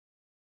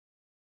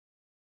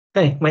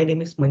Hi, my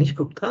name is Manish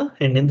Gupta,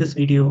 and in this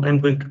video, I'm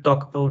going to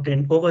talk about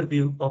an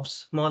overview of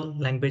small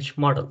language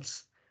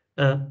models.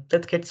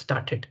 Let's get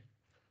started.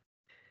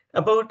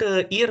 About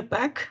a year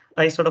back,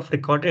 I sort of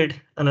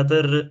recorded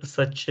another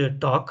such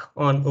talk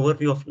on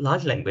overview of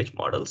large language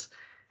models.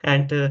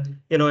 And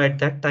at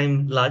that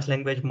time, large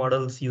language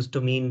models used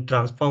to mean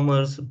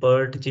transformers,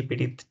 BERT,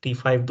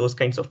 GPT-5, those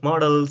kinds of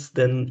models.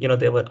 Then,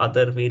 there were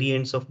other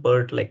variants of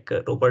BERT like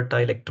Roberta,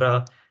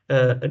 Electra,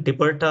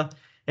 Deberta.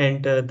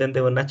 And then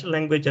there were natural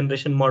language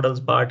generation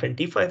models, BART and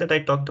T5 that I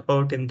talked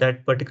about in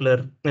that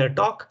particular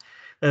talk.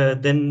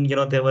 Then,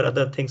 there were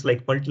other things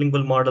like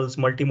multilingual models,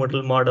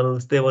 multimodal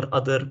models. There were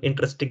other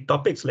interesting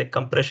topics like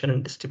compression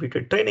and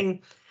distributed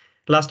training.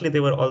 Lastly,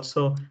 there were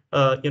also,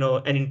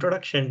 an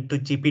introduction to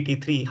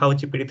GPT-3, how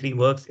GPT-3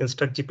 works,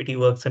 Instruct GPT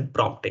works, and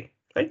prompting,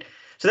 right?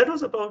 So that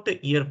was about a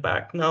year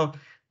back. Now,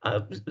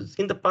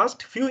 in the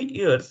past few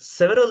years,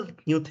 several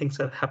new things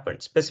have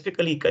happened.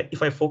 Specifically,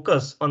 if I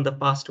focus on the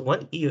past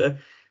 1 year,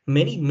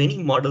 many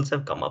models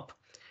have come up.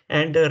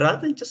 And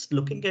rather than just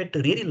looking at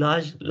really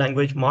large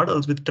language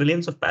models with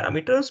trillions of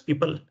parameters,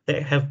 people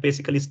have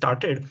basically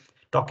started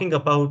talking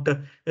about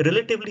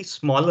relatively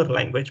smaller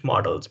language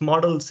models,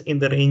 models in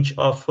the range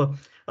of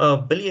a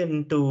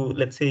billion to,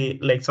 let's say,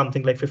 like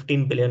something like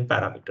 15 billion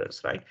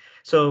parameters, right?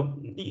 So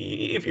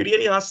if you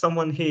really ask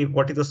someone, hey,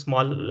 what is a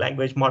small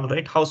language model,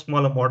 right? How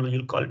small a model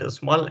you'll call it a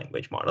small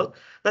language model?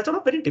 That's sort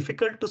of very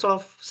difficult to sort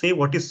of say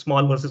what is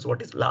small versus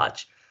what is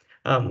large.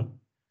 Um,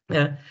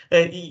 yeah,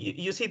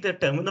 you see the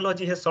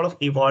terminology has sort of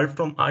evolved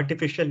from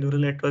artificial neural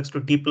networks to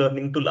deep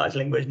learning to large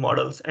language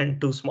models and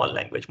to small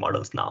language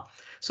models now.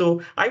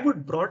 So I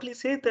would broadly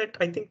say that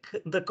I think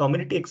the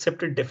community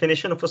accepted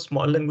definition of a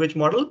small language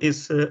model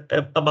is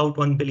about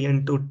 1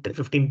 billion to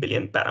 15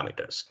 billion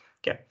parameters.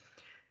 Okay.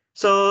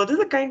 So this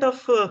is a kind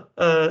of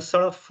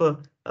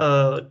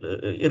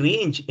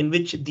range in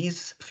which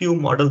these few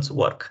models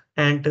work.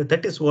 And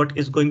that is what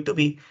is going to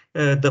be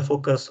the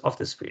focus of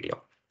this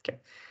video. Okay.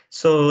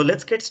 So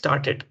let's get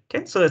started.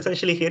 Okay, so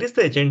essentially here is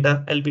the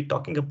agenda. I'll be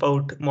talking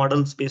about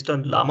models based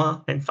on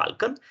Llama and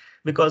Falcon,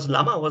 because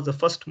Llama was the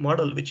first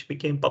model which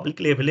became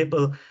publicly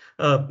available,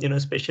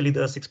 especially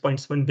the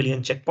 6.7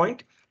 billion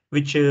checkpoint,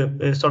 which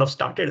sort of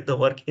started the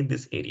work in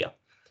this area.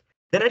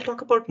 Then I'll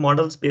talk about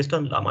models based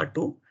on Llama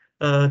 2.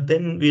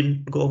 Then we'll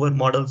go over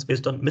models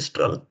based on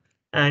Mistral.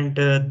 And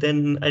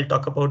then I'll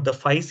talk about the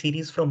 5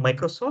 series from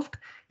Microsoft.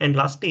 And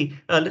lastly,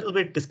 a little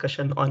bit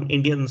discussion on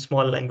Indian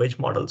small language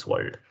models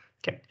world.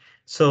 Okay,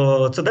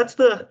 so that's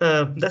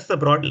the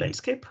broad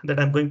landscape that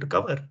I'm going to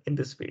cover in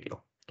this video.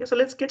 Okay, so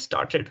let's get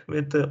started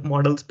with the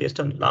models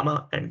based on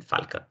Llama and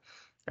Falcon.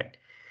 Right.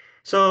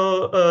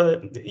 So,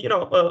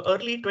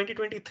 early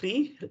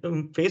 2023,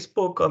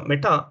 Facebook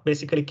Meta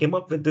basically came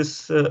up with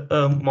this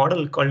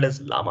model called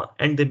as Llama,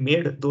 and they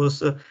made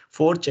those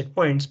 4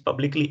 checkpoints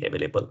publicly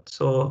available.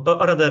 So,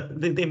 or rather,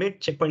 they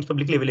made checkpoints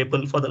publicly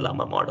available for the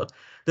Llama model.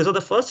 This was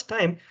the first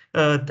time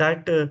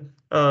that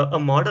a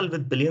model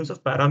with billions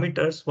of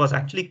parameters was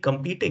actually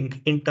competing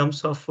in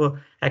terms of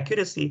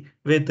accuracy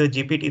with the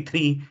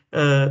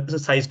GPT-3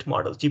 sized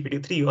models,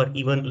 GPT-3 or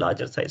even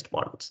larger sized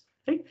models,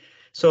 right?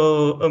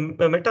 So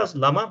Meta's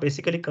Llama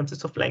basically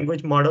consists of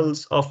language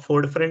models of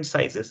 4 different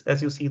sizes,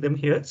 as you see them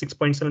here: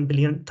 6.7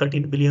 billion,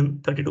 13 billion,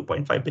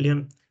 32.5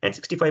 billion, and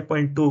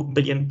 65.2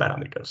 billion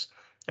parameters.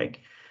 Right.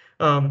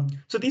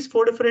 So these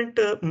 4 different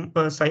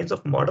sizes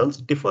of models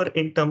differ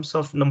in terms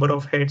of number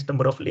of heads,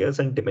 number of layers,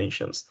 and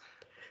dimensions.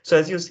 So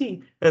as you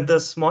see, the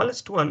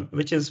smallest one,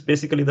 which is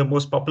basically the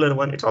most popular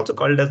one, it's also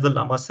called as the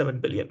Llama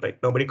 7 billion,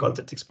 right? Nobody calls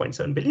it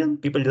 6.7 billion.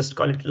 People just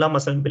call it Llama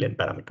 7 billion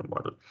parameter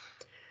model.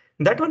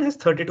 That one has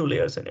 32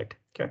 layers in it.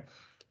 Okay.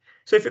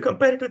 So if you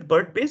compare it with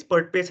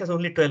Baize has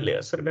only 12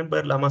 layers. So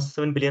remember, Llama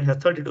 7 billion has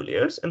 32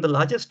 layers, and the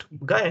largest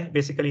guy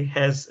basically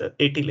has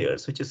 80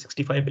 layers, which is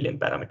 65 billion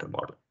parameter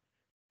model.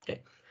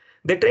 Okay.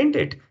 They trained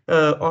it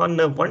on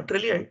 1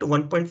 trillion to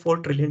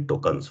 1.4 trillion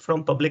tokens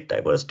from public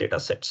diverse data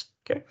sets.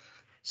 Okay.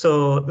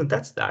 So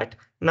that's that.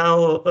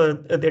 Now,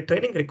 their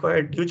training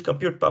required huge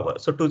compute power.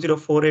 So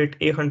 2048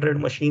 800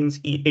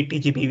 machines, 80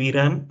 GB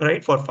VRAM,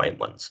 right, for 5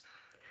 months.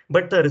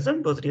 But the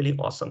result was really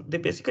awesome. They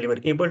basically were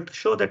able to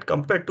show that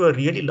compared to a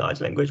really large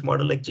language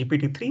model like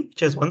GPT-3, which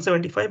has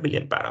 175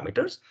 billion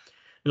parameters,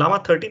 Llama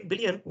 13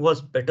 billion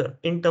was better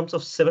in terms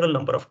of several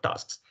number of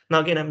tasks. Now,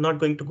 again, I'm not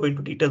going to go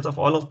into details of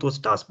all of those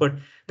tasks, but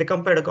they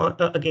compared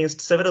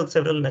against several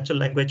natural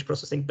language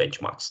processing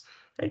benchmarks.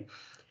 Right?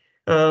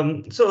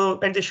 And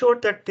they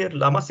showed that their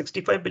Llama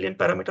 65 billion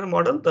parameter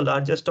model, the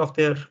largest of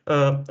their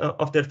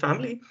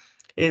family,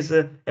 is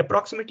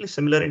approximately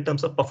similar in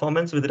terms of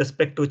performance with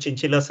respect to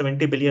Chinchilla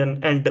 70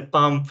 billion and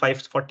Palm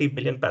 540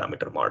 billion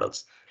parameter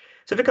models.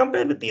 So if you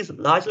compare with these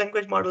large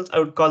language models, I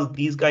would call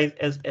these guys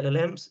as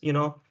LLMs.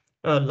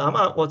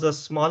 Llama was a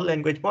small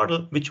language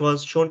model which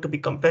was shown to be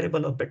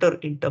comparable or better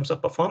in terms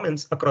of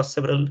performance across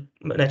several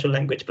natural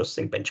language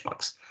processing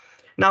benchmarks.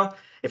 Now,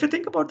 if you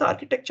think about the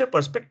architecture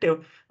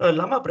perspective,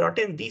 Llama brought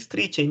in these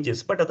 3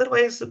 changes, but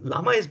otherwise,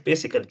 Llama is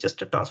basically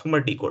just a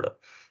transformer decoder.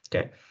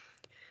 Okay.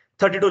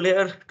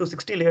 32-layer to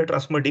 60-layer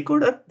transformer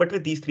decoder, but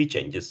with these three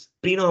changes: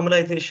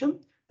 pre-normalization,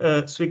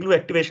 Swiglu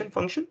activation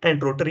function,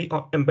 and rotary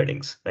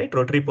embeddings, right?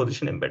 Rotary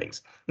position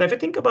embeddings. Now, if you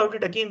think about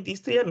it again, these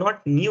three are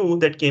not new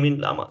that came in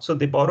Llama. So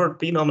they borrowed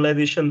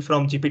pre-normalization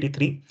from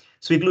GPT-3,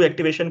 Swiglu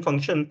activation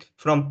function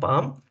from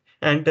Palm,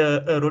 and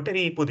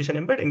rotary position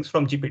embeddings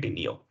from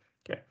GPT-Neo.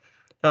 Okay.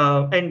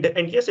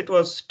 And yes, it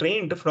was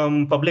trained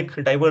from public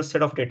diverse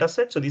set of data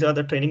sets. So these are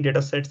the training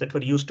data sets that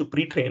were used to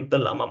pre-train the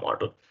Llama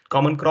model.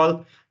 Common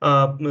crawl,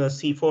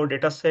 C4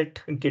 dataset,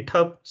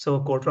 GitHub, so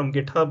code from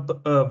GitHub,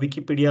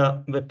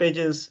 Wikipedia web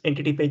pages,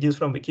 entity pages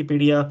from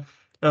Wikipedia,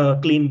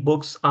 clean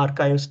books,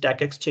 archives,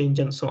 stack exchange,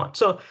 and so on.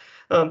 So,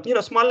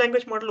 small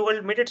language model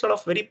world made it sort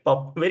of very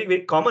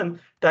common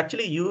to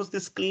actually use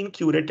this clean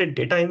curated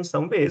data in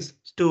some ways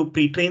to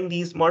pre-train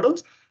these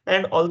models,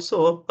 and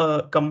also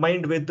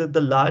combined with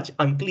the large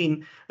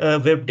unclean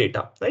web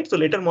data, right? So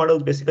later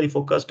models basically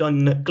focused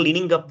on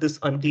cleaning up this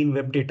unclean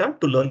web data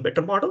to learn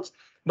better models.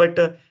 But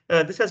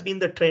this has been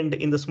the trend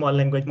in the small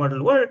language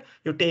model world.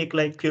 You take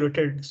like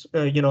curated,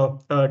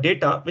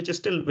 data, which is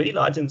still very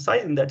large in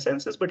size in that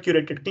sense, but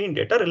curated clean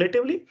data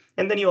relatively.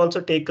 And then you also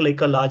take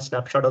like a large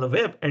snapshot of the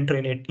web and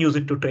use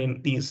it to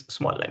train these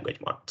small language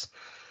models.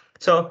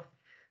 So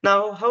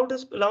now, how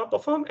does llama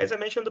perform? As I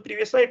mentioned on the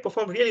previous slide,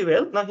 perform really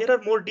well. Now, here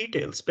are more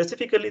details.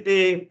 Specifically,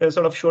 they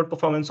sort of showed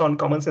performance on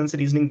common sense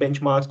reasoning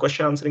benchmarks,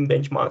 question answering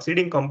benchmarks,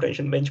 reading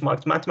comprehension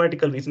benchmarks,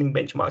 mathematical reasoning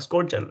benchmarks,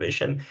 code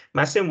generation,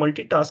 massive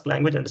multitask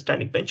language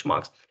understanding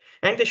benchmarks.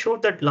 And they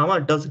showed that llama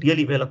does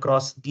really well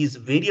across these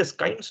various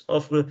kinds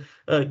of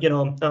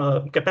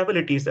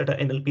capabilities that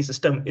an NLP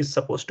system is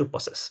supposed to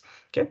possess.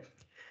 Okay,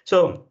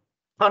 so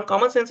on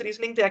common sense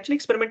reasoning, they actually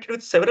experimented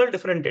with several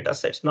different data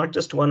sets, not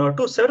just one or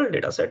two, several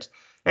data sets.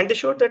 And they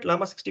showed that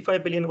llama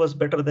 65 billion was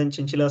better than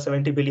chinchilla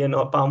 70 billion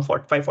or palm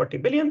 540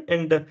 billion.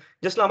 And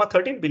just llama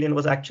 13 billion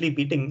was actually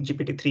beating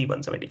GPT-3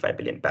 175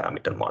 billion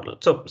parameter model.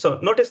 So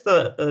notice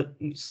the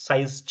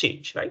size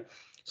change, right?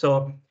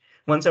 So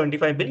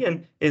 175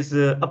 billion is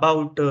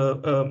about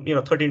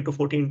 13 to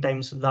 14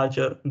 times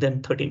larger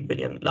than 13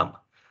 billion llama.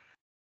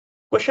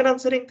 Question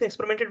answering, they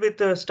experimented with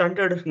the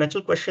standard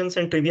natural questions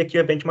and trivia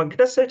QA benchmark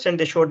datasets, and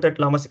they showed that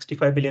llama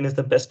 65 billion is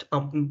the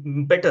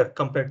better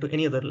compared to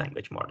any other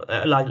language model,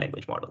 large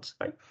language models,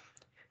 right?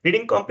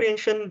 Reading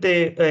comprehension,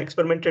 they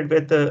experimented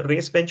with the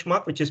RACE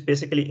benchmark, which is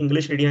basically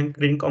English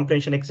reading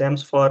comprehension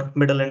exams for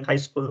middle and high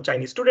school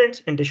Chinese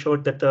students, and they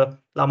showed that the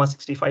llama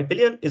 65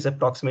 billion is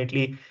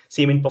approximately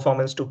same in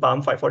performance to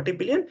palm 540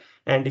 billion.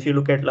 And if you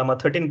look at llama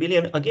 13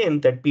 billion,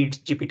 again, that beats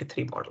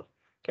GPT-3 model.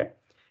 Okay.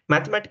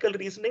 Mathematical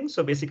reasoning.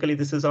 So basically,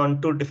 this is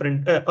on two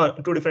different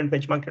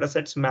benchmark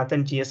datasets, math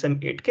and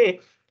GSM 8K,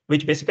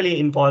 which basically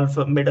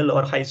involve middle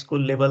or high school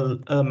level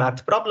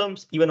math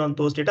problems. Even on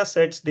those data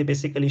sets, they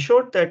basically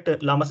showed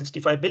that llama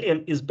 65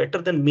 billion is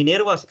better than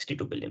Minerva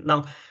 62 billion.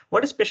 Now,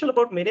 what is special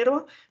about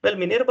Minerva? Well,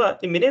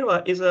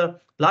 Minerva is a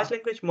large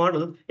language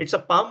model. It's a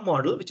Palm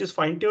model, which is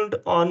fine-tuned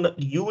on a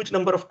huge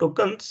number of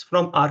tokens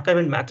from archive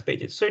and math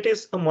pages. So it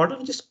is a model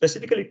which is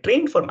specifically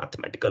trained for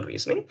mathematical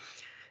reasoning.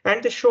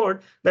 And they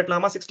showed that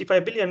llama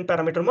 65 billion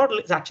parameter model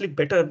is actually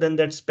better than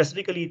that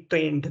specifically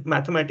trained,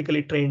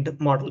 mathematically trained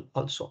model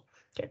also.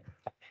 Okay.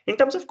 In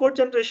terms of code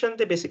generation,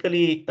 they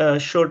basically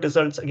showed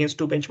results against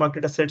two benchmark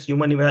datasets,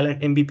 human eval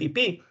and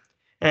MBPP.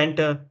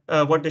 And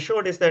what they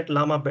showed is that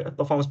llama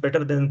performs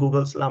better than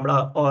Google's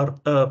Lambda or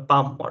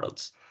Palm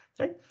models.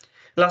 Right?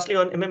 Lastly,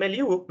 on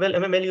MMLU, well,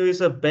 MMLU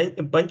is a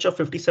bunch of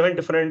 57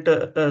 different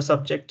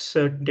subjects,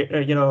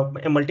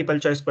 a multiple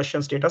choice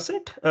questions data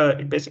set.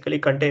 It basically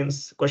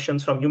contains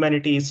questions from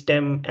humanities,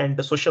 STEM, and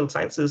the social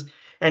sciences.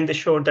 And they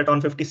showed that on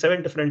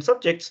 57 different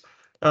subjects,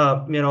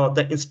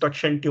 the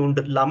instruction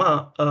tuned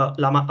llama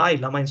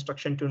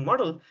instruction tuned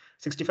model,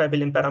 65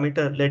 billion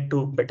parameter led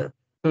to better.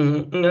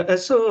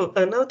 So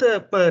now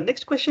the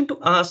next question to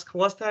ask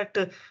was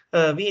that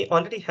we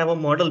already have a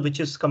model which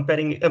is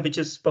which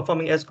is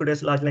performing as good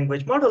as large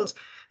language models.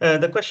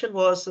 The question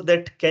was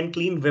that can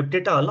clean web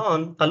data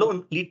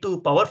alone lead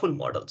to powerful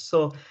models?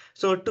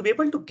 So to be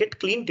able to get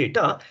clean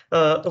data,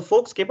 the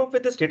folks came up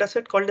with this data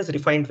set called as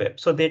RefinedWeb.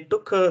 So they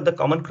took the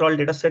common crawl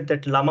data set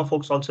that llama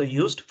folks also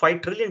used,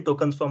 5 trillion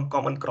tokens from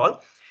common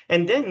crawl.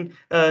 And then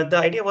the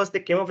idea was they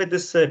came up with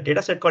this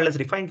data set called as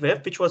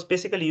RefinedWeb, which was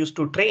basically used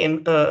to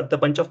train the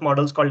bunch of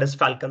models called as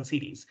Falcon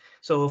series.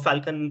 So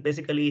Falcon,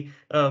 basically,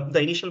 the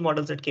initial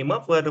models that came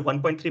up were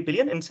 1.3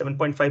 billion and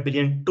 7.5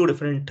 billion, two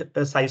different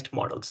sized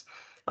models.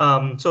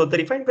 So the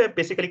RefinedWeb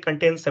basically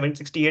contains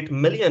 768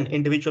 million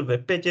individual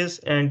web pages,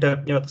 and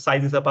the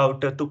size is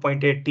about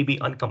 2.8 TB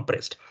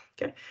uncompressed.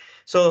 Okay.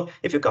 So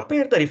if you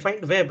compare the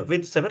RefinedWeb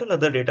with several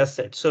other data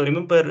sets, so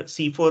remember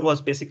C4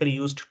 was basically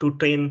used to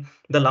train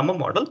the llama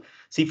model.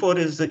 C4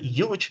 is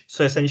huge.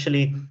 So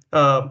essentially,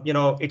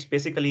 it's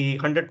basically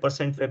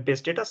 100%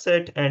 web-based data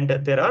set. And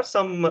there are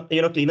some,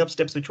 cleanup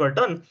steps which were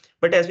done.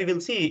 But as we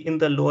will see in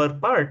the lower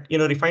part,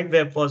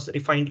 RefinedWeb was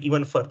refined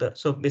even further.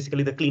 So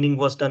basically, the cleaning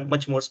was done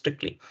much more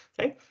strictly.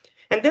 Right?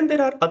 And then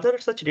there are other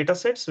such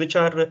datasets which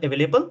are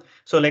available.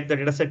 So like the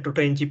dataset to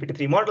train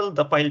GPT-3 model,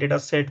 the Pile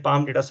dataset,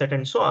 Palm dataset,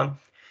 and so on.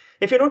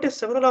 If you notice,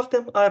 several of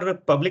them are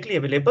publicly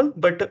available,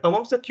 but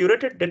amongst the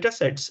curated data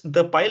sets,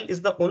 the pile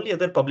is the only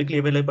other publicly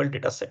available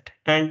data set.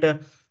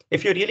 And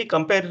if you really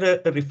compare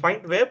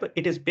RefinedWeb,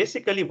 it is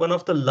basically one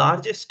of the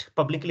largest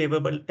publicly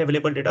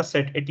available data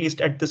set, at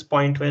least at this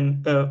point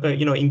when,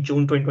 in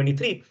June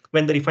 2023,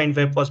 when the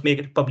RefinedWeb was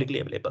made publicly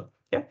available.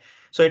 Yeah.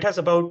 So it has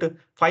about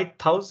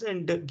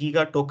 5,000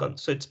 giga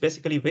tokens. So it's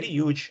basically a very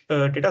huge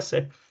data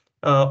set,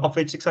 of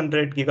which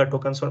 600 giga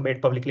tokens were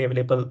made publicly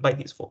available by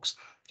these folks.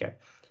 Okay.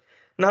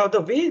 Now,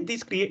 the way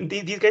these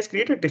guys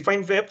created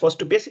RefinedWeb was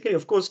to basically,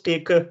 of course,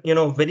 take a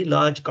very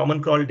large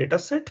common crawl data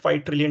set,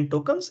 5 trillion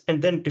tokens,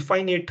 and then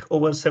define it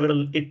over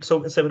several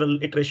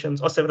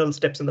iterations or several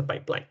steps in the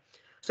pipeline.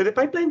 So the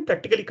pipeline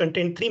practically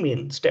contained three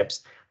main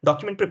steps: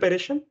 document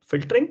preparation,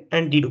 filtering,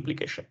 and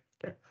deduplication.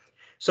 Okay.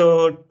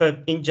 So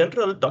in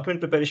general,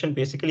 document preparation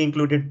basically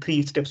included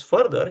three steps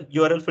further: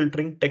 URL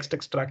filtering, text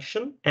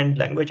extraction, and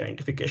language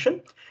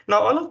identification.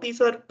 Now, all of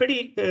these are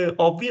pretty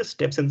obvious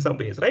steps in some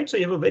ways, right? So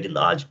you have a very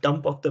large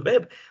dump of the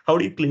web. How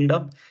do you clean it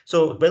up?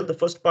 So, well, the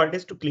first part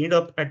is to clean it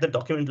up at the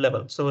document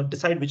level. So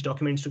decide which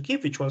documents to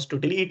keep, which ones to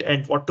delete,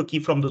 and what to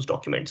keep from those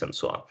documents, and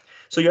so on.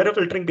 So URL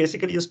filtering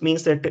basically just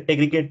means that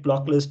aggregate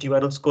block list,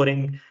 URL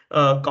scoring,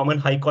 common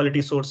high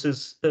quality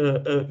sources,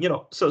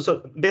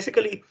 so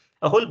basically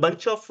a whole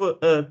bunch of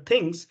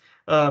things.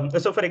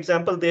 So for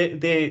example,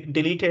 they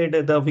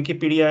deleted the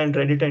Wikipedia and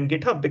Reddit and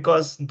GitHub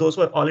because those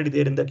were already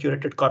there in the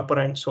curated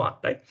corpora and so on,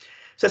 right?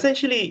 So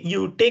essentially,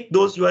 you take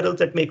those URLs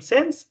that make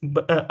sense,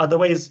 but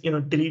otherwise,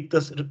 delete the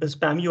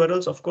spam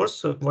URLs, of course.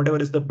 So whatever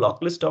is the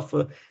block list of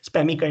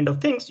spammy kind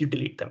of things, you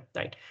delete them,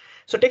 right?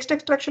 So text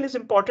extraction is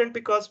important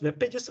because web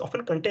pages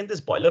often contain this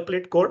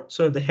boilerplate code.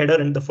 So the header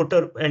and the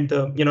footer and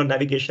the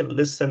navigation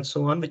lists and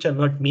so on, which are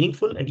not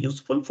meaningful and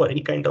useful for any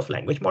kind of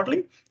language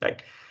modeling,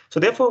 right? So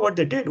therefore, what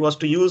they did was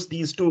to use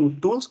these two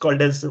tools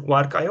called as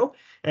Warc.io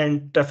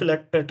and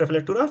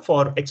Treflatura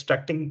for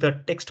extracting the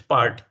text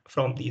part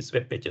from these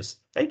web pages,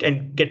 right?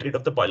 And get rid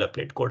of the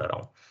boilerplate code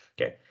around.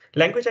 Okay.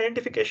 Language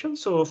identification.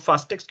 So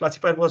fast text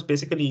classifier was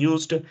basically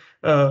used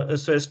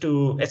so as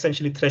to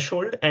essentially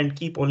threshold and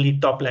keep only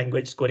top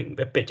language scoring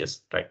web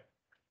pages, right?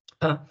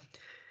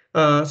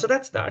 So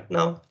that's that.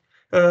 Now,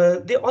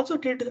 they also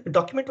did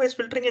document-wise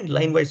filtering and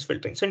line-wise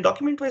filtering. So in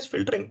document-wise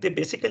filtering, they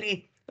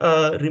basically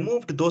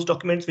removed those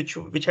documents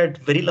which had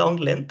very long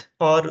length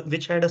or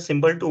which had a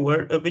symbol to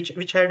word,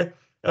 which had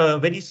a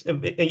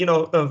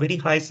very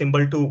high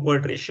symbol to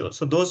word ratio.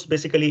 So those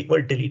basically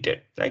were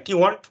deleted, right? You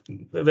want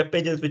web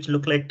pages which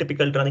look like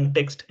typical running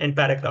text and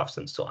paragraphs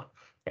and so on.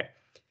 Okay.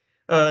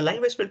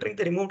 Line-wise filtering,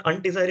 they removed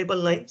undesirable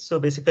lines. So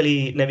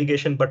basically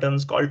navigation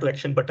buttons, call to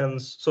action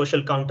buttons,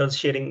 social counters,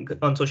 sharing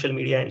on social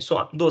media, and so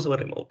on. Those were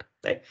removed,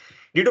 right?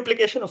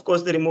 Deduplication, of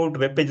course, they removed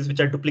web pages which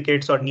are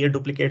duplicates or near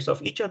duplicates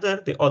of each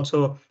other. They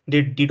also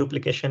did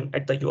deduplication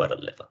at the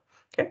URL level,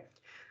 okay?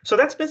 So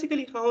that's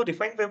basically how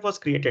RefinedWeb was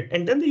created.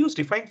 And then they used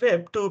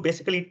RefinedWeb to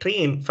basically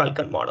train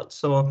Falcon models.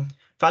 So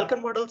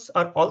Falcon models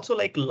are also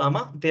like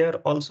llama. They are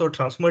also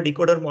transformer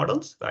decoder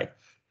models, right?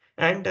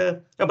 And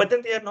but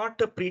then they are not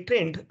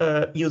pre-trained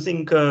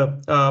using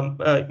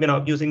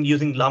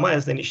using llama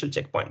as the initial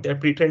checkpoint. They're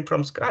pre-trained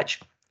from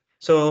scratch.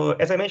 So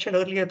as I mentioned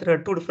earlier, there are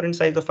two different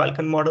sizes of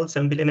Falcon models,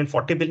 7 billion and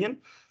 40 billion,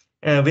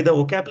 with a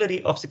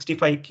vocabulary of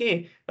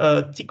 65K,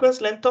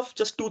 sequence length of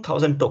just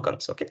 2,000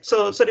 tokens. Okay,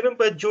 so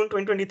remember June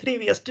 2023,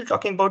 we are still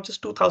talking about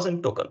just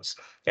 2,000 tokens.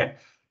 Okay,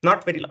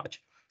 not very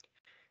large.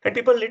 And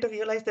people later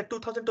realized that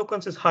 2000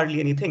 tokens is hardly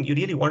anything. You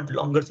really want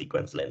longer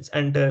sequence lengths.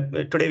 And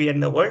today we are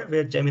in a world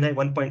where Gemini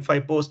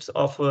 1.5 boasts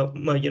of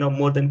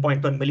more than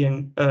 0.1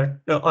 million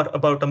or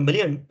about a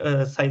million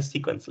size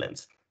sequence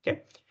lengths.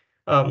 Okay.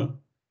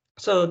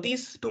 So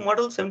these two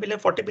models, 7 billion,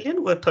 40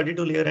 billion, were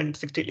 32 layer and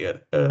 60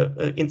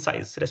 layer in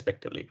size,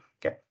 respectively.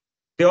 Okay.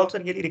 They also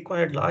really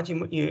required large,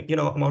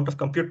 amount of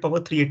compute power,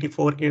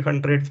 384,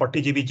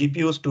 840 GB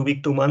GPUs, 2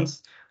 weeks, 2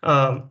 months,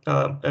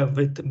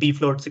 with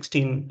bfloat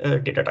 16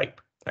 data type.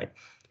 Right.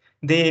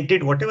 They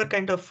did whatever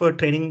kind of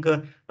training,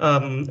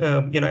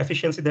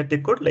 efficiency that they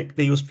could. Like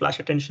they used flash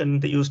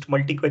attention, they used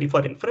multi-query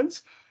for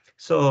inference.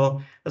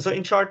 So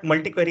in short,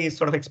 multi-query is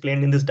sort of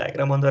explained in this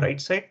diagram on the right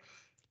side.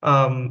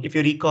 If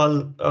you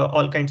recall,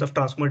 all kinds of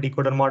transformer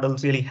decoder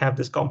models really have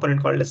this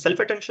component called as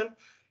self-attention.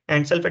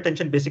 And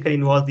self-attention basically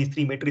involves these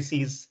three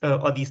matrices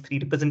or these three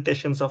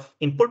representations of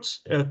inputs,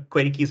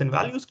 query keys and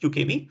values,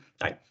 QKV,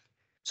 right?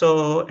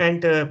 So,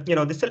 and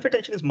the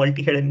self-attention is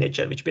multi-head in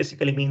nature, which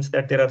basically means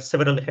that there are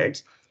several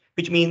heads,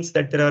 which means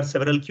that there are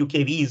several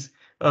QKVs,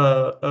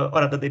 or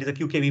rather there is a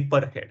QKV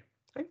per head.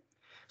 Right?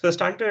 So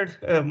standard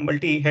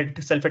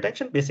multi-head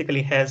self-attention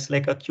basically has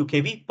like a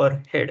QKV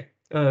per head,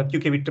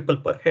 QKV triple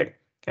per head.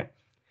 Okay.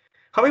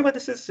 However,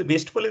 this is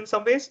wasteful in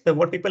some ways.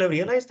 What people have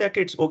realized that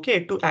it's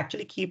okay to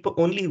actually keep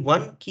only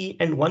one key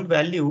and one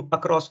value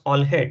across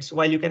all heads,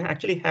 while you can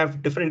actually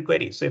have different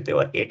queries. So if there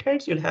were 8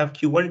 heads, you'll have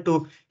Q1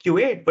 to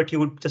Q8, but you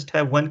would just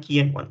have one key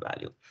and one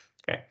value.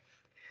 Okay.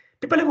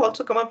 People have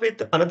also come up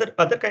with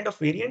other kind of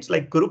variants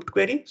like grouped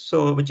query.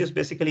 So which is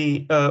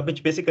basically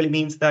which basically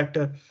means that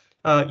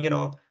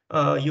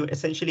you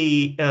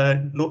essentially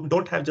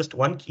don't have just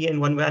one key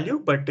and one value,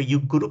 but you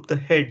group the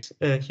heads.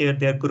 Here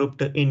they're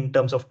grouped in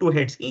terms of 2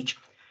 heads each,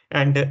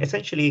 and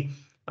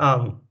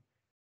um,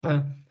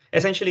 uh,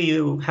 essentially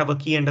you have a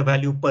key and a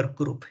value per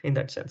group in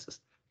that sense.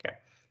 Okay.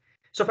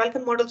 So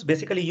Falcon models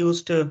basically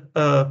used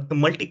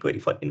multi-query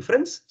for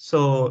inference.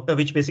 So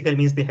which basically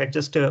means they had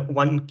just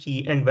one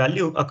key and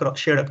value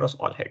shared across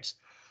all heads.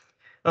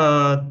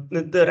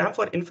 The RAM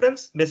for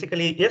inference,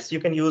 basically, yes, you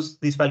can use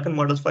these Falcon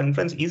models for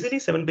inference easily.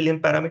 7 billion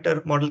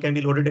parameter model can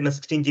be loaded in a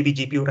 16 GB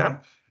GPU RAM,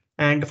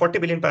 and 40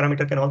 billion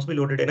parameter can also be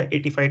loaded in a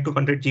 85 to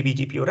 100 GB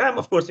GPU RAM.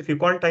 Of course, if you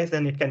quantize,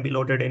 then it can be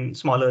loaded in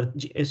smaller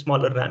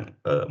RAM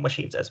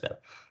machines as well.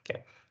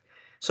 Okay.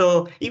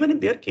 So even in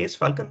their case,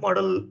 Falcon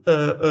model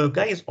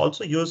guys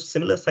also use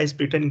similar size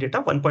pre-training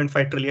data,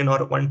 1.5 trillion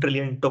or 1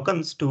 trillion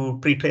tokens to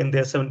pre-train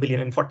their 7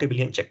 billion and 40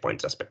 billion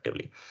checkpoints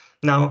respectively.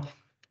 Now,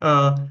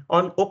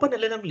 on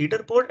OpenLLM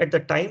leaderboard at the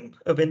time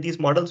when these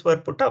models were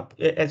put up,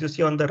 as you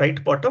see on the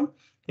right bottom,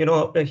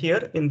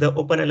 here in the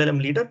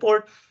OpenLLM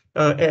leaderboard,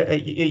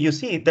 you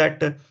see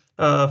that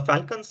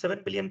Falcon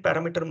 7 billion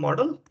parameter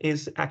model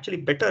is actually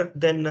better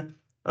than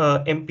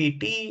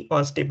MPT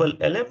or stable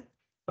LM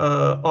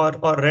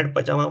or red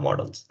pajama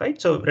models, right?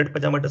 So red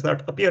pajama does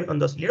not appear on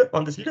this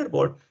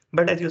leaderboard,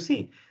 but as you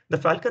see, the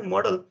Falcon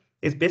model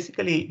is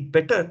basically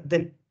better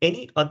than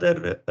any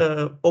other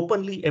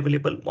openly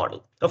available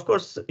model. Of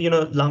course,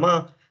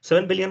 Llama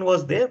 7 billion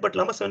was there, but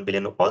Llama 7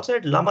 billion also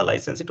had Llama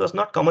license. It was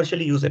not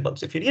commercially usable.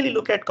 So if you really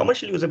look at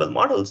commercially usable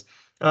models,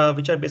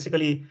 which are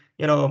basically,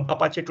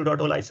 Apache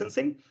 2.0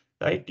 licensing,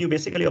 right? You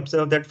basically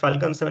observe that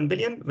Falcon 7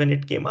 billion, when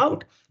it came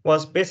out,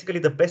 was basically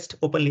the best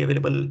openly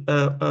available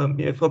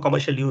for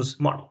commercial use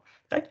model,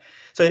 right?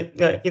 So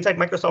inside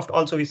Microsoft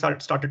also, we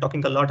started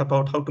talking a lot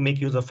about how to make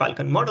use of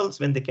Falcon models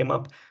when they came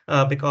up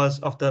because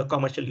of the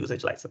commercial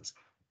usage license.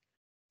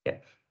 Yeah.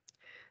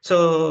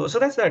 So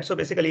that's that. So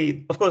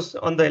basically, of course,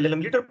 on the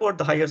LLM leaderboard,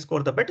 the higher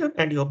score, the better.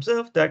 And you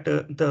observe that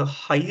the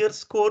higher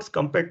scores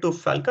compared to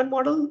Falcon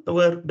model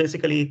were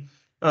basically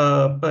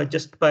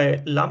just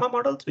by Llama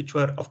models, which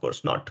were, of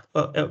course, not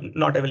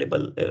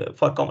available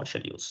for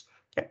commercial use.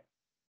 Okay.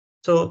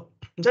 So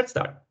that's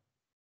that.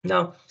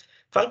 Now,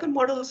 Falcon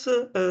models,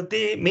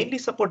 they mainly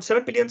support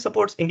 7 billion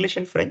supports English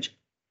and French.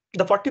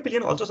 The 40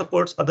 billion also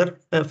supports other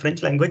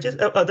French languages,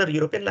 other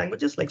European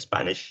languages like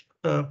Spanish,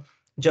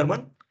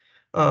 German,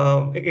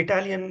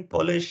 Italian,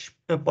 Polish,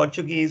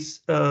 Portuguese,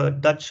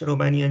 Dutch,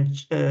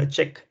 Romanian,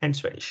 Czech, and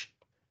Swedish.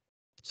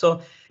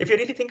 So if you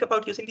really think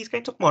about using these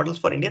kinds of models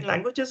for Indian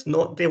languages,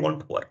 no, they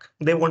won't work.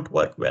 They won't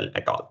work well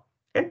at all.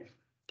 Okay.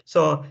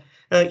 So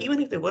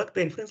even if they work,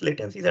 the inference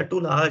latencies are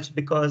too large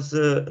because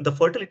the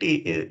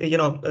fertility,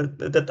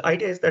 the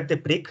idea is that they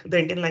break the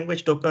Indian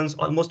language tokens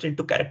almost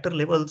into character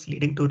levels,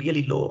 leading to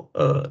really low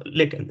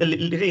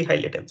really high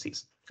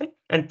latencies, okay,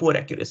 and poor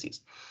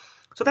accuracies.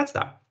 So that's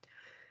that.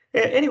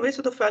 Anyway,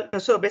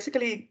 so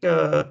basically,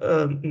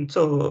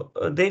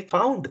 they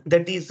found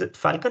that these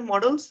Falcon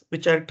models,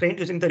 which are trained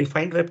using the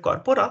RefinedWeb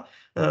corpora,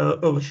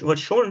 were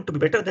shown to be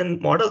better than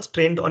models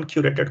trained on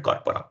curated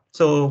corpora.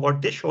 So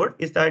what they showed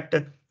is that,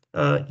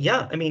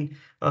 yeah, I mean,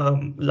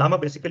 Llama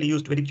basically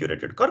used very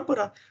curated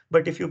corpora,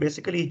 but if you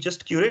basically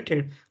just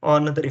curated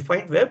on the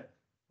RefinedWeb,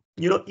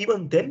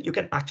 even then you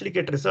can actually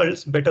get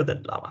results better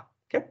than Llama.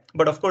 Okay,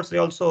 but of course they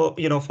also,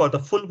 for the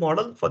full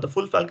model, for the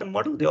full Falcon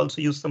model, they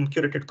also use some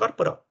curated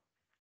corpora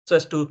so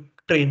as to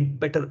train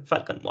better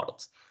Falcon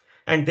models.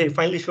 And they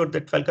finally showed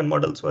that Falcon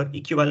models were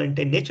equivalent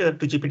in nature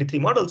to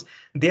GPT-3 models,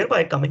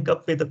 thereby coming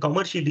up with a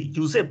commercially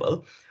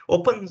usable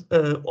open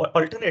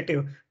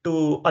alternative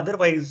to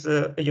otherwise,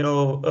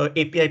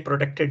 API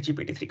protected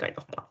GPT-3 kind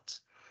of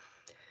models.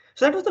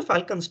 So that was the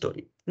Falcon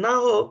story.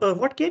 Now,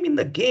 what came in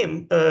the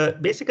game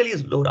basically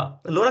is LoRa.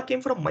 LoRa came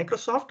from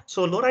Microsoft.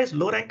 So LoRa is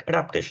low rank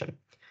adaptation.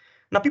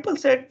 Now people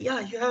said, yeah,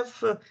 you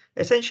have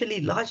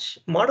essentially large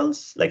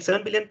models like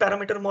 7 billion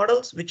parameter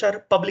models, which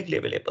are publicly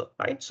available,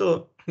 right?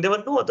 So there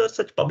were no other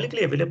such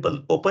publicly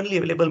available, openly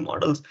available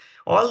models.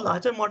 All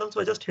larger models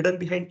were just hidden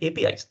behind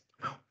APIs.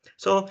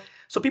 So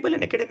people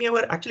in academia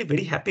were actually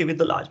very happy with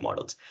the large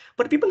models,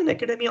 but people in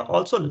academia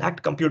also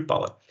lacked compute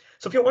power.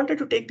 So if you wanted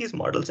to take these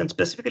models and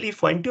specifically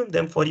fine tune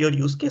them for your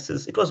use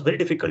cases, it was very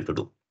difficult to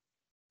do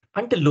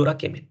until LoRa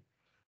came in.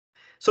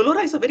 So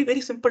LoRa is a very,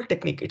 very simple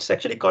technique. It's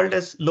actually called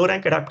as low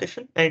rank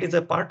adaptation, and it is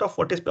a part of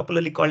what is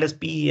popularly called as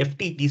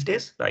PEFT these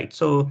days, right?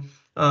 So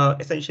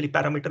essentially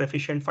parameter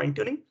efficient fine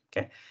tuning.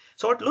 Okay.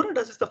 So what LoRa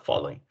does is the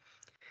following.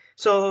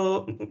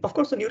 So of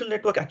course, the neural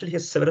network actually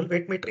has several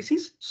weight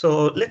matrices.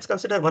 So let's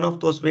consider one of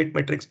those weight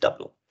matrix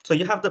W. So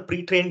you have the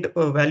pre-trained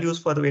values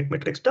for the weight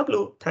matrix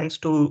W, thanks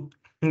to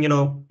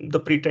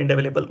the pre-trained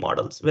available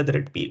models, whether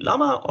it be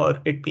Llama or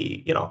it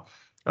be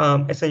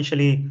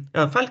essentially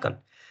Falcon.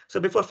 So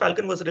before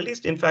Falcon was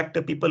released, in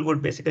fact, people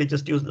would basically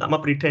just use Llama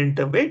pre-trained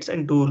weights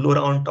and do LoRa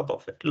on top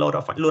of it,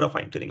 LoRa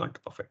fine-tuning on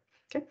top of it.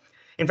 Okay.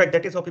 In fact,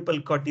 that is how people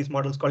got these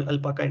models called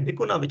Alpaca and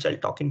Vicuna, which I'll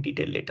talk in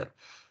detail later.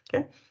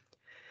 Okay.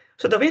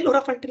 So the way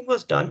LoRa fine tuning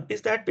was done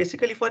is that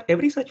basically for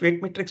every such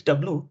weight matrix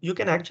W, you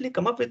can actually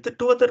come up with the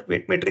two other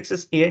weight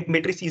matrices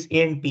matrices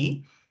A and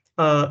B.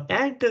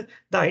 And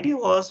the idea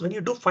was when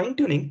you do fine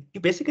tuning,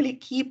 you basically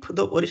keep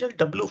the original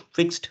W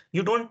fixed.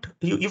 You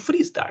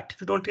freeze that.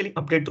 You don't really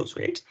update those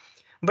weights.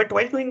 But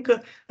while doing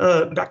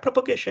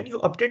backpropagation, you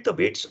update the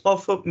weights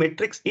of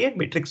matrix A and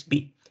matrix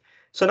B.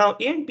 So now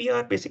A and B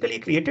are basically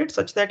created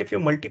such that if you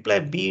multiply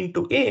B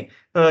into A,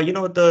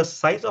 the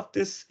size of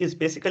this is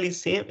basically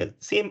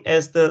same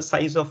as the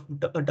size of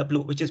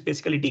W, which is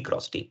basically D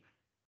cross D.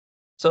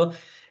 So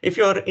if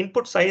your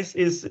input size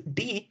is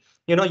D,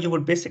 you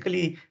would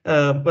basically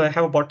have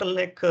a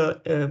bottleneck,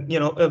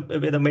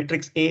 where the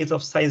matrix A is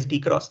of size D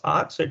cross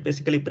R. So it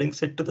basically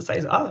brings it to the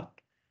size R.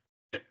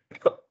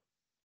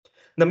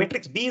 The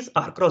matrix B is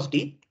R cross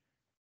D,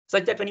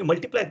 such that when you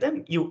multiply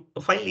them, you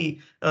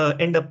finally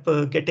end up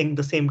getting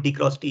the same D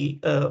cross D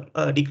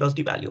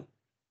value.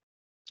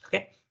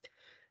 Okay.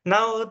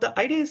 Now the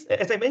idea is,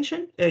 as I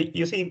mentioned,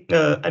 you see,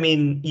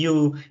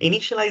 you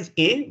initialize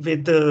A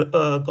with the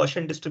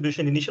Gaussian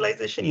distribution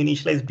initialization. You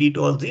initialize B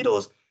to all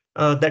zeros.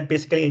 That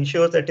basically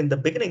ensures that in the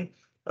beginning,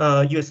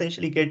 you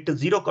essentially get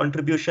zero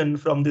contribution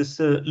from this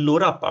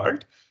LoRa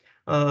part.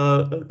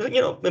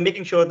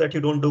 Making sure that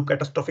you don't do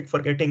catastrophic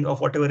forgetting of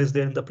whatever is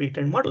there in the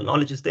pre-trained model.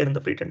 Knowledge is there in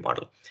the pre-trained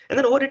model. And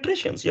then over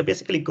iterations, you're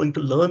basically going to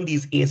learn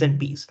these A's and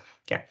B's.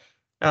 Okay.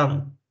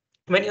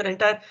 When your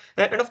entire,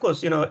 and of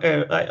course,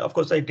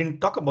 I didn't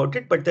talk about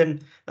it, but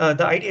then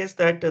the idea is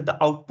that the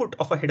output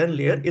of a hidden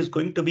layer is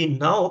going to be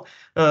now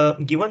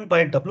given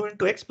by W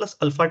into X plus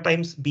alpha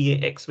times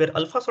BAX, where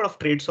alpha sort of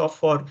trades off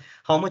for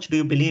how much do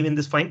you believe in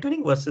this fine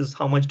tuning versus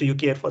how much do you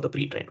care for the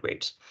pre-trained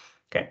weights.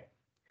 Okay.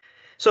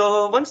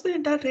 So once the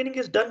entire training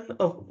is done,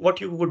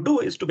 what you would do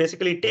is to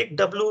basically take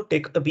W,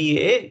 take a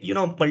BA,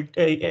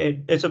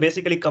 so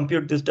basically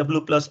compute this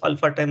W plus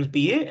alpha times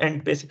BA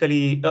and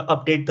basically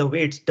update the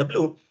weights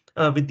W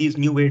with these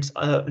new weights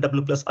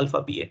W plus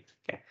alpha BA.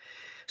 Okay.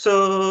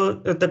 So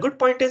the good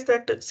point is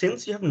that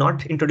since you have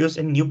not introduced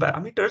any new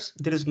parameters,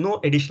 there is no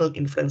additional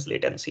inference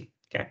latency.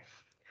 Okay.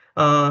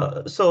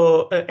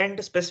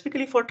 And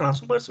specifically for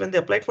transformers, when they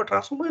applied for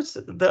transformers,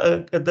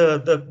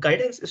 the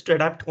guidance is to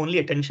adapt only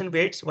attention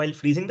weights while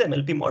freezing the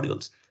MLP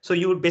modules. So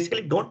you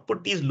basically don't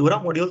put these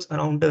LoRa modules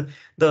around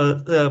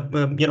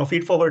the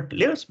feed forward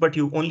layers, but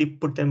you only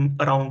put them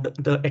around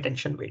the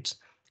attention weights.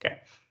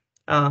 Okay.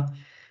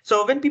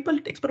 So when people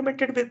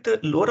experimented with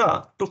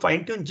LoRa to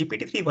fine-tune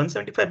GPT-3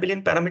 175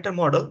 billion parameter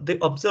model, they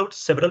observed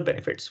several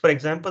benefits. For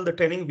example, the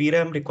training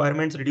VRAM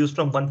requirements reduced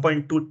from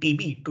 1.2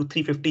 TB to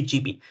 350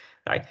 GB.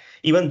 Right?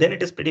 Even then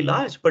it is pretty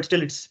large, but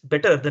still it's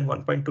better than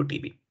 1.2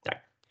 TB. Right?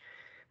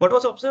 What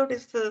was observed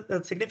is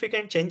the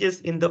significant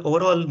changes in the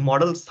overall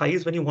model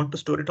size when you want to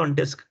store it on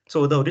disk.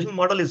 So the original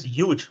model is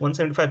huge,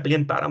 175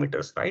 billion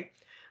parameters, right?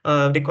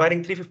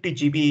 Requiring 350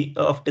 GB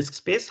of disk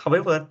space.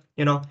 However,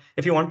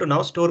 if you want to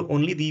now store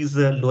only these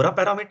LoRa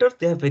parameters,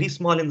 they are very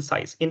small in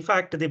size. In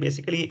fact, they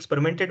basically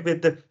experimented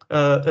with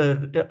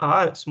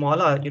R,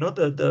 small r,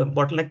 the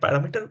bottleneck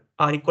parameter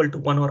R equal to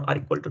 1 or R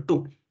equal to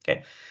 2.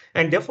 Okay.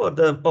 And therefore,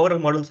 the overall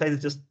model size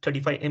is just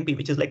 35 MB,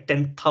 which is like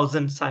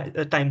 10,000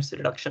 times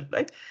reduction,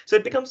 right? So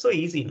it becomes so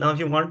easy. Now, if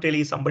you want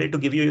really somebody to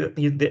give you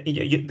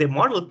the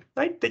model,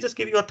 right, they just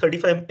give you a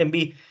 35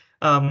 MB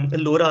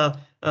LoRa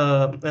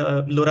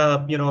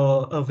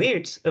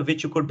weights,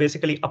 which you could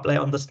basically apply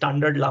on the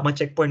standard llama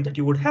checkpoint that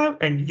you would have,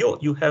 and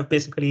you have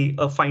basically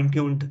a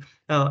fine-tuned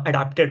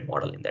adapted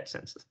model in that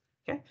sense.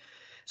 Okay.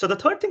 So the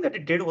third thing that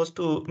it did was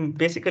to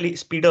basically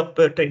speed up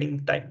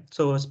training time.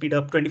 So speed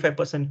up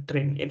 25%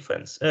 training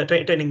inference,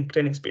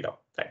 training speed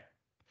up. Right.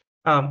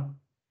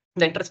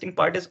 The interesting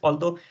part is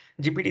although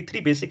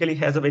GPT-3 basically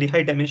has a very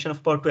high dimension of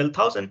about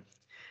 12,000.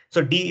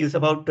 So D is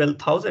about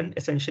 12,000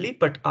 essentially,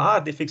 but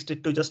R they fixed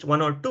it to just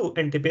 1 or 2,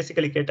 and they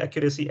basically get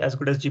accuracy as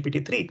good as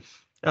GPT-3,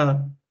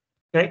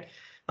 right?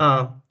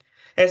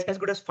 As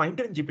good as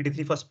fine-tuning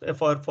GPT-3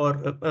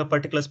 for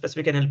particular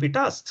specific NLP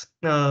tasks,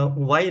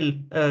 while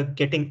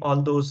getting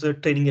all those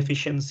training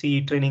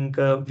efficiency, training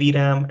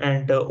VRAM,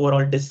 and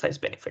overall disk size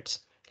benefits.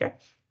 Okay.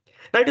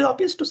 Now it is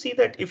obvious to see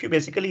that if you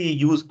basically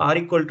use R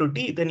equal to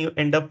D, then you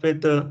end up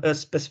with a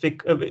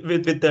specific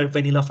with the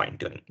vanilla fine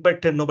tuning.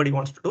 But nobody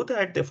wants to do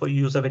that. Therefore,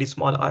 you use a very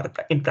small R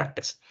in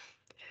practice.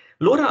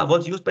 LoRa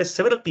was used by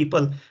several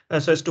people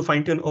so as to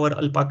fine tune over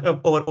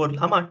Alpaca over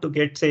llama to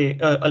get, say,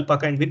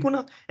 Alpaca and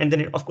Vicuna. And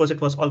then, of course,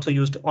 it was also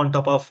used on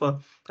top of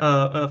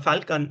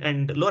Falcon.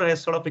 And LoRa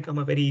has sort of become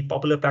a very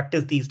popular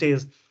practice these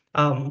days.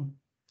 So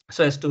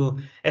as to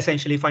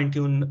essentially fine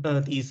tune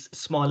these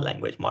small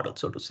language models,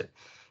 so to say.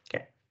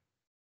 Okay.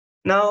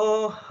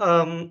 Now,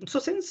 so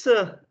since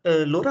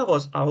LoRa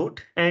was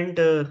out and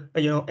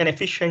an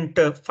efficient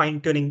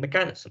fine-tuning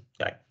mechanism,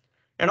 right,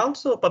 and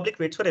also public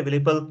weights were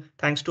available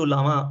thanks to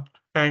Llama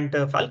and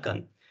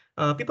Falcon,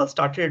 people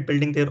started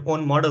building their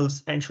own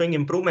models and showing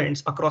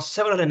improvements across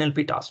several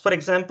NLP tasks. For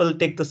example,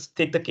 take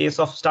the case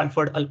of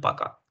Stanford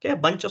Alpaca. Okay, a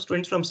bunch of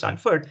students from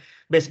Stanford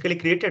basically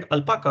created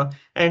Alpaca.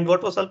 And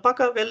what was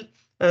Alpaca? Well,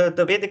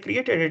 the way they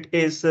created it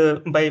is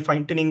by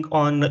fine-tuning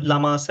on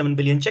llama 7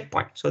 billion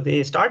checkpoint. So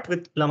they start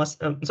with llama.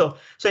 So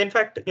in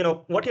fact,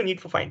 what you need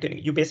for fine-tuning,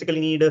 you basically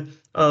need a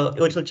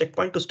original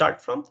checkpoint to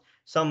start from,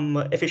 some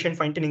efficient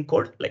fine-tuning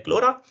code like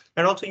LoRa,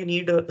 and also you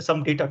need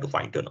some data to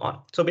fine-tune on.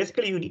 So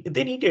basically,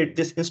 they needed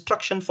this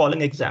instruction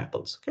following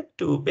examples, okay,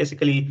 to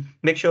basically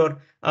make sure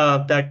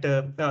that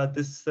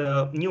this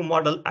new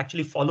model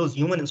actually follows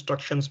human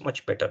instructions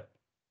much better.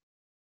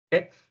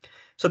 Okay.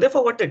 So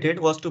therefore, what they did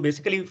was to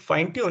basically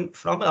fine-tune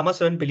from llama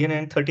 7 billion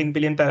and 13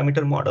 billion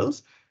parameter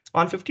models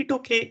on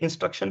 52K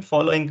instruction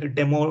following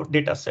demo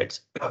data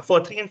sets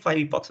for 3 and 5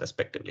 epochs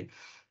respectively.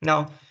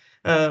 Now,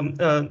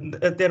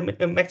 their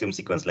maximum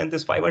sequence length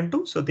is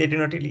 512, so they did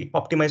not really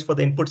optimize for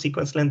the input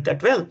sequence length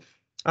that well.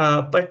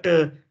 But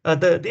the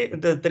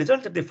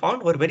results that they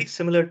found were very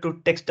similar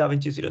to Text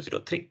DaVinci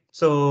 003.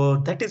 So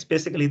that is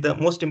basically the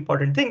most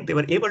important thing. They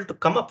were able to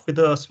come up with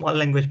a small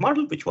language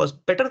model which was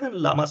better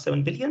than llama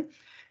 7 billion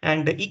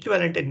and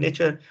equivalent in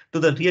nature to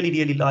the really,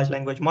 really large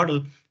language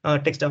model,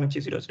 Text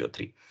DaVinci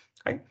 003.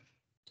 Right?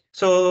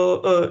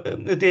 So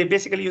they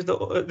basically use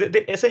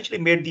they essentially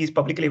made these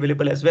publicly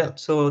available as well.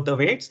 So the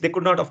weights, they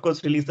could not, of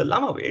course, release the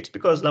llama weights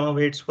because llama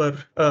weights were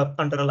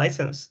under a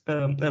license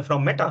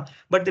from Meta,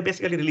 but they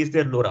basically released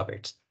their LoRa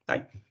weights,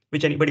 right?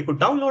 Which anybody could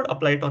download,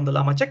 apply it on the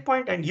llama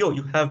checkpoint, and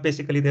you have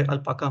basically their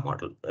Alpaca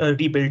model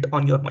rebuilt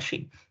on your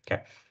machine.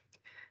 Okay.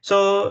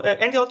 So,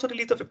 and they also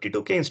released the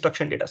 52K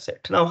instruction data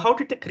set. Now, how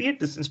did they create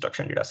this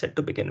instruction data set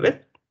to begin with?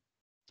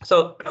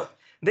 So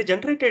they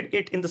generated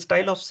it in the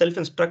style of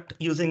self-instruct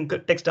using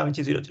Text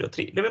DaVinci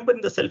 003. Remember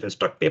in the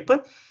self-instruct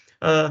paper,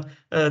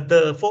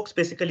 the folks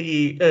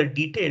basically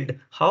detailed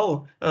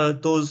how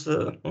those,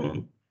 how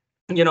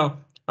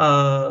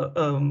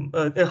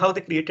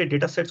they created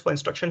data sets for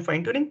instruction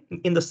fine-tuning.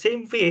 In the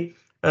same way,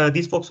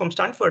 these folks from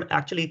Stanford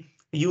actually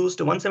used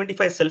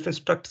 175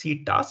 self-instruct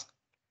seed tasks,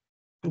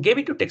 gave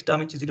it to Text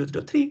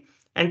DaVinci 003,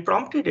 and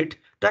prompted it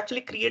to actually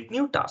create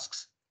new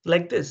tasks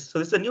like this. So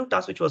this is a new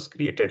task which was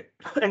created,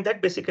 and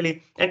that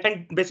basically,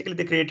 and basically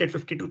they created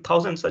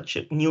 52,000 such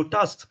new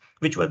tasks,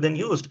 which were then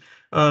used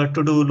to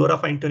do LoRa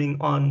fine-tuning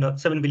on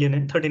 7 billion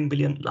and 13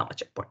 billion llama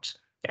checkpoints.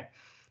 Yeah.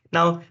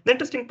 Now, the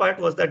interesting part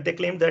was that they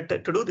claimed that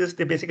to do this,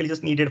 they basically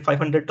just needed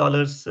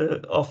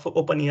 $500 of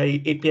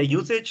OpenAI API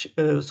usage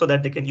so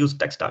that they can use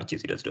Text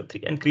DaVinci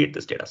 003 and create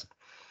this data set.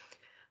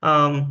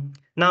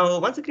 Now,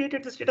 once you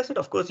created this dataset,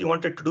 of course, you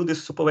wanted to do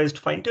this supervised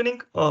fine-tuning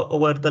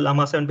over the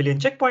llama 7 billion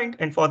checkpoint.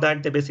 And for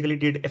that, they basically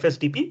did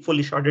FSDP,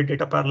 fully sharded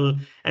data parallel,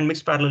 and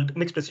mixed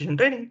precision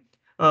training.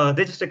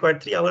 They just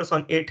required 3 hours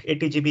on 8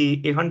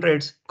 80GB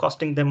A100s,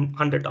 costing them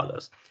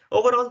 $100.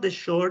 Overall, this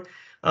showed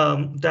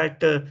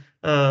that,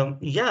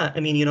 yeah, I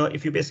mean,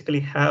 if you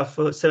basically have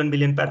 7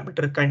 billion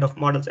parameter kind of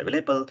models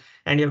available,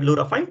 and you have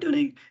LoRa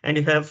fine-tuning, and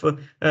you have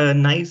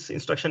nice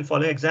instruction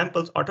following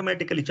examples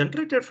automatically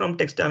generated from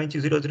Text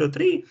DaVinci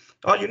 003,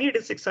 all you need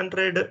is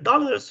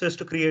 $600 just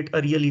to create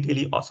a really,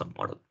 really awesome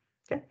model.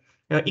 Okay,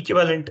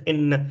 equivalent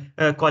in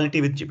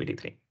quality with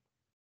GPT-3.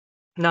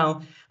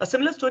 Now, a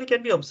similar story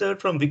can be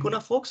observed from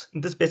Vicuna folks.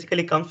 This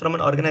basically comes from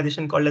an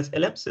organization called as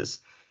LMSys,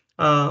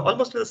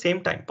 almost at the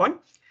same time point.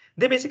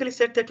 They basically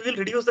said that we will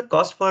reduce the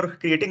cost for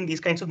creating these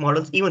kinds of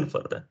models even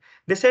further.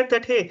 They said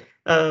that, hey,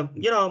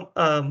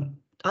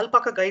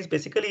 Alpaca guys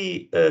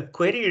basically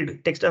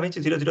queried Text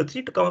DaVinci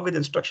 003 to come up with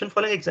instruction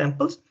following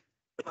examples.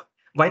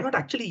 Why not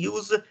actually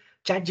use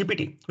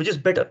ChatGPT, which is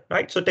better,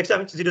 right? So Text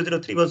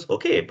DaVinci 003 was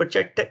okay, but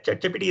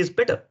ChatGPT is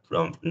better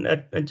from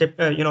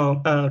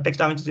Text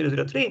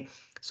DaVinci 003.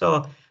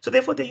 So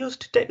therefore they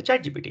used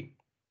ChatGPT.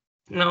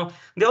 Now,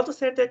 they also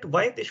said that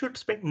why they should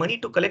spend money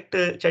to collect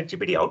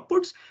ChatGPT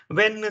outputs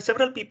when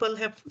several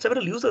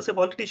users have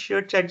already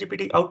shared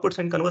ChatGPT outputs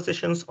and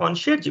conversations on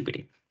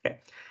ShareGPT. Okay.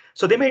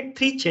 So they made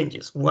 3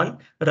 changes. One,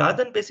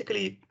 rather than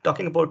basically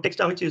talking about Text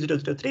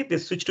DaVinci 003, they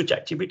switched to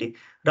ChatGPT.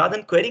 Rather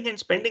than querying and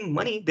spending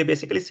money, they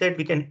basically said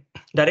we can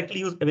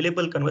directly use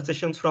available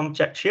conversations from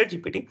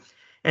ShareGPT.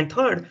 And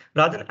third,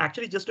 rather than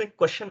actually just doing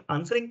question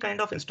answering kind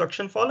of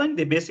instruction following,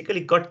 they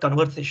basically got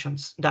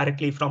conversations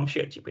directly from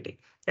ShareGPT.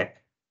 Okay.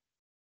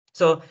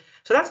 So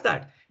that's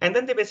that. And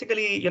then they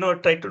basically,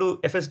 tried to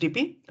do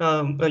FSDP,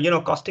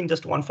 costing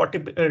just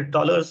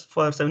 $140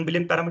 for 7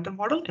 billion parameter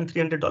model and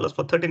 $300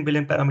 for 13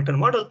 billion parameter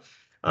model,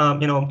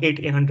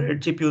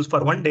 800 GPUs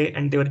for one day,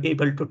 and they were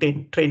able to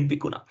train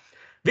Vicuna.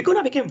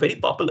 Vicuna became very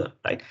popular,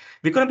 right?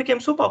 Vicuna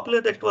became so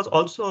popular that it was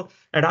also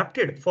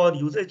adapted for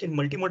usage in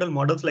multimodal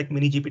models like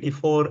Mini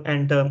GPT-4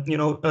 and,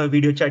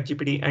 video chat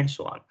GPT and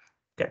so on.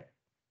 Okay.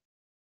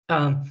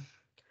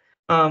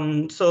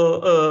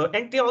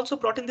 And they also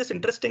brought in this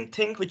interesting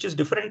thing, which is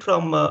different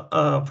from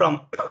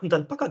the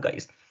Alpaca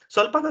guys.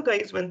 So Alpaca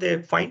guys, when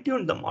they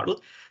fine-tuned the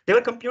model, they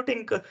were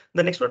computing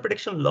the next word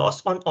prediction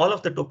loss on all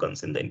of the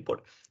tokens in the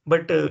input.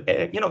 But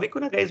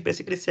Vicuna guys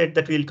basically said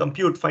that we'll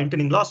compute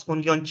fine-tuning loss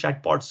only on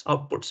chatbot's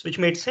outputs, which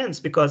made sense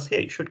because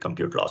hey, you should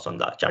compute loss on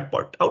the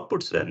chatbot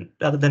outputs then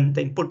rather than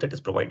the input that is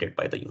provided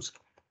by the user.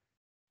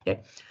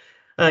 Okay.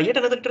 Yet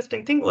another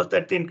interesting thing was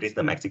that they increased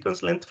the max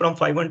sequence length from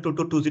 512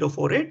 to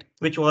 2048,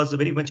 which was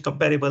very much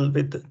comparable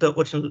with the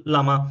original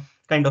llama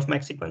kind of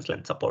max sequence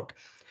length support.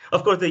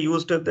 Of course, they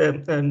used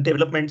the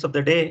developments of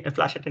the day,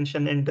 flash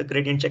attention and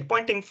gradient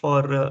checkpointing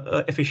for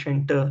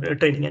efficient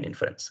training and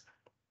inference.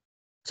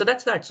 So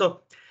that's that.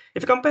 So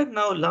if you compare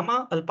now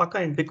llama, alpaca,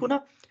 and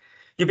vicuna,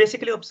 you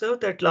basically observe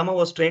that llama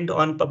was trained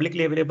on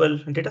publicly available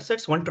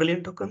datasets, 1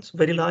 trillion tokens,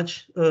 very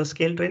large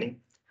scale training.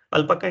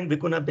 Alpaca and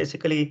Vicuna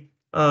basically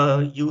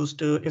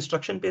used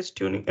instruction-based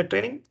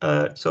training,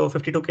 so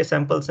 52K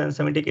samples and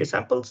 70K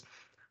samples.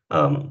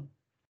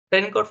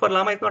 Training code for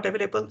llama is not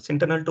available, it's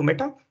internal to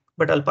Meta,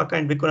 but Alpaca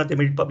and Vicuna, they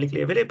made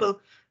publicly available.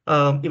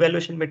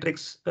 Evaluation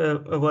metrics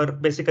were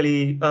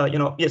basically,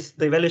 yes,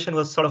 the evaluation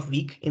was sort of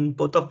weak in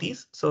both of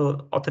these.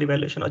 So author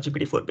evaluation or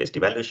GPT-4 based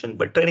evaluation,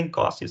 but training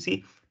costs, you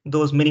see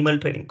those minimal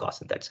training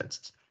costs in that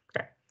sense.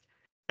 Okay.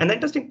 And the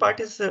interesting part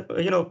is,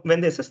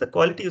 when they assess the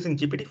quality using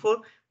GPT-4,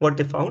 what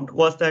they found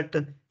was that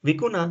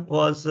Vicuna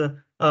was,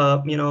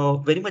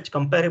 very much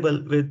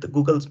comparable with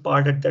Google's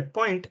Bard at that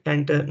point,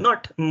 and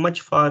not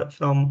much far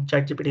from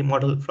ChatGPT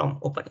model from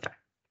OpenAI.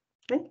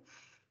 Okay.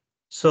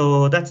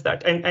 So that's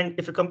that. And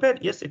if you compare,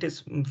 yes, it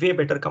is way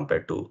better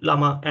compared to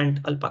llama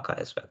and alpaca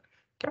as well.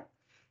 Okay.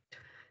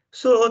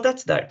 So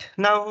that's that.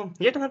 Now,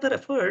 yet another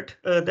effort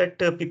that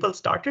people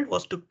started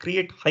was to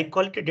create high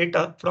quality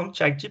data from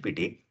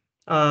ChatGPT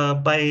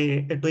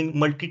by doing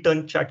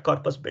multi-turn chat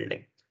corpus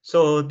building.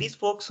 So these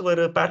folks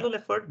were a parallel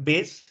effort.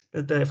 Baize,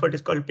 the effort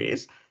is called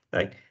Baize,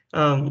 right?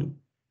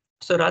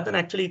 So rather than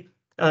actually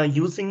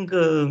using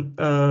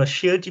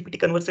shared GPT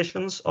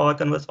conversations or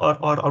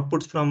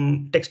outputs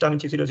from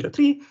TextAvinci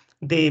 003,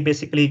 they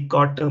basically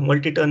got a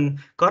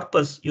multi-turn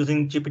corpus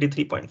using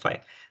GPT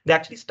 3.5. They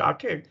actually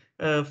started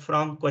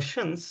from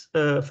questions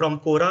from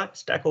Quora,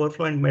 Stack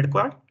Overflow, and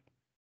Medquad,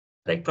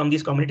 right? From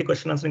these community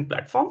question answering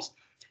platforms.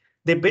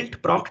 They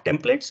built prompt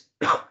templates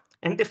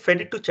and they fed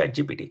it to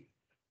ChatGPT.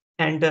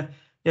 And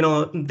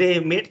they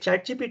made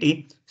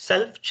ChatGPT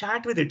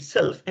self-chat with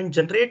itself and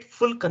generate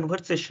full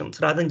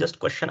conversations rather than just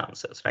question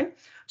answers, right?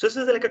 So this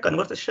is like a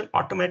conversation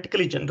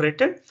automatically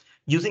generated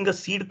using a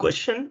seed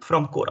question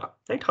from Quora,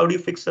 right? How do you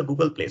fix a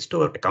Google Play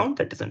Store account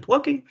that isn't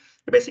working?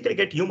 You basically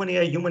get human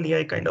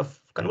AI kind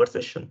of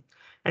conversation.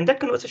 And that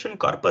conversation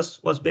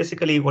corpus was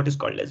basically what is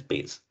called as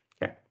Baize.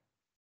 Okay.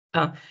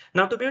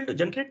 Now to be able to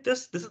generate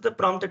this is the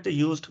prompt that they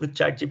used with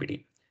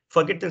ChatGPT.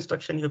 Forget the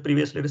instruction you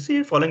previously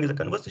received. Following is a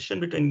conversation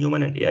between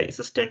human and AI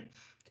assistant.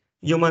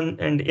 Human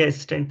and AI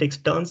assistant takes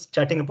turns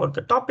chatting about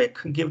the topic,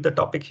 give the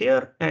topic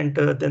here, and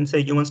then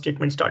say human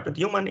statement start with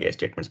human, AI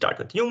statement start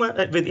with human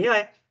with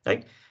AI,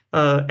 right?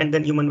 And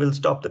then human will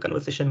stop the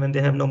conversation when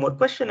they have no more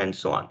question and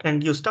so on.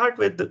 And you start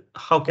with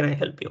how can I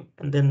help you?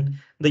 And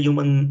then the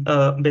human,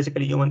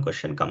 basically human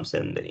question comes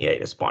in, the AI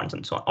responds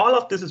and so on. All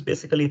of this is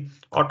basically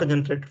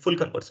auto-generated full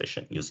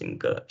conversation using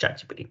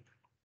ChatGPT.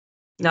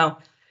 Now,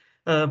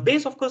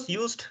 Baize, of course,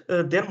 used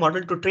their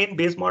model to train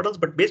Baize models,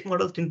 but Baize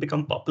models didn't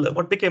become popular.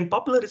 What became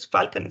popular is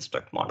Falcon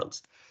Instruct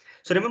models.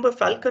 So remember,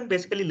 Falcon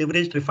basically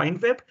leveraged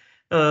RefinedWeb,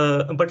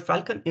 but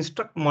Falcon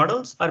Instruct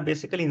models are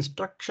basically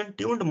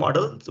instruction-tuned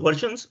models,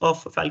 versions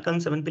of Falcon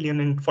 7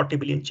 billion and 40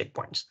 billion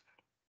checkpoints.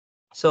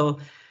 So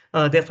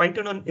they're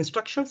fine-tuned on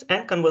instructions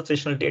and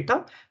conversational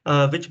data,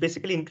 which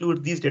basically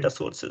include these data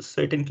sources.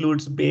 So it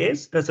includes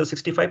Baize. So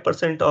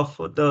 65% of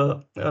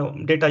the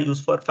data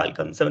used for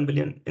Falcon 7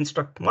 billion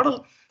instruct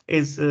model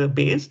is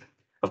Baize.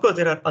 Of course,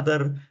 there are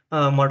other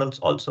models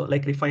also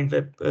like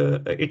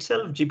RefinedWeb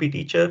itself, GPT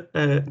Teacher,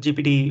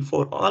 GPT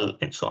for all,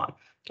 and so on.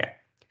 Okay.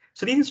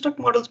 So these instruct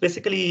models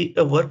basically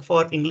work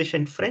for English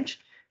and French.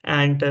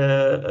 And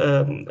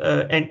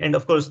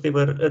of course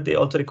they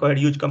also required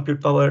huge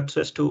compute power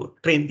so as to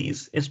train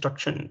these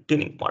instruction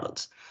tuning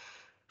models.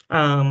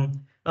 Yeah,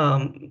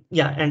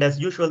 and as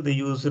usual they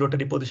use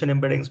rotary position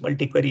embeddings,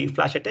 multi-query,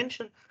 flash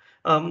attention.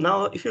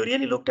 Now, if you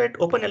really looked at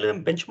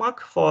OpenLLM benchmark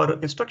for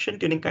instruction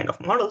tuning kind of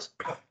models,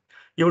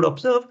 you would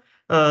observe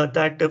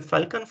that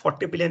Falcon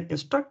 40 billion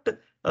instruct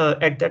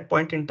at that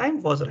point in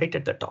time was right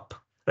at the top,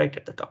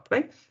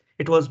 right?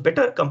 It was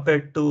better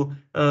compared to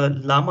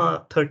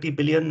llama 30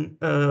 billion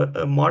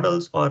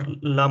models or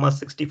llama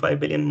 65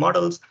 billion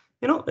models.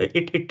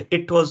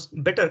 It was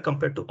better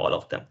compared to all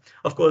of them.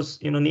 Of course,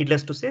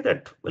 needless to say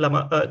that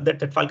llama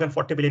that Falcon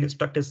 40 billion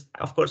instruct is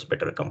of course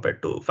better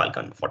compared to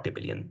Falcon 40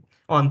 billion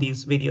on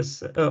these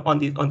various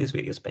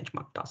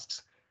benchmark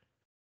tasks.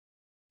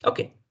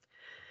 Okay.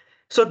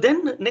 So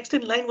then next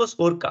in line was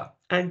Orca,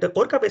 and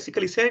Orca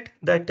basically said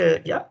that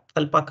yeah,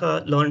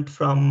 Alpaca learned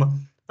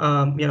from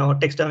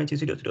TextAvinci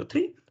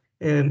 003,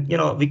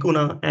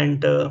 Vicuna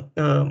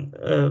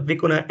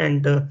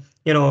and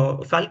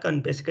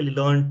Falcon basically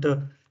learned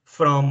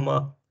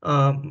from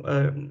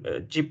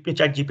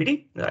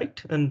ChatGPT,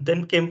 right? And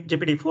then came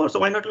GPT-4. So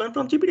why not learn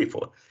from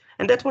GPT-4?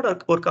 And that's what our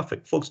Orca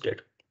folks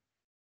did.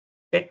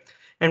 Okay,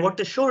 and what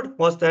they showed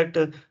was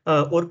that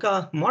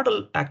Orca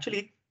model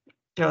actually,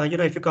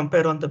 if you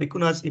compare on the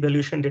Vicuna's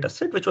evaluation data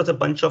set, which was a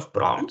bunch of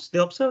prompts, they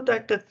observed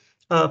that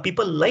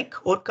people like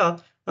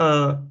Orca,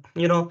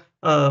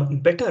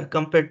 better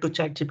compared to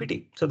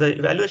ChatGPT. So the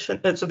evaluation,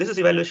 so this is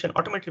evaluation,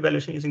 automated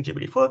evaluation using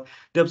GPT-4.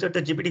 They observed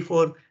that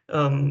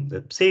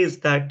GPT-4 says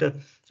that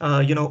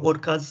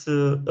Orca's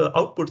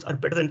outputs are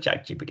better than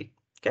ChatGPT.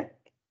 Okay.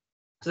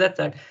 So that's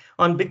that.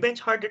 On Big Bench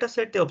hard data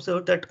set, they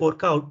observed that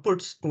Orca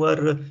outputs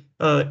were,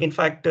 in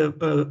fact,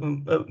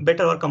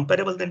 better or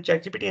comparable than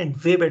ChatGPT and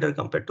way better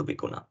compared to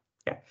Vicuna.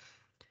 Yeah.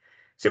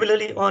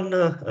 Similarly, on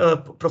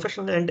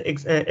professional and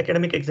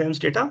academic exams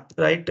data,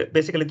 right?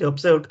 Basically, they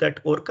observed that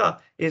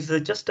Orca is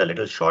just a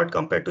little short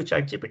compared to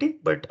ChatGPT,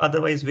 but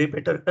otherwise way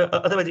better,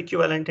 otherwise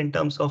equivalent in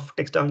terms of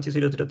text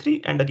dimension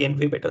 003, and again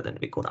way better than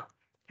Vicuna.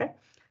 Okay,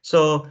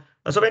 so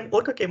when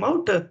Orca came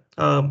out,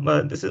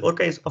 this is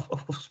Orca is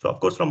of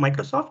course from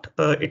Microsoft.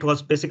 It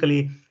was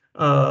basically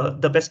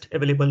the best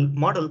available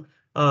model.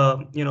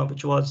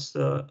 Which was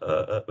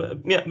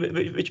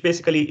which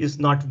basically is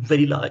not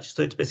very large.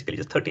 So it's basically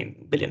just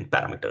 13 billion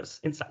parameters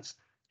in size.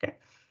 Okay.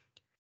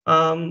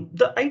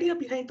 The idea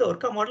behind the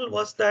Orca model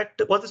was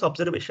this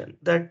observation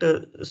that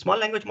small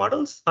language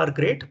models are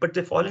great, but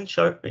they fall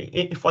short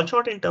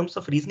in terms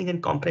of reasoning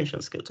and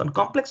comprehension skills. On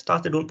complex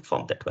tasks, they don't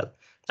perform that well.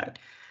 Right.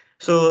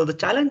 So the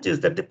challenge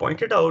is that they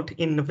pointed out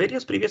in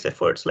various previous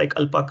efforts like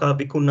Alpaca,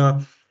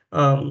 Vicuna,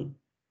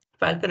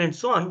 Falcon and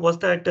so on, was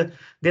that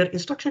their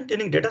instruction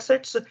tuning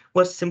datasets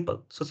were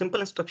simple. So simple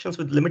instructions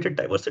with limited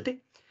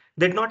diversity.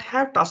 They did not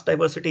have task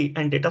diversity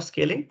and data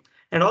scaling.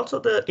 And also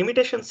the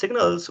imitation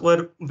signals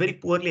were very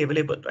poorly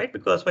available, right?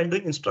 Because while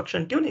doing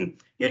instruction tuning,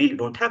 you really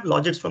don't have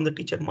logics from the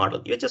teacher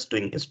model. You're just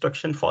doing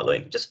instruction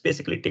following, just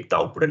basically take the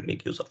output and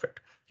make use of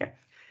it. Okay.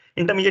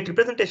 Intermediate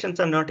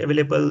representations are not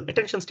available,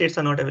 attention states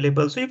are not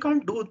available, so you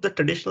can't do the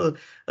traditional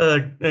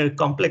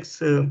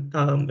complex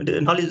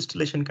knowledge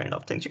distillation kind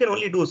of things. You can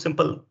only do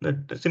simple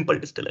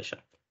distillation.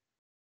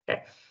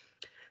 Okay.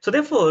 So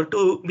therefore,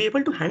 to be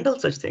able to handle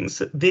such things,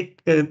 the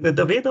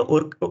way the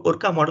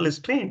Orca model is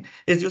trained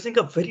is using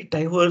a very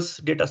diverse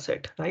data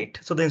set, right?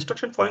 So the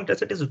instruction following data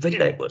set is very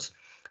diverse.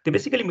 They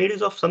basically made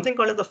use of something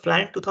called as the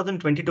FLAN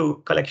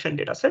 2022 collection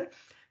data set,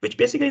 which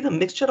basically is a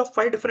mixture of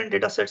 5 different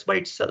data sets by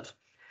itself.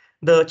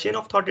 The chain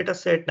of thought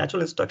dataset,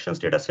 natural instructions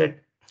dataset,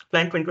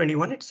 Plan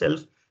 2021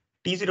 itself,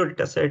 T0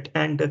 dataset,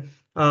 and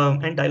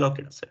dialog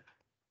dataset.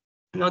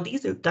 Now,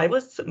 these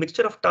diverse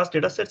mixture of task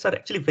datasets are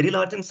actually very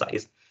large in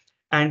size,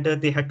 and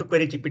they had to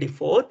query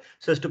GPT-4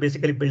 so as to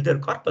basically build their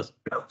corpus.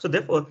 So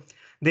therefore,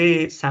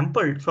 they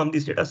sampled from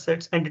these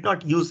datasets and did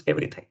not use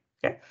everything.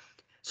 Okay.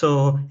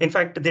 So in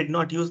fact, they did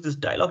not use this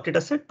dialog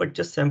dataset, but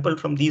just sampled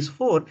from these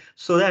 4,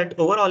 so that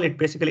overall it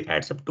basically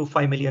adds up to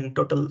 5 million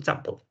total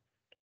sample.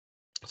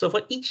 So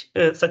for each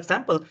such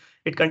sample,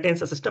 it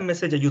contains a system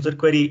message, a user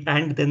query,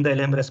 and then the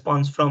LM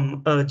response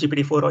from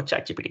GPT-4 or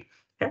ChatGPT.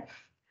 Okay.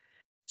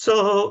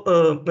 So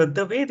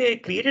the way they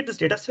created this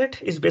data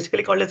set is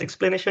basically called as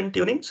explanation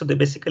tuning. So they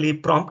basically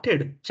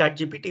prompted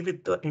ChatGPT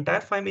with the entire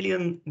 5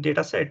 million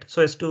data set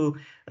so as to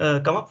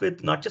come up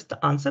with not just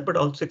the answer, but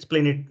also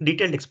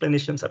detailed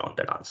explanations around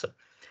that answer.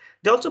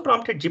 They also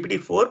prompted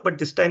GPT-4, but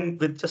this time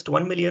with just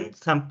 1 million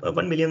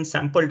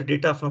sampled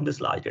data from this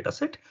large data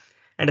set.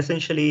 And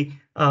essentially,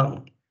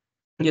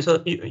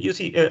 so you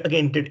see,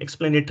 again, did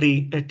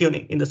explanatory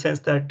tuning in the sense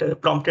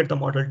that prompted the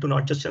model to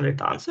not just generate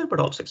the answer, but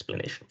also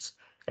explanations.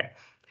 Okay.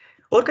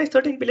 Orca is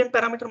 13 billion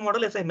parameter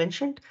model, as I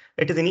mentioned.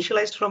 It is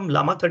initialized from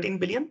llama 13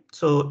 billion.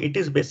 So it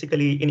is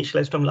basically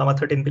initialized from llama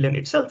 13 billion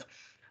itself.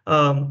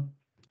 And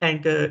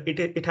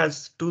it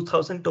has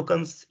 2000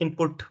 tokens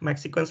input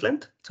max sequence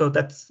length. So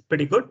that's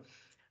pretty good.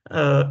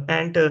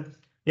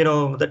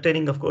 The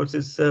training, of course,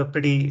 is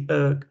pretty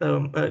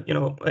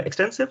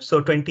extensive.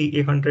 So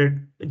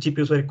 2800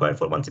 GPUs were required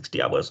for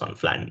 160 hours on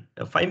FLAN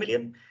 5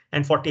 million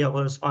and 40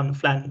 hours on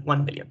FLAN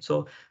 1 million.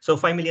 So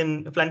 5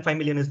 million, FLAN 5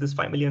 million is this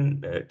 5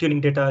 million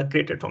tuning data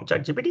created from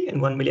ChatGPT,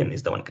 and 1 million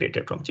is the one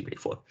created from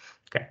GPT-4.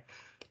 Okay.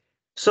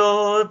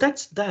 So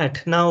that's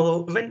that. Now,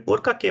 when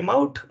Orca came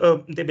out,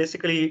 they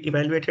basically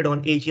evaluated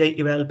on AGI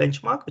eval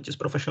benchmark, which is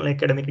professional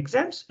academic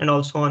exams, and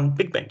also on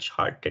Big Bench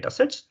hard data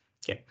sets.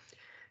 Okay.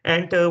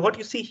 And what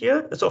you see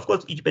here, so of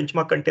course, each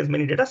benchmark contains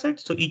many data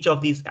sets. So each of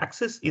these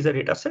axes is a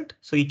data set.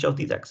 So each of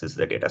these axes is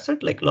a data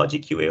set like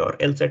logic QA or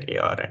LZ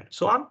AR and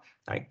so on.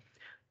 Right.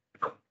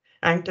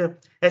 And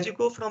as you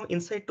go from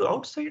inside to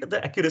outside,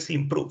 the accuracy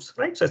improves,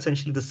 right? So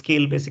essentially the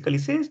scale basically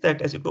says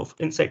that as you go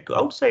inside to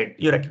outside,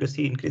 your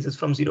accuracy increases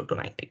from 0 to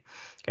 90.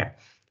 Okay.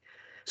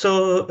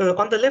 So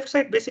on the left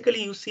side,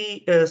 basically you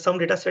see some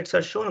data sets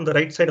are shown. On the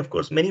right side, of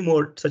course, many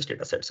more such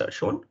data sets are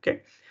shown.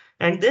 Okay.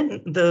 And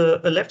then the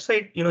left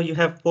side, you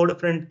have 4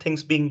 different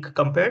things being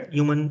compared: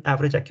 human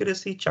average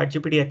accuracy,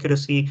 ChatGPT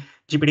accuracy,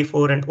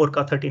 GPT-4, and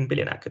Orca 13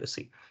 billion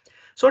accuracy.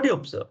 So what do you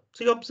observe?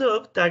 So you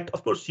observe that,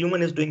 of course,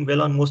 human is doing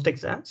well on most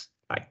exams,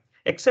 right?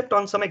 Except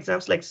on some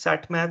exams like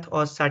SAT Math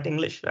or SAT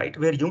English, right?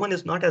 Where human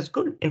is not as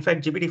good. In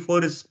fact,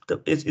 GPT-4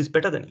 is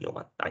better than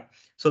human, right?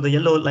 So the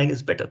yellow line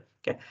is better.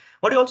 Okay.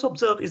 What you also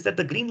observe is that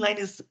the green line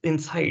is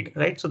inside,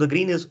 right? So the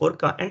green is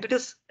Orca and it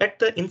is at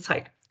the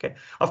inside. Okay.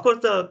 Of course,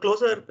 the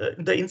closer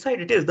the inside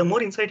it is, the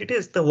more inside it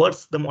is, the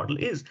worse the model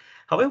is.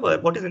 However,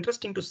 what is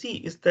interesting to see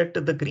is that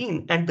the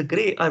green and the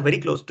gray are very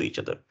close to each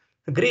other.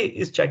 Gray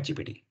is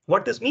ChatGPT.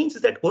 What this means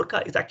is that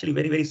Orca is actually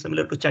very, very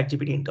similar to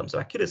ChatGPT in terms of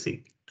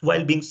accuracy,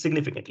 while being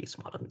significantly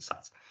smaller in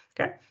size.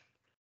 Okay.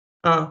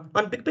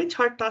 On big bench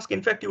hard task,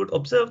 in fact, you would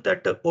observe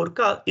that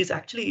Orca is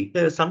actually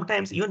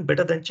sometimes even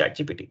better than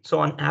ChatGPT. So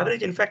on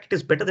average, in fact, it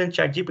is better than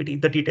ChatGPT.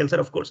 The details are,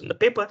 of course, in the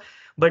paper,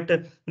 but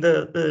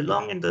the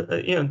long and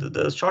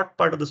the short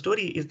part of the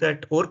story is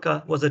that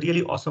Orca was a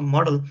really awesome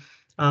model,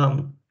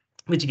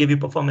 which gave you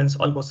performance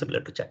almost similar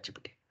to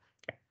ChatGPT.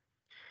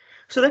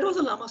 So that was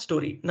a llama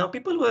story. Now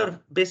people were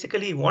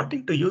basically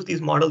wanting to use these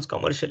models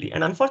commercially,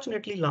 and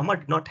unfortunately llama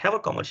did not have a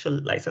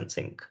commercial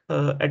licensing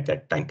at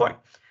that time point.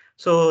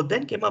 So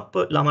then came up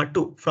llama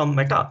 2 from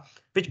Meta,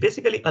 which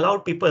basically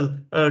allowed people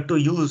to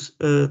use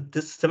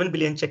this 7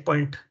 billion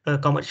checkpoint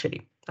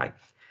commercially. Right?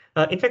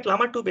 In fact,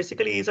 llama 2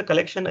 basically is a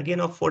collection again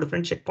of 4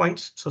 different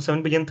checkpoints. So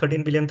 7 billion,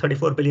 13 billion,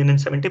 34 billion,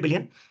 and 70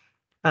 billion.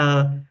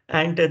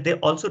 And they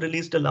also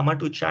released a Llama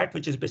 2 chat,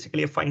 which is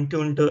basically a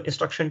fine-tuned,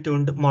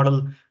 instruction-tuned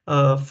model,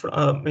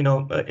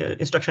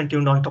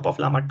 instruction-tuned on top of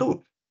Llama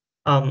 2.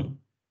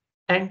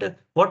 And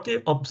what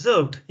they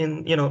observed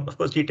in, of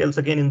course, details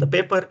again in the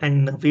paper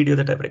and the video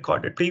that I've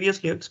recorded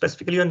previously,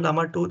 specifically on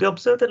Llama 2, they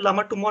observed that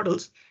Llama 2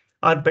 models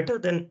are better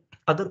than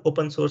other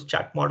open source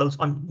chat models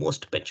on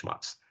most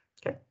benchmarks.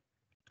 Okay,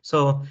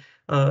 so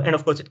and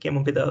of course, it came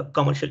up with a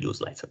commercial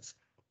use license.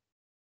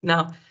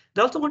 Now,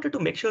 they also wanted to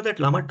make sure that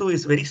Llama 2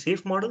 is very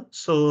safe model.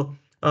 So,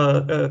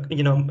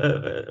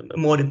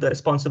 more in the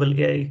responsible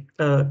AI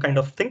kind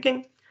of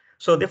thinking.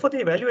 So therefore,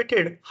 they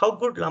evaluated how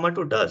good Llama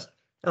 2 does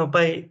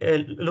by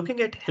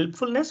looking at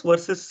helpfulness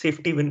versus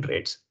safety win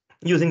rates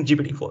using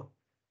GPT-4.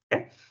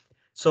 Okay.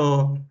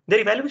 So their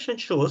evaluation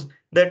shows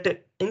that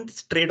in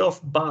this trade-off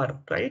bar,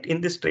 right,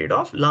 in this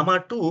trade-off,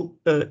 Llama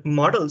 2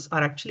 models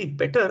are actually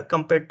better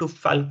compared to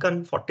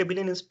Falcon 40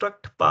 billion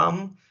Instruct,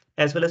 Palm,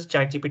 as well as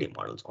ChatGPT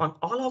models. On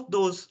all of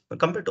those,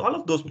 compared to all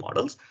of those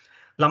models,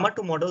 Llama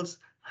 2 models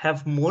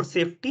have more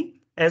safety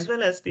as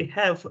well as they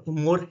have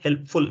more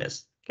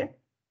helpfulness, okay,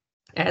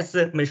 as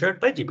measured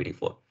by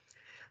GPT-4.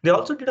 They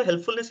also did a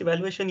helpfulness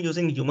evaluation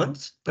using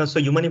humans. So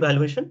human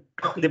evaluation,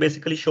 they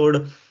basically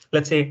showed,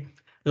 let's say,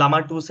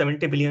 Llama 2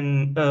 70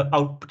 billion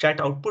chat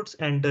outputs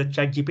and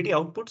chat GPT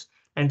outputs.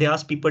 And they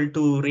asked people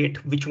to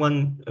rate which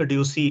one do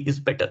you see is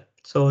better.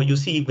 So you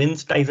see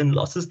wins, ties, and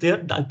losses there.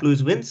 Dark blue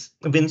is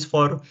wins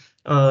for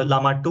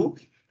Llama 2.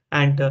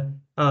 And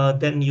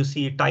then you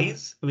see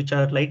ties, which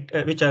are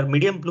which are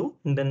medium blue,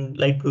 and then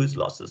light blue is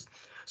losses.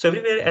 So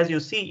everywhere, as you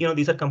see,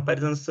 these are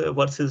comparisons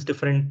versus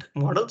different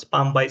models: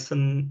 Palm,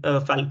 Bison,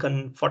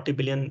 Falcon, 40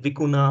 billion,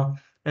 Vicuna,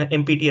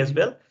 MPT as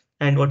well.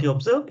 And what you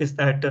observe is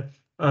that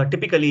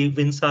typically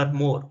wins are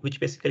more, which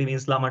basically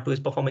means Llama 2 is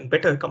performing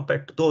better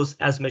compared to those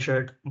as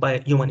measured by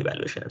human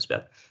evaluation as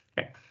well.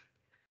 Okay.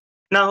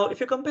 Now,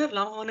 if you compare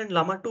Llama 1 and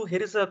Llama 2,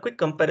 here is a quick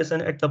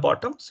comparison at the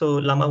bottom. So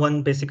Llama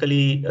 1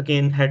 basically,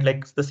 again, had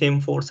like the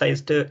same 4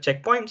 sized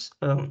checkpoints.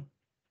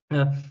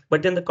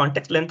 But then the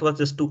context length was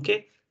just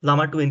 2K.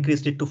 Llama 2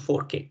 increased it to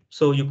 4K.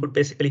 So you could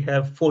basically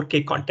have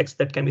 4K context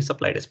that can be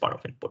supplied as part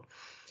of input.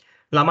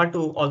 Llama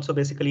 2 also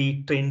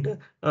basically trained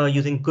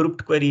using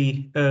grouped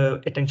query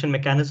attention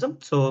mechanism.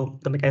 So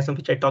the mechanism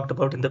which I talked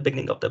about in the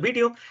beginning of the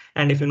video.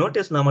 And if you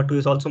notice, Llama 2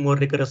 is also more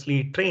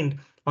rigorously trained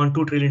on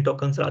 2 trillion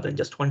tokens rather than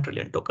just 1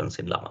 trillion tokens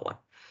in Llama 1.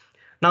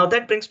 Now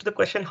that brings to the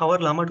question, how are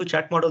Llama 2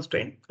 chat models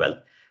trained?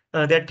 Well,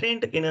 they're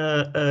trained in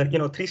a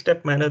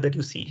 3-step manner that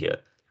you see here.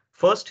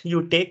 First,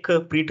 you take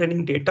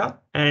pre-training data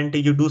and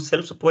you do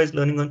self-supervised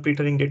learning on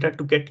pre-training data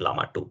to get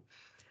Llama 2.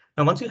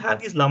 Now, once you have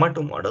these Llama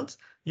 2 models,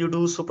 you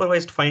do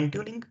supervised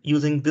fine-tuning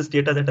using this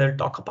data that I'll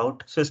talk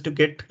about so as to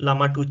get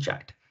Llama 2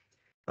 chat.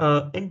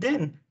 And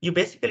then you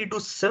basically do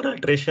several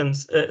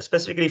iterations,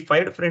 specifically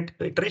 5 different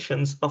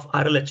iterations of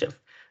RLHF,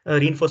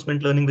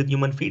 reinforcement learning with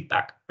human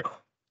feedback.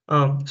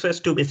 So as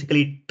to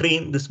basically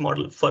train this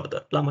model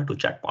further, Llama 2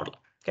 chat model.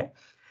 Okay.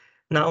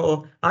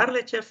 Now,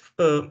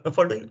 RLHF,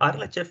 for doing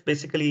RLHF,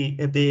 basically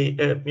the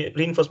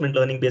reinforcement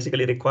learning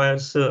basically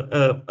requires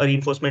a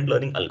reinforcement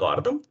learning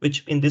algorithm,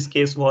 which in this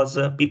case was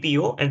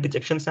PPO and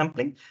rejection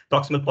sampling,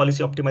 proximal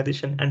policy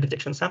optimization and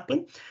rejection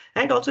sampling,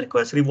 and also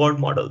requires reward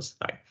models,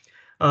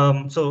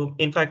 right? So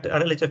in fact,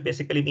 RLHF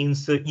basically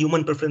means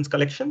human preference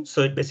collection.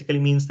 So it basically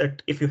means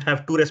that if you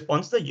have 2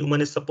 responses, the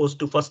human is supposed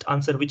to first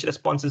answer which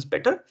response is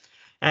better.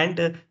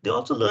 And they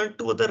also learned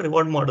 2 other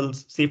reward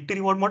models, safety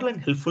reward model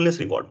and helpfulness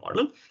reward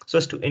model, so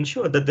as to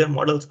ensure that their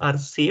models are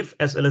safe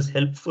as well as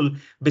helpful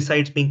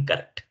besides being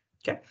correct.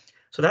 Okay.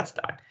 So that's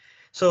that.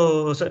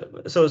 So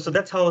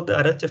that's how the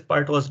RHF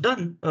part was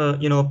done.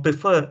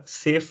 Prefer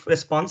safe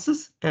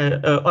responses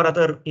or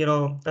other,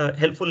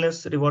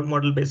 helpfulness reward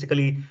model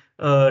basically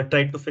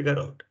tried to figure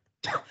out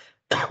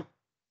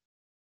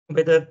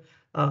whether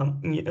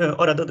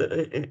or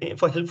other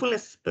for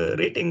helpfulness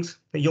ratings,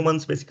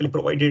 humans basically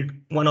provided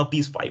one of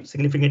these five: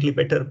 significantly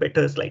better,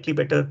 better, slightly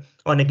better,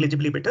 or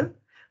negligibly better.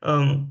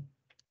 And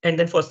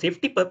then for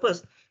safety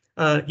purpose,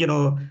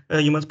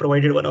 humans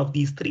provided one of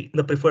these three: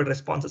 the preferred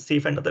response is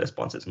safe and other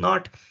response is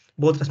not.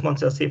 Both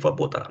responses are safe or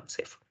both are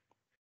unsafe.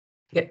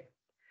 Okay.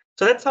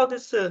 So that's how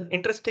this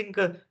interesting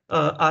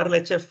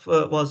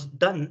RLHF was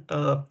done.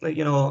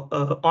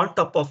 On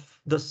top of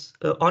this,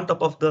 on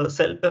top of the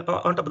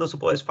on top of the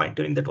supervised fine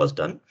tuning that was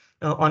done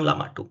on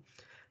Llama 2.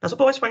 Now,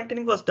 supervised fine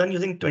tuning was done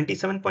using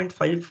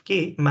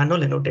 27.5K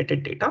manual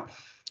annotated data,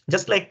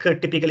 just like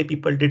typically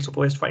people did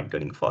supervised fine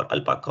tuning for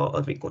Alpaca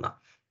or Vicuna,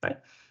 right?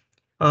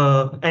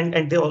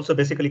 And they also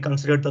basically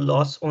considered the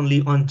loss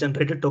only on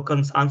generated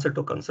tokens, answer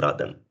tokens,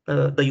 rather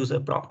than the user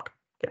prompt.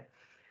 Okay.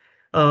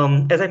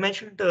 As I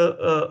mentioned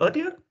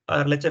earlier,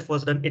 RLHF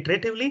was done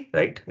iteratively,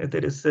 right?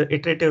 There is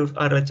iterative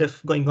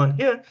RLHF going on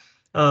here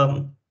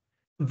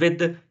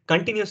with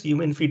continuous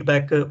human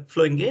feedback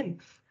flowing in.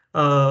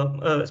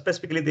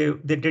 Specifically,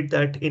 they did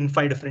that in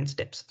 5 different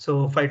steps.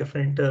 So 5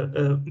 different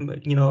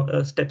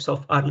steps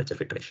of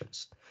RLHF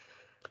iterations.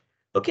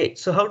 Okay,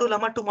 so how do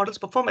Llama 2 models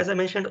perform? As I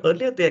mentioned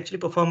earlier, they actually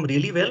perform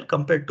really well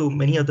compared to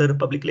many other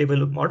public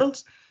level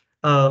models.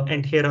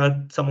 And here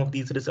are some of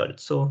these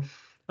results. So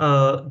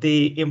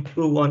they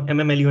improve on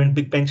MMLU and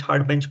big bench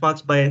hard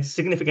benchmarks by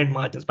significant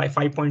margins, by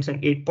 5 points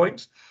and 8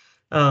 points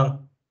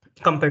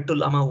compared to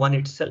Llama 1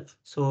 itself.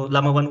 So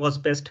Llama 1 was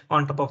best.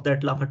 On top of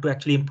that, Llama 2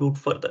 actually improved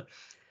further.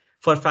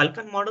 For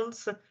Falcon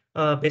models,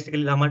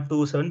 basically Llama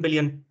 2, 7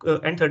 billion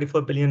and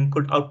 34 billion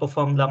could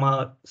outperform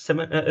Llama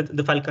 7,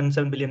 the Falcon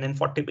 7 billion and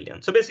 40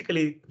 billion. So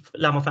basically,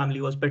 Llama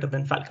family was better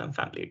than Falcon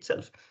family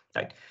itself,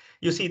 right?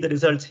 You see the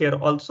results here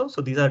also.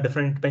 So these are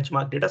different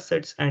benchmark data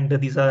sets, and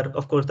these are,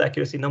 of course, the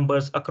accuracy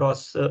numbers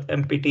across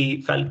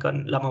MPT,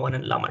 Falcon, Llama 1,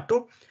 and Llama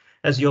 2.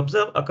 As you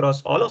observe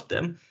across all of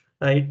them,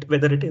 right,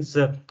 whether it is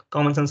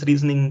common sense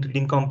reasoning,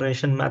 reading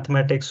comprehension,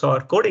 mathematics, or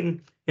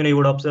coding, you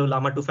would observe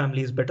Llama 2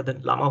 family is better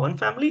than Llama 1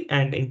 family,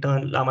 and in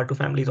turn, Llama 2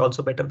 family is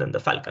also better than the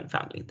Falcon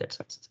family in that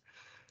sense.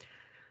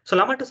 So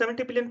Llama 2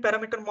 70 billion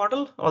parameter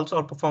model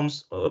also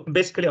outperforms,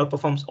 basically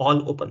outperforms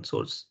all open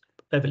source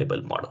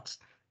available models.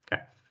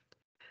 Okay.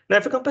 Now,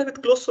 if you compare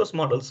with closed source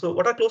models, so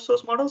what are closed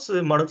source models?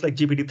 Models like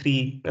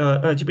GPT-3,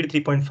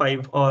 GPT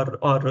 3.5,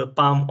 or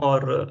Palm, or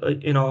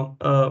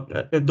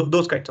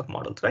those kinds of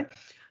models, right?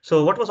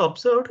 So what was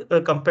observed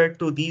compared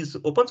to these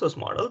open source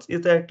models is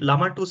that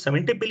Llama 2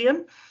 70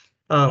 billion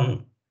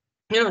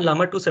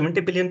Llama 2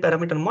 70 billion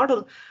parameter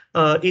model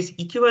is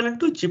equivalent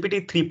to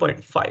GPT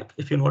 3.5.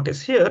 If you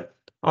notice here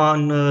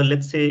on,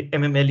 let's say,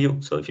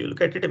 MMLU. So if you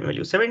look at it,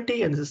 MMLU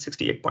 70 and this is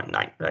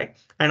 68.9, right?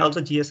 And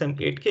also GSM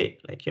 8K,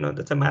 like,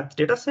 that's a math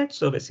data set.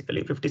 So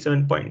basically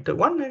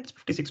 57.1 and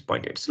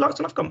 56.8. It's sort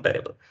of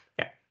comparable.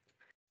 Yeah.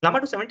 Llama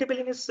 2 70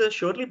 billion is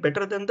surely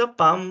better than the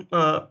Palm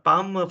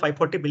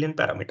 540 billion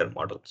parameter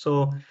model.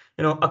 So,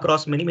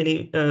 across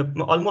many,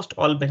 almost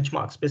all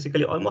benchmarks,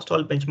 basically almost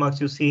all benchmarks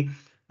you see,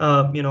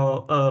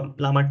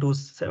 Llama 2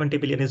 70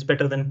 billion is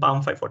better than Palm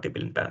 540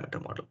 billion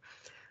parameter model.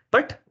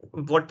 But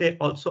what they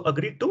also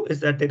agreed to is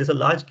that there is a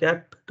large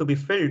gap to be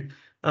filled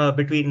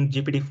between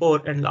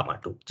GPT-4 and Llama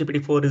 2.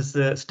 GPT-4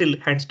 is still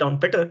hands down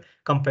better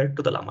compared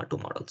to the Llama 2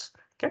 models.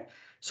 Okay.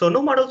 So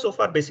no model so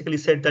far basically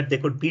said that they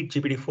could beat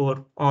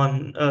GPT-4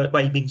 on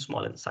while being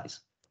small in size.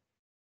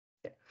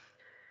 Okay.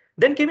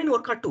 Then came in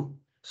Orca 2.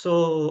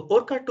 So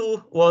Orca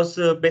 2 was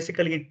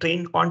basically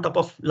trained on top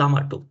of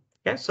Llama 2.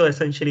 Yeah, so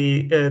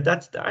essentially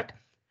that's that.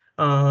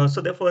 So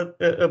therefore,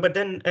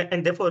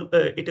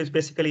 it is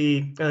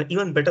basically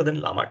even better than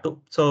Llama 2.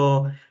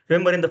 So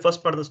remember in the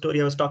first part of the story,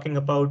 I was talking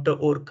about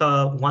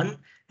Orca 1,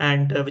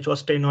 and which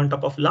was trained on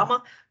top of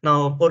Llama.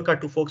 Now Orca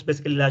 2 folks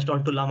basically latched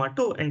onto Llama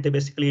 2, and they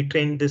basically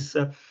trained this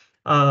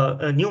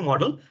a new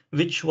model,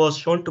 which was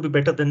shown to be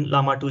better than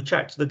Llama 2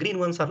 chat. So the green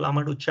ones are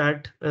Llama 2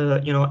 chat,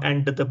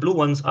 and the blue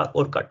ones are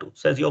Orca 2.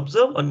 So as you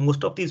observe on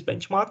most of these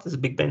benchmarks, this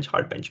big bench,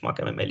 hard benchmark,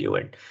 MMLU,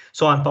 and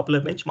so on,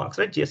 popular benchmarks,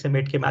 right? GSM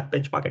 8K math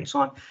benchmark, and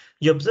so on.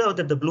 You observe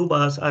that the blue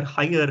bars are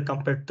higher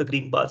compared to the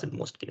green bars in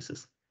most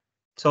cases.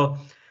 So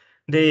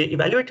they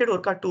evaluated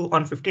Orca 2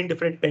 on 15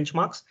 different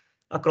benchmarks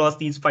across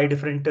these 5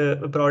 different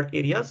broad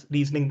areas: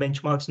 reasoning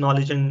benchmarks,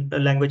 knowledge and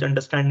language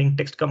understanding,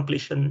 text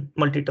completion,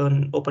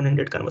 multi-turn,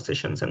 open-ended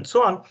conversations, and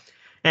so on.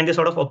 And they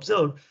sort of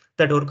observed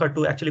that Orca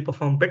 2 actually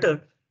performed better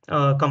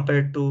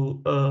compared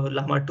to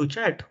Llama 2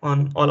 chat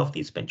on all of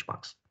these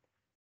benchmarks,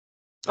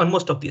 on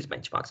most of these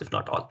benchmarks, if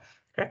not all.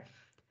 Okay.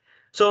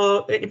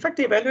 So in fact,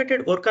 they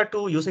evaluated Orca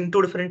 2 using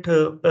 2 different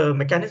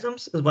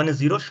mechanisms. One is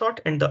zero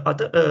shot, and the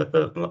other,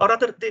 or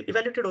rather, they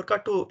evaluated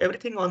Orca 2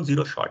 everything on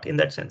zero shot in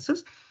that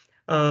senses.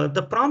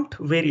 The prompt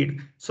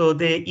varied. So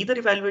they either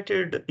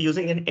evaluated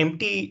using an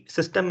empty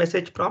system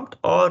message prompt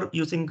or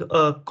using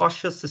a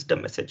cautious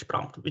system message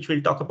prompt, which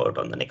we'll talk about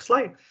on the next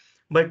slide.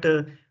 but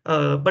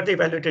they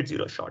evaluated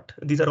zero shot.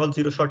 These are all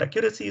zero shot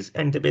accuracies,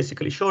 and they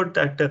basically showed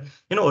that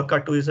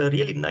Orca 2 is a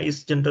really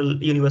nice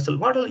general universal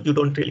model. You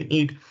don't really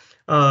need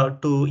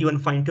to even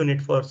fine tune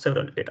it for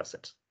several data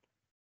sets.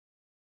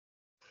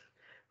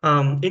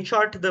 In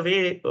short, the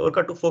way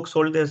Orca 2 folks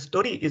sold their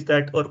story is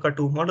that Orca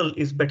 2 model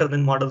is better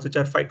than models which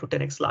are 5 to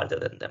 10x larger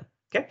than them.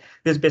 Okay,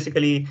 this is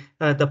basically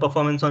the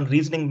performance on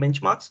reasoning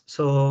benchmarks.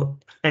 So,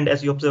 and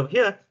as you observe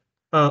here,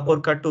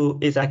 Orca 2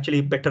 is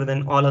actually better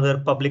than all other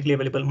publicly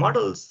available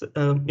models,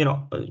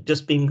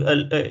 just being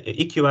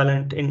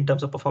equivalent in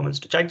terms of performance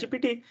to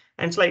ChatGPT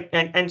and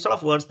sort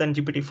of worse than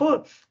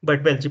GPT-4.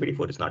 But well,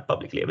 GPT-4 is not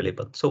publicly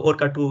available. So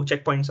Orca 2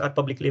 checkpoints are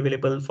publicly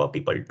available for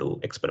people to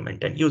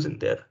experiment and use in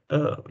their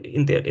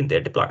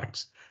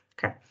deployments.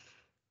 Okay.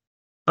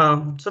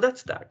 So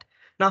that's that.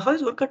 Now, how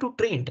is Orca 2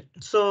 trained?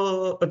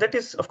 So that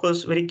is, of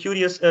course, very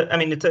curious. I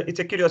mean, it's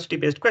a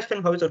curiosity-based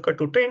question. How is Orca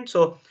 2 trained?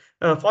 So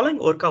following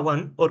Orca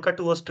 1, Orca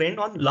 2 was trained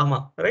on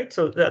llama, right?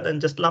 So rather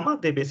than just llama,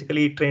 they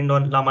basically trained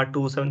on llama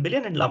 2 7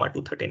 billion and llama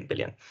 2 13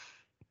 billion.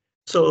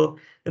 So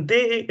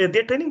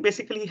their training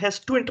basically has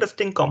two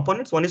interesting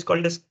components. One is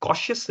called as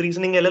cautious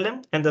reasoning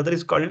LLM, and the other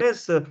is called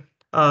as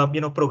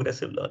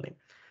progressive learning.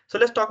 So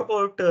let's talk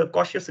about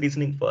cautious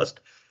reasoning first.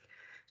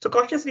 So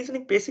cautious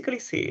reasoning basically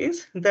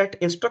says that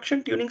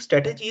instruction tuning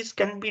strategies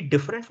can be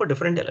different for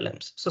different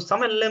LLMs. So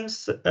some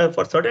LLMs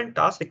for certain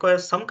tasks require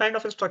some kind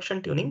of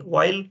instruction tuning,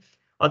 while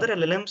other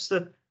LLMs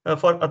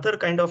for other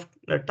kind of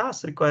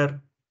tasks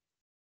require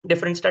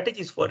different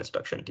strategies for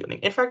instruction tuning.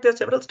 In fact, there are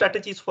several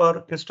strategies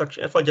for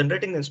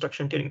generating the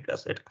instruction tuning data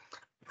set.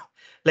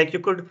 Like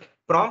you could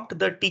prompt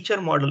the teacher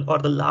model or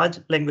the large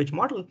language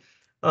model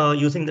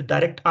using the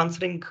direct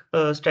answering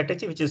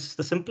strategy, which is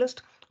the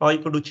simplest, or you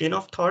could do chain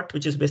of thought,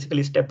 which is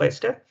basically step by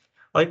step,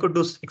 or you could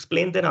do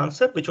explain then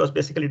answer, which was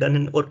basically done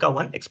in Orca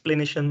 1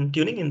 explanation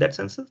tuning in that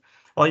sense,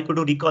 or you could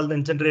do recall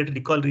then generate,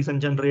 recall reason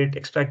generate,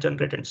 extract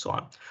generate, and so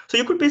on. So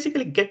you could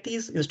basically get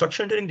these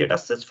instruction tuning data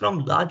sets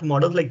from large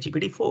models like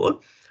GPT-4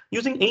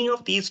 using any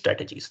of these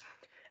strategies.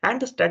 And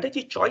the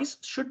strategy choice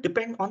should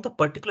depend on the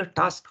particular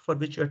task for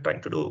which you're trying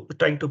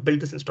to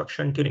build this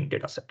instruction tuning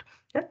data set.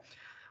 Okay?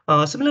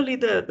 Similarly,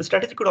 the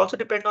strategy could also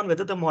depend on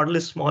whether the model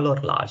is small or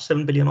large,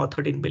 7 billion or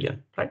 13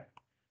 billion, right?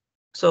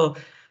 So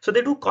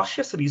they do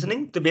cautious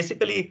reasoning. They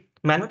basically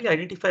manually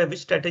identify which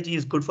strategy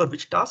is good for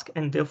which task,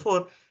 and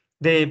therefore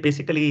they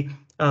basically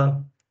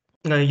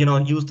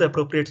use the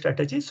appropriate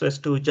strategy so as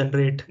to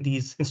generate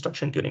these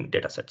instruction tuning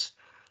data sets.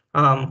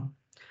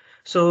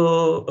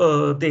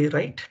 So they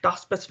write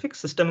task-specific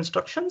system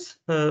instructions,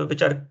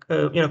 which are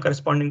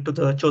corresponding to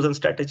the chosen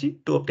strategy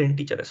to obtain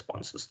teacher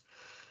responses.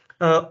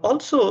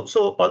 Also,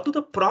 so although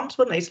the prompts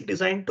were nicely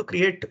designed to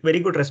create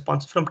very good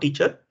response from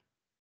teacher,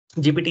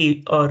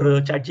 GPT or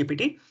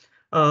ChatGPT,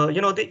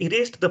 they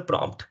erased the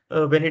prompt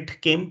when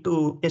it came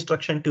to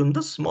instruction tune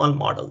the small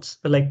models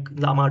like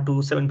llama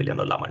 2 7 billion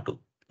or llama 2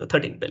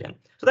 13 billion.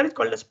 So that is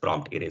called as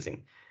prompt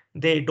erasing.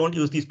 They don't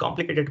use these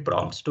complicated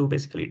prompts to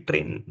basically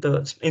train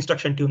the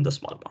instruction tune the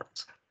small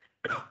models.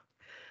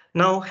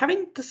 Now,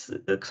 having this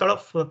sort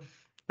of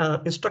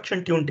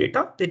instruction tune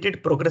data, they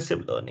did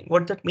progressive learning.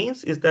 What that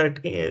means is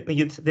that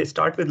they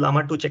start with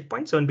llama 2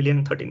 checkpoint 7 billion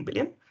and 13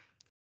 billion.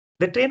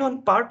 They train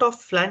on part of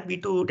FLAN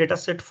V2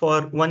 dataset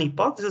for one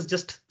epoch. This is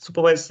just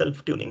supervised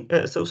self-tuning,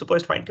 so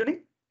supervised fine-tuning.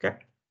 Okay,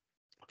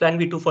 FLAN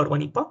V2 for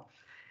one epoch.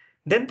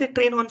 Then they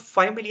train on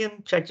 5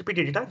 million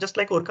ChatGPT data, just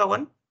like Orca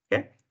 1,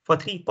 okay, for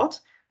 3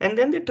 epochs. And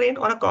then they train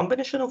on a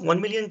combination of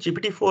 1 million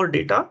GPT-4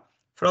 data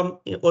from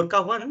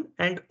Orca 1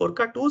 and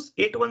Orca 2's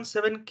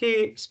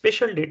 817K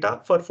spatial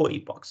data for 4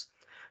 epochs.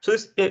 So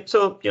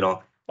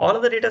all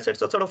of the data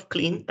sets are sort of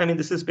clean. I mean,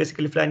 this is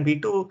basically FLAN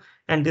V2,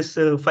 and this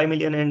 5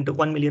 million and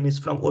 1 million is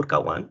from Orca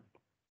 1.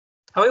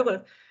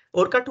 However,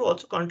 Orca 2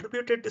 also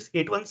contributed this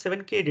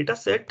 817K data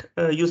set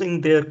using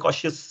their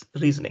cautious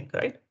reasoning,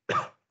 right?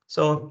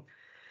 So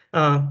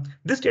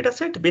this data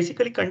set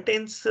basically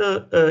contains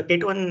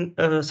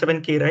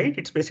 817K, right?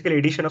 It's basically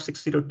addition of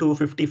 602,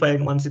 55,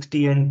 and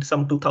 160 and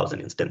some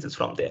 2000 instances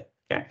from there.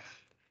 Okay.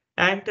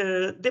 And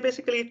they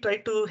basically try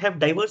to have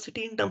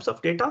diversity in terms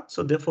of data.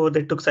 So therefore,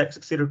 they took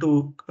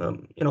 602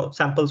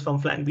 samples from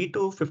FLAN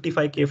V2,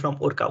 55K from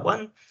Orca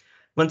 1,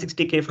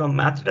 160K from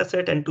math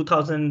dataset, and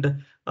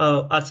 2000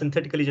 are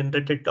synthetically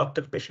generated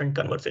doctor-patient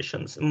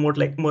conversations, more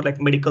like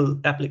medical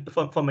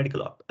for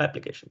medical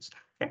applications.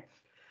 Okay.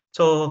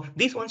 So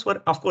these ones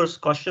were, of course,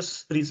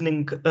 cautious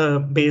reasoning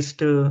based,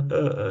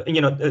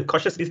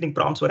 cautious reasoning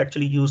prompts were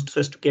actually used so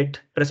as to get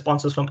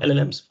responses from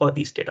LLMs for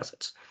these data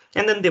sets.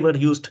 And then they were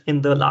used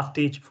in the last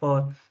stage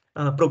for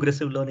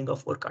progressive learning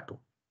of Orca 2.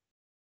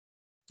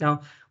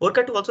 Now,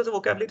 Orca 2 also has a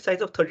vocabulary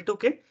size of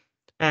 32K.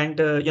 And,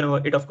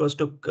 it, of course,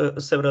 took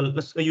a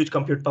huge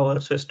compute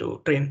power so as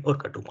to train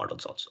Orca 2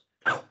 models also.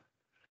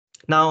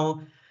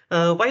 Now,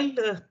 while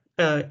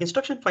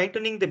instruction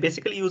fine-tuning, they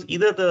basically use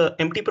either the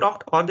empty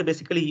prompt or the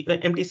basically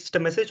empty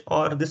system message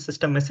or this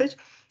system message,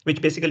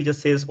 which basically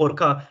just says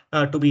Orca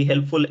to be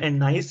helpful and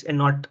nice and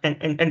not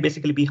and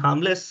basically be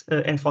harmless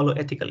and follow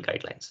ethical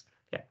guidelines.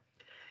 Yeah.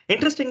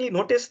 Interestingly,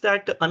 notice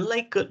that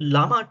unlike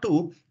Llama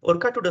 2,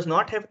 Orca 2 does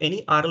not have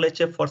any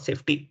RLHF for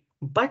safety.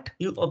 But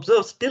you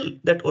observe still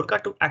that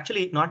Orca 2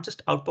 actually not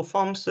just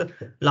outperforms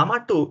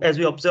Llama 2, as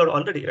we observed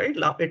already, right?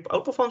 It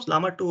outperforms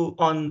Llama 2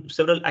 on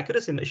several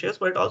accuracy measures,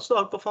 but it also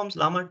outperforms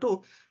Llama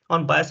 2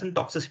 on bias and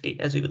toxicity,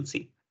 as we will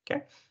see.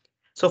 Okay.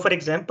 So for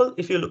example,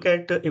 if you look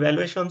at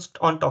evaluations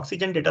on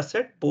toxigen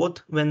dataset, both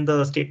when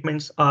the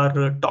statements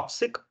are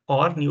toxic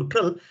or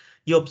neutral,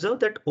 you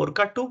observe that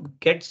Orca 2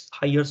 gets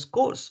higher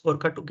scores.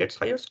 Orca 2 gets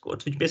higher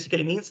scores, which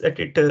basically means that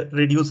it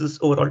reduces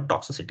overall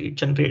toxicity, it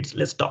generates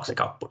less toxic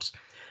outputs.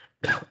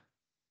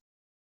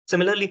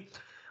 Similarly,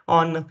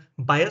 on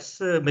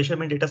bias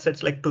measurement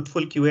datasets like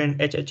Truthful QA and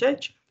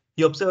HHH,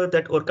 you observe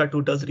that Orca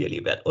 2 does really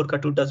well. Orca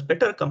 2 does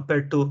better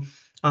compared to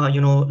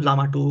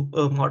Llama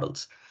 2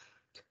 models.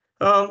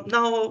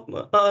 Now,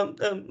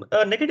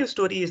 a negative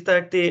story is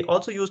that they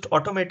also used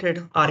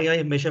automated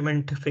RAI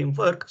measurement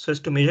framework so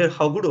as to measure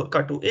how good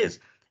Orca 2 is.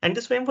 And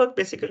this framework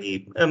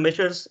basically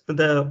measures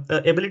the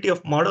ability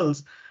of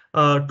models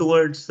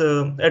towards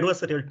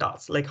adversarial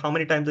tasks, like how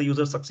many times the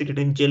user succeeded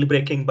in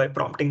jailbreaking by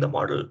prompting the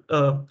model,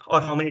 or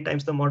how many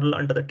times the model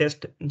under the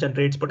test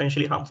generates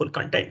potentially harmful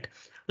content,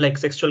 like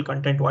sexual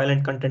content,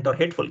 violent content, or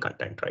hateful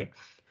content, right?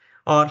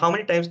 Or how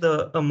many times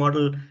the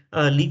model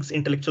leaks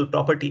intellectual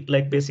property,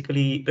 like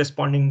basically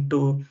responding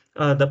to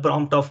the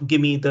prompt of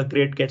give me the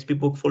Great Gatsby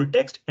book full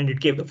text, and it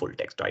gave the full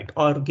text, right?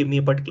 Or give me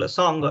a particular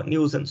song or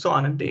news and so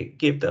on, and they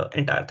gave the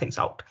entire things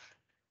out.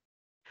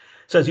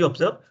 So as you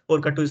observe,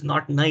 Orca 2 is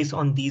not nice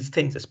on these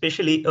things,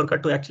 especially Orca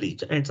 2 actually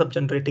ends up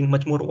generating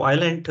much more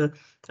violent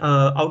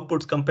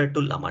outputs compared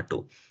to Llama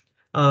 2.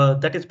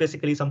 That is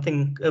basically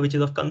something which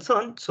is of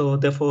concern. So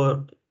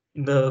therefore,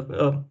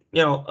 the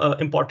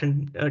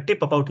important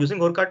tip about using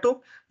Orca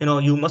 2,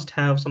 you must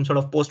have some sort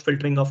of post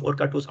filtering of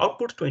Orca 2's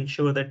outputs to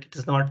ensure that it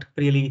does not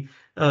really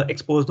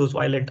expose those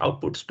violent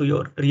outputs to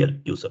your real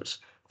users.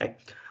 Okay?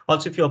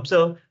 Also, if you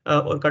observe,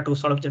 Orca 2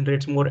 sort of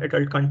generates more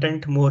adult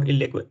content, more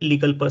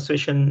illegal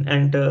persuasion,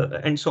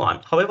 and so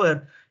on.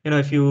 However,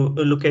 if you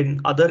look at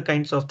other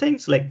kinds of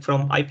things, like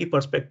from IP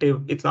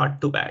perspective, it's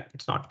not too bad.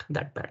 It's not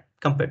that bad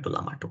compared to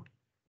Llama 2.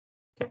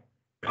 Okay.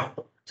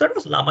 So that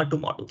was Llama 2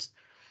 models.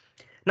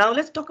 Now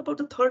let's talk about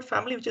the third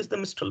family, which is the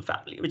Mistral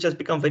family, which has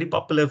become very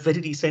popular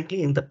very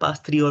recently in the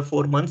past 3 or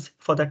 4 months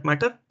for that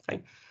matter.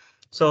 Right?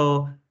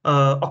 So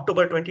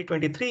October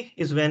 2023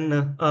 is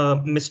when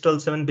Mistral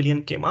 7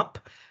 billion came up.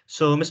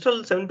 So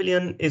Mistral 7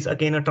 billion is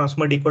again a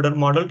transformer decoder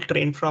model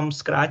trained from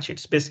scratch.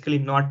 It's basically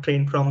not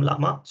trained from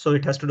Llama, so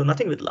it has to do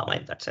nothing with Llama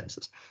in that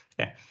sense.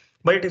 Yeah.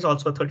 But it is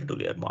also a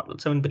 32-layer model,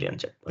 7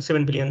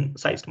 billion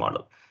sized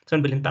model,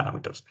 7 billion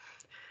parameters.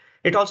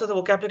 It also has a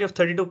vocabulary of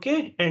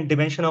 32K and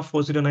dimension of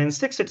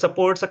 4096. It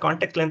supports a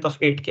context length of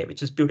 8K,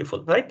 which is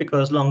beautiful, right?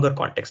 Because longer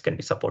context can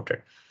be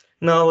supported.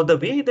 Now, the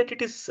way that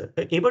it is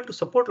able to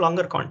support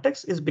longer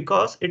context is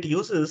because it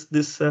uses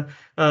this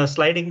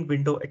sliding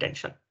window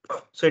attention.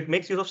 So it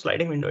makes use of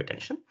sliding window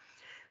attention.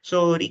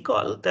 So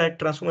recall that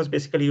transformers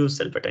basically use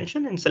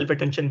self-attention, and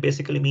self-attention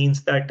basically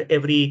means that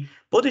every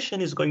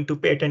position is going to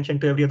pay attention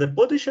to every other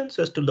position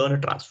so as to learn a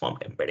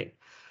transformed embedding.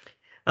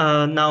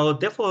 Now,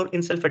 therefore,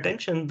 in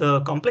self-attention,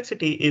 the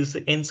complexity is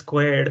n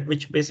squared,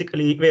 which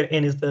basically where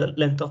n is the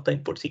length of the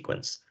input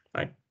sequence,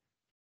 right?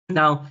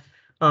 Now,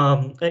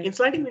 in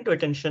sliding window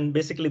attention,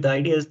 basically the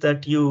idea is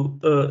that you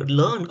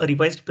learn a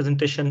revised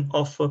presentation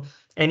of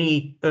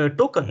any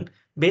token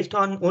based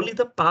on only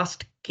the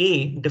past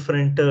k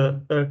different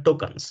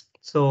tokens.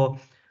 So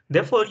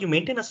therefore, you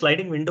maintain a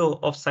sliding window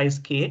of size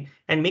k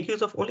and make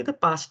use of only the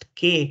past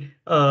k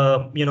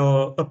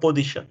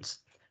positions.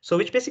 So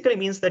which basically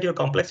means that your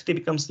complexity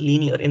becomes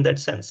linear in that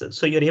sense.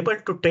 So you're able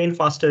to train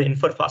faster,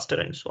 infer faster,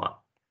 and so on.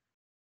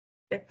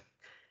 Okay.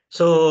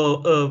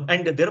 So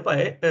and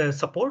thereby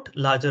support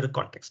larger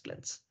context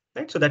lengths,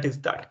 right? So that is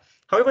that.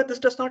 However, this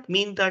does not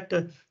mean that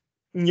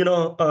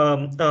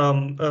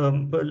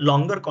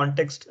longer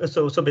context.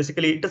 So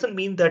basically, it doesn't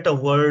mean that a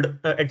word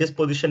at this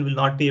position will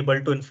not be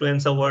able to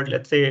influence a word,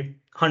 let's say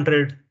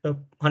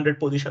 100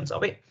 positions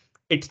away.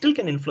 It still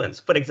can influence.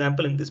 For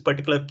example, in this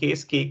particular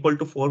case, k equal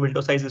to 4,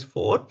 window size is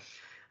 4.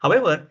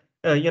 However,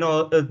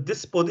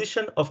 this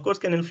position, of course,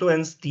 can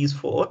influence these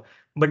 4.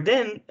 But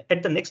then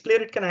at the next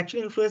layer, it can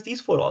actually influence these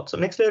 4 also.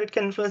 Next layer, it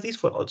can influence these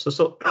 4 also.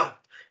 So,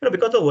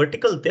 because the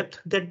vertical depth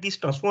that these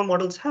transformer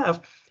models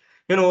have,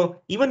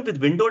 even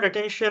with windowed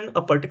attention,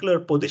 a particular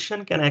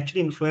position can actually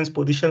influence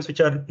positions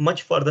which are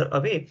much further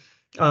away,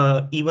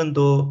 even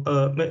though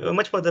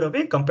much further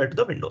away compared to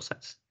the window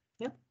size.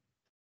 Yeah,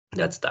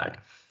 that's that.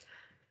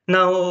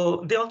 Now,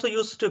 they also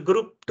used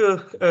grouped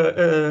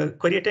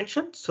query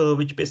attention, so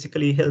which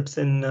basically helps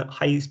in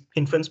high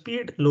inference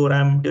speed, low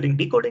RAM during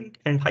decoding,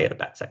 and higher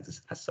batch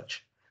sizes as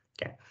such.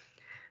 Okay.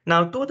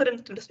 Now, two other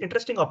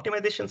interesting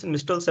optimizations in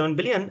Mistral 7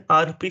 billion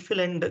are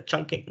prefill and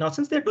chunking. Now,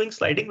 since they're doing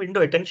sliding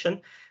window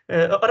attention,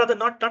 or rather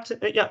not,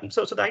 yeah.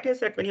 So the idea is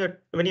that when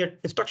you're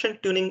instruction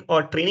tuning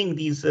or training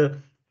these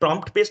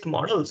prompt-based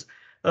models,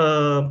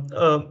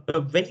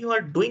 when you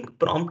are doing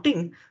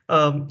prompting,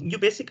 you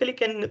basically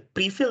can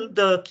pre-fill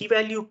the key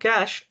value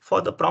cache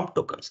for the prompt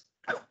tokens.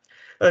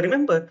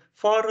 Remember,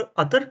 for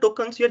other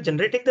tokens, you're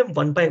generating them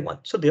one by one.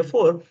 So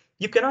therefore,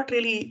 you cannot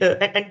really,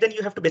 and then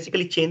you have to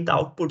basically chain the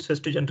outputs as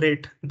to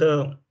generate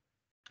the,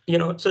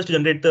 so as to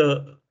generate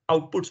the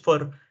outputs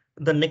for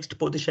the next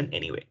position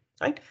anyway,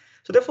 right?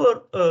 So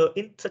therefore,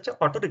 in such an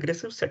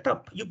auto-regressive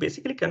setup, you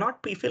basically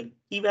cannot pre-fill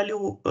key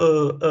value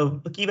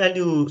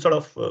sort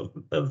of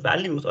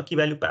values or key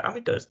value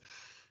parameters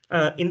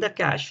in the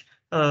cache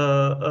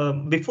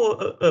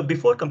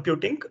before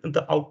computing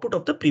the output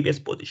of the previous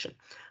position.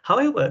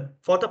 However,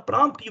 for the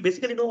prompt, you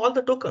basically know all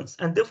the tokens,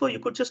 and therefore you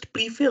could just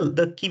pre-fill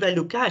the key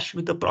value cache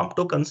with the prompt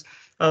tokens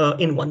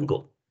in one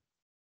go.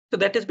 So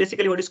that is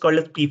basically what is called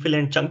as prefill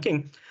and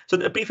chunking. So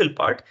the prefill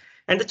part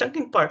and the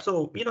chunking part.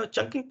 So,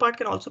 chunking part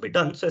can also be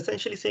done. So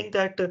essentially saying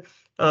that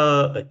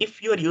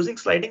if you are using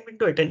sliding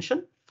window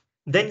attention,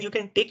 then you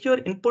can take your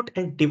input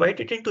and divide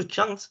it into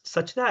chunks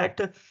such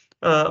that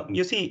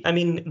you see, I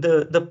mean,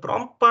 the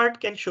prompt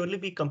part can surely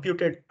be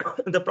computed.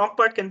 The prompt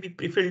part can be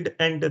prefilled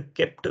and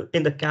kept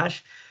in the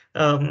cache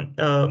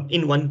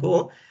in one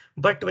go.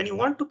 But when you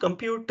want to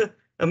compute,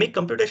 make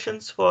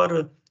computations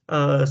for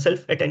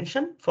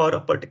self-attention for a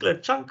particular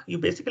chunk, you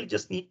basically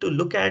just need to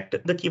look at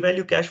the key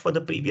value cache for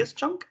the previous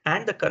chunk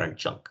and the current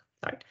chunk,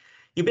 right?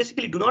 You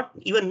basically do not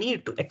even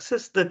need to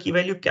access the key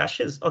value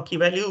caches or key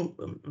value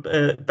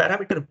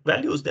parameter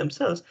values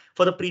themselves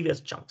for the previous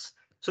chunks.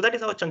 So that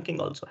is how chunking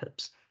also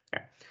helps.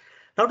 Okay.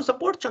 Now to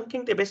support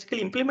chunking, they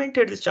basically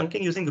implemented this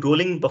chunking using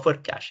rolling buffer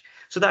cache.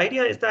 So the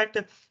idea is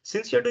that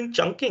since you're doing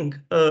chunking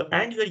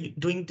and you're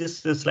doing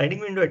this sliding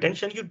window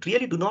attention, you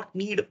really do not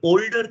need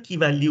older key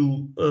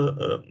value,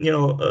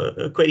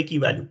 query key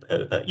value.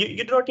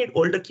 You do not need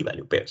older key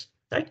value pairs,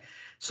 right?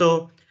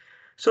 So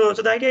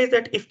the idea is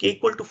that if k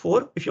equal to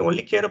 4, if you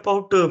only care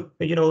about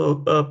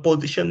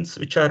positions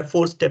which are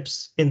 4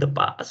 steps in the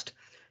past,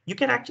 you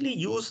can actually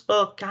use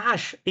a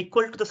cache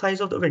equal to the size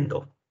of the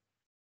window.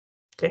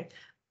 Okay.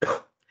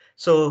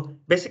 So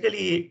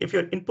basically, if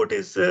your input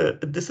is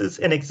this is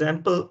an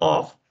example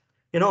of,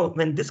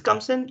 when this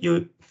comes in,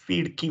 you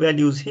feed key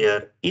values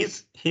here,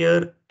 is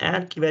here,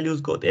 and key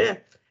values go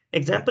there.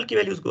 Example key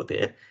values go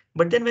there.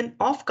 But then when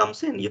off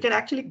comes in, you can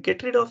actually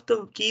get rid of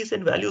the keys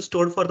and values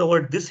stored for the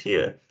word this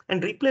here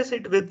and replace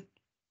it with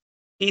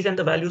keys and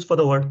the values for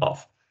the word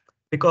off,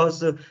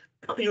 because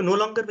you no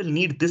longer will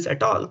need this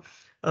at all.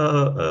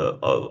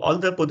 All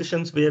the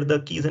positions where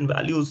the keys and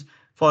values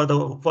for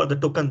the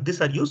token this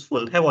are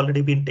useful have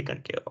already been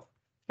taken care of.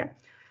 Okay.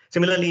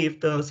 Similarly, if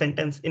the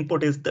sentence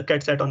input is the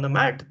cat sat on the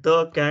mat,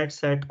 the cat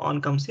sat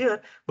on comes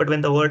here. But when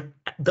the word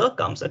the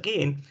comes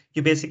again,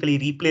 you basically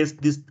replace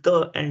this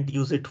the and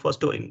use it for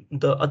storing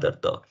the other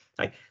the.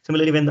 Right.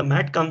 Similarly, when the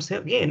mat comes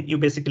here again, you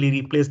basically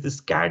replace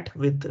this cat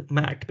with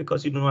mat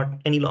because you do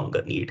not any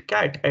longer need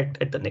cat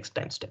at the next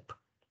time step.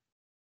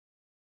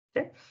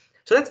 Okay,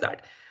 so that's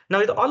that. Now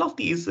with all of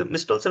these,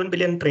 Mistral 7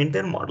 billion trained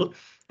their model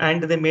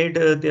and they made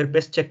their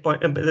best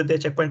checkpoint, their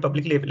checkpoint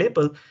publicly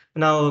available.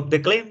 Now the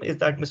claim is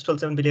that Mistral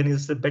 7 billion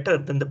is better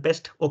than the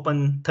best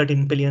open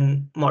 13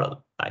 billion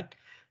model, right?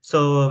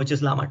 So which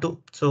is llama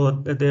 2. So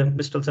the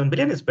Mistral 7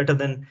 billion is better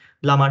than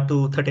llama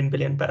 2 13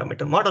 billion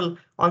parameter model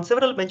on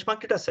several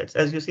benchmark data sets.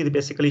 As you see, they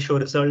basically show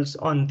results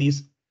on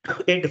these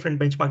 8 different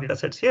benchmark data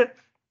sets here.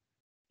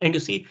 And you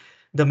see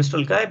the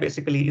Mistral guy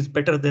basically is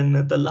better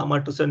than the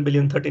llama 2 7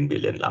 billion, 13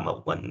 billion,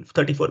 llama 1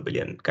 34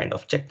 billion kind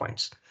of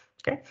checkpoints.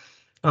 Okay.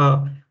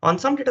 On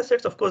some data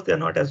sets, of course, they are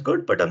not as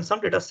good, but on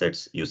some data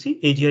sets, you see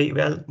AGI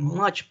eval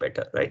much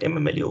better, right?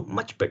 MMLU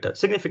much better,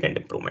 significant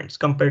improvements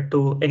compared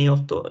to any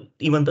of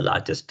even the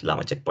largest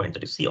llama checkpoints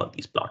that you see on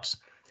these plots.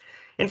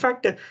 In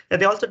fact,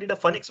 they also did a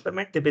fun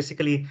experiment. They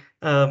basically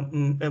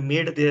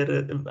made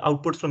their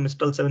outputs from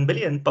Mistral 7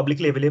 billion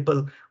publicly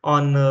available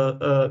on,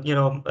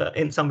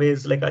 in some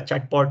ways like a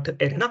chatbot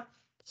arena.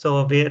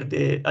 So where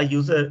a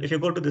user, if you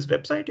go to this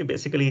website, you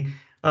basically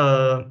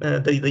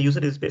the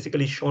user is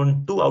basically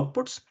shown 2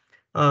 outputs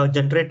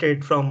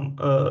generated from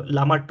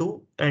llama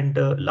 2 and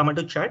llama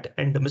 2 chat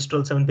and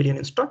Mistral 7 billion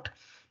instruct.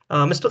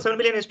 Mistral 7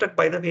 billion instruct,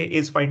 by the way,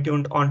 is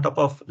fine-tuned on top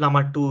of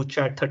llama 2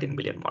 chat 13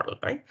 billion model,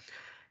 right?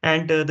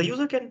 And the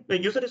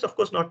user is of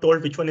course not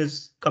told which one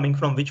is coming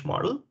from which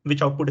model,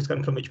 which output is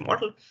coming from which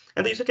model,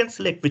 and the user can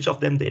select which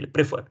of them they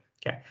prefer.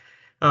 Okay.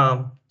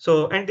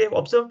 And they've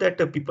observed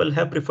that people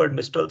have preferred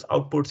Mistral's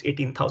outputs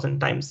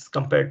 18,000 times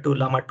compared to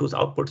llama 2's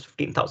outputs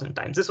 15,000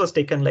 times. This was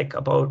taken like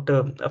about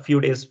a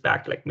few days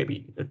back, like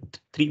maybe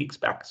 3 weeks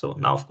back. So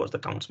now, of course, the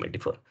counts may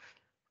differ.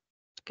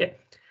 Okay.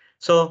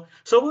 So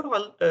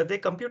overall, they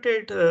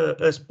computed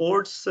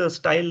sports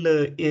style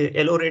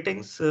LO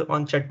ratings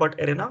on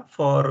Chatbot Arena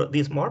for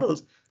these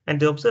models, and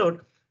they observed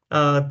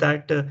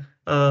that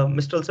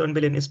Mistral 7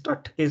 billion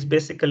instruct is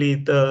basically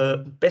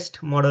the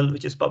best model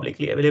which is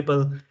publicly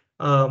available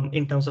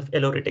in terms of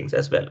LO ratings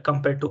as well,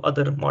 compared to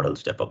other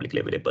models that are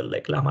publicly available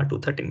like llama 2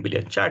 13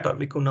 billion chat or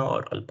Vicuna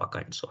or Alpaca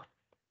and so on.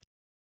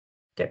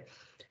 Okay.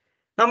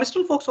 Now,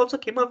 Mistral folks also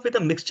came up with a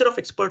mixture of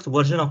experts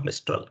version of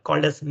Mistral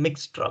called as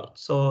Mixtral.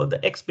 So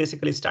the X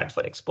basically stands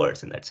for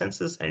experts in that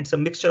senses, and it's a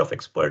mixture of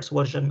experts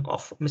version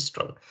of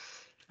Mistral.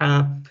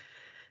 And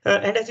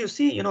as you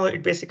see,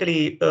 it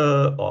basically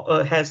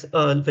has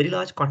a very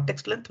large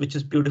context length, which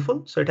is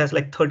beautiful. So it has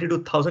like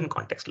 32,000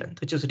 context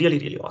length, which is really,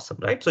 really awesome,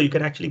 right? So you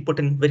can actually put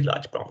in very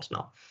large prompts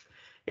now.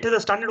 It has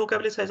a standard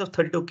vocabulary size of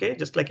 32K,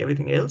 just like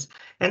everything else.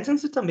 And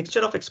since it's a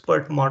mixture of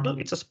expert model,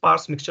 it's a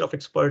sparse mixture of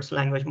experts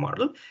language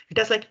model. It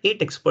has like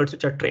 8 experts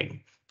which are trained.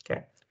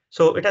 Okay.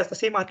 So it has the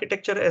same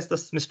architecture as the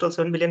Mistral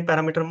 7 billion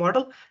parameter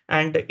model,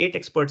 and 8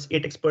 experts.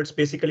 8 experts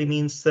basically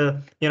means,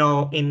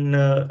 remember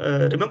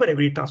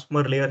every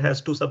transformer layer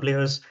has 2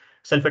 sublayers,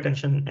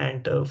 self-attention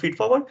and feed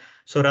forward.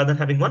 So rather than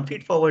having 1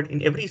 feed forward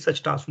in every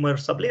such transformer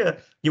sublayer,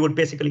 you would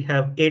basically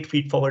have 8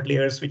 feed forward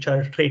layers which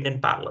are trained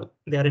in parallel.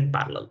 They are in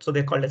parallel. So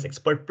they're called as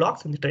expert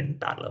blocks and they train in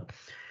parallel.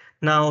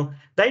 Now,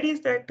 the idea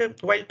is that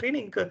while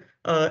training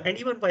and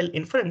even while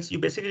inference, you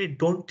basically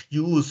don't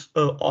use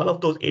all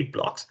of those 8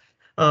 blocks.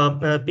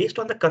 Based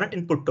on the current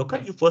input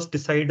token, you first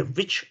decide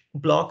which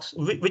blocks,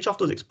 which of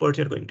those experts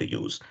you're going to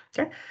use.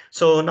 Okay,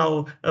 so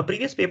now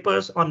previous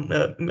papers on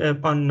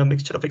a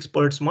mixture of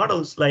experts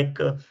models like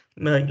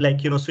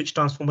switch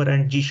transformer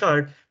and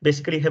G-shard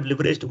basically have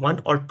leveraged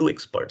 1 or 2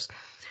 experts,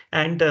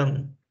 and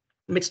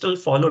Mixtral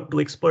followed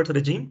 2 experts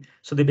regime.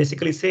 So they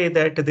basically say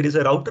that there is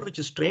a router which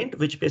is trained,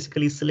 which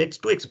basically selects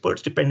 2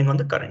 experts depending on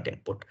the current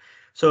input.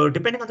 So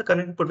depending on the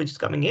current input which is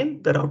coming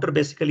in, the router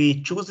basically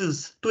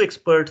chooses 2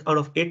 experts out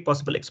of 8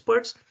 possible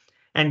experts,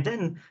 and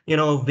then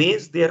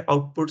weighs their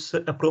outputs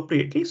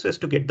appropriately so as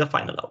to get the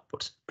final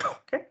outputs.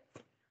 Okay,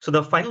 so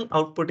the final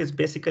output is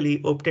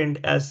basically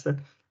obtained as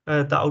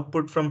the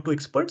output from 2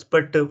 experts,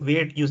 but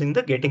weighed using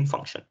the gating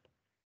function.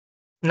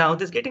 Now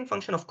this gating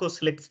function, of course,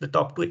 selects the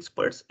top 2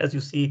 experts, as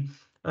you see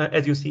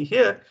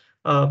here,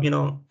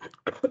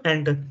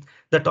 and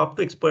the top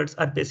 2 experts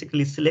are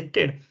basically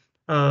selected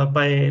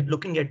by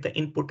looking at the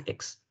input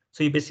X.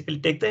 So you basically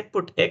take the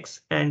input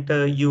X and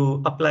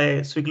you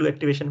apply Swiglu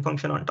activation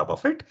function on top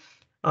of it.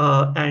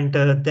 And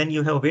then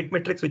you have a weight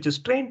matrix which is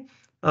trained,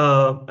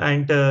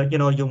 and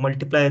you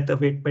multiply the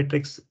weight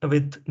matrix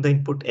with the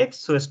input X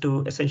so as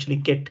to essentially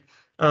get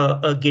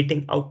a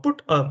gating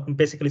output,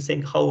 basically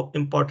saying how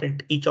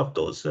important each of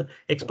those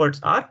experts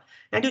are,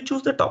 and you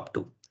choose the top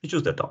 2.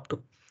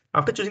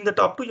 After choosing the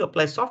top 2, you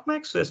apply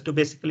softmax so as to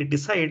basically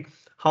decide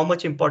how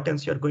much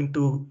importance you're going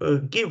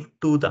to give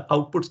to the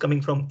outputs coming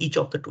from each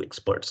of the 2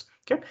 experts.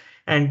 Okay,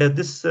 and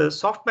this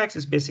softmax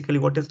is basically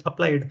what is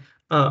applied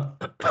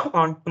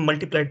on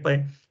multiplied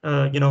by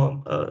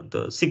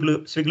the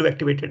Swiglu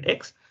activated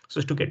X so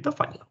as to get the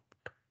final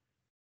output.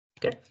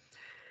 Okay.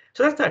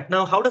 So that's that.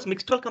 Now, how does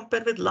Mixtral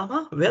compare with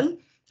llama? Well,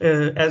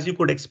 as you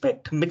could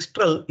expect,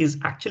 Mixtral is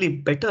actually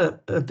better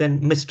than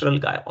Mistral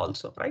guy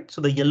also, right? So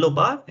the yellow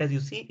bar, as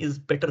you see, is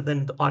better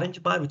than the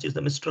orange bar, which is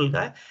the Mistral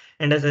guy.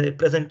 And as I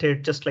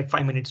presented just like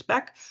 5 minutes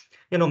back,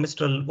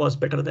 Mistral was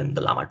better than the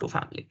llama 2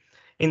 family.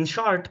 In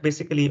short,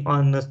 basically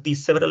on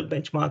these several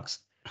benchmarks,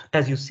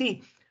 as you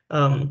see,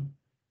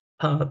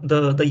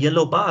 the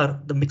yellow bar,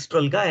 the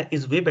Mixtral guy,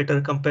 is way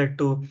better compared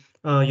to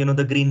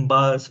the green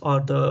bars or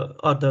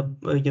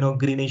the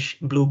greenish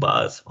blue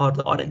bars or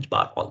the orange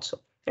bar also.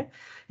 Okay,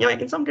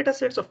 in some data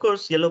sets, of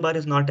course, yellow bar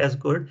is not as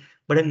good,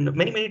 but in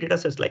many data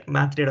sets like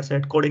math data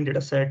set, coding data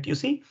set, you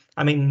see,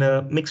 I mean,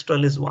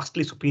 Mixtral is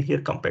vastly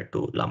superior compared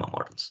to llama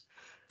models.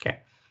 Okay.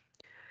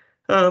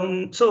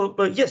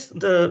 Yes,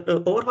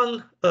 the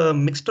overall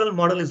Mixtral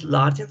model is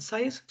large in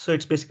size. So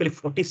it's basically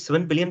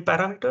 47 billion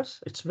parameters.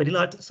 It's very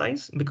large in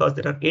size because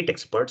there are 8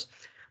 experts.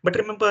 But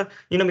remember,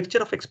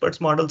 mixture of experts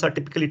models are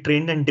typically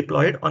trained and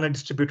deployed on a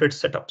distributed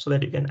setup so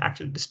that you can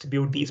actually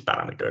distribute these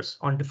parameters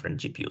on different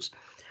GPUs.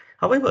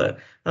 However,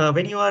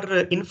 when you are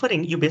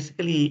inferring, you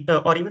basically,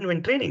 or even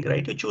when training,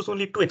 right, you choose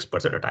only 2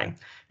 experts at a time.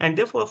 And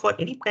therefore, for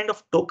any kind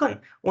of token,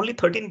 only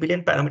 13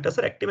 billion parameters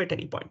are active at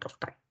any point of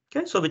time.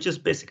 Okay, so which is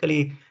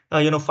basically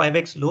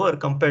 5x lower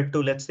compared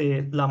to, let's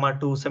say, llama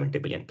 2 70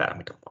 billion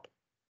parameter model.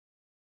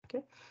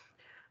 Okay.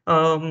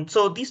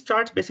 So these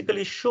charts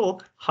basically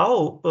show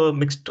how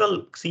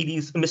Mistral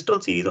series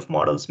of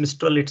models,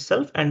 Mistral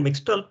itself and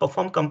Mixtral,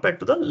 perform compared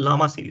to the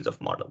llama series of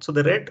models. So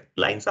the red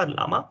lines are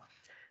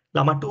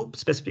llama 2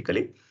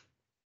 specifically,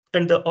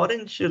 and the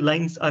orange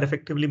lines are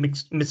effectively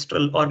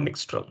Mistral or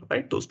Mixtral,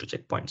 right? Those 2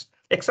 checkpoints.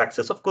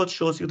 X-axis, of course,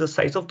 shows you the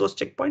size of those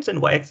checkpoints,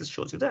 and Y-axis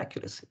shows you the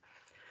accuracy.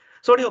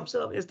 So what you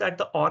observe is that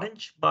the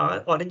orange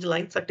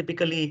lines are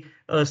typically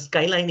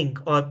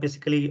skylining or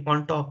basically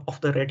on top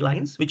of the red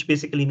lines, which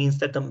basically means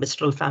that the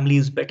Mistral family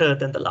is better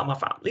than the llama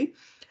family.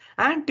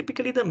 And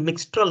typically the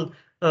Mixtral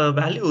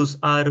values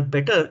are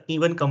better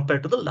even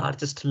compared to the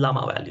largest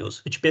llama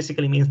values, which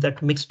basically means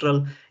that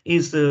Mixtral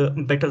is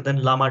better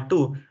than llama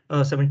 2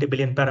 70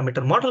 billion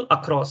parameter model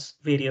across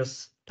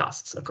various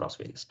tasks.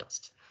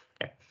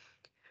 Okay.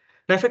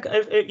 Now,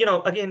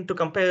 again, to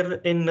compare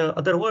in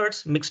other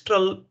words,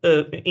 Mixtral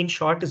in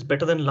short is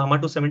better than llama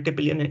 2 70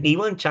 billion and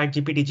even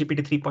ChatGPT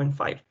GPT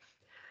 3.5.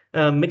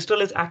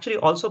 Mixtral is actually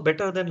also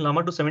better than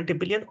llama to 70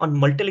 billion on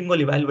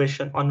multilingual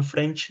evaluation on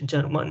French,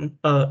 German,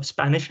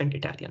 Spanish, and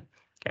Italian.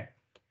 Okay.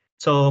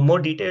 So more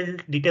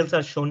details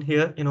are shown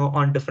here,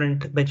 on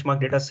different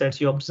benchmark data sets.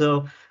 You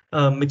observe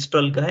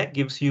Mixtral guy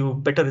gives you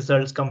better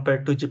results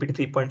compared to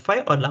GPT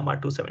 3.5 or llama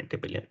 270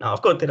 billion. Now,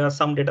 of course, there are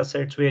some data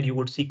sets where you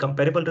would see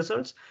comparable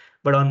results,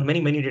 but on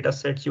many data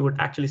sets, you would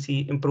actually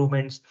see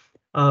improvements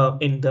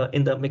in the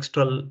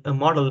Mixtral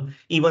model,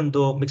 even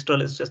though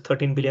Mixtral is just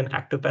 13 billion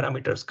active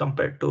parameters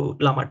compared to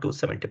llama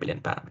 270 billion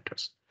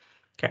parameters.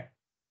 Okay.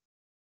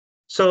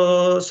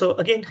 So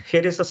again,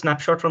 here is a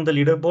snapshot from the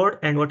leaderboard,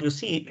 and what you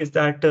see is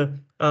that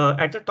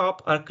at the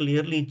top are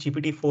clearly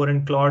GPT-4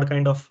 and Claude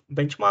kind of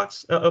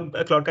benchmarks,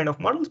 Claude kind of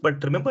models.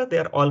 But remember, they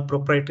are all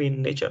proprietary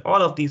in nature.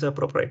 All of these are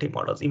proprietary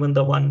models, even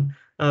the one,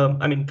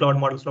 Claude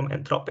models from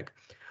Anthropic.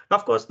 Now,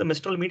 of course, the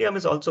Mistral Medium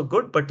is also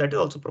good, but that is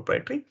also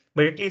proprietary.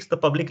 But at least the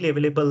publicly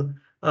available,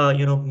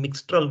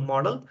 Mixtral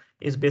model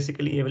is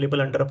basically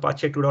available under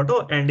Apache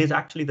 2.0 and is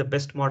actually the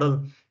best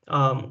model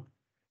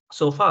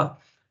so far.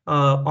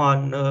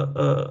 On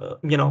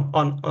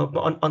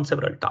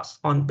several tasks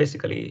on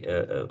basically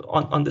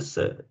on this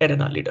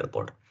arena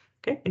leaderboard,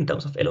 okay, in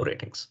terms of elo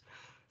ratings.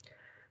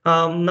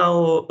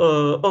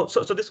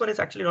 So this one is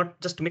actually not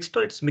just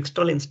Mixtral, it's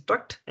Mixtral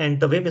Instruct, and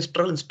the way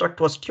Mixtral Instruct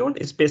was tuned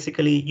is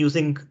basically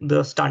using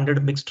the standard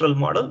Mixtral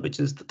model,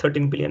 which is the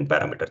 13 billion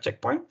parameter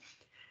checkpoint,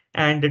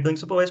 and they're doing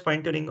supervised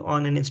fine tuning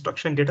on an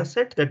instruction data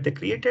set that they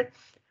created,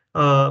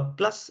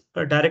 plus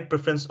a direct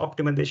preference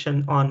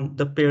optimization on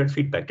the paired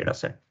feedback data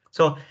set.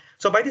 So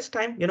by this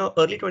time,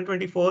 early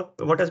 2024,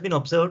 what has been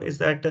observed is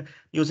that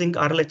using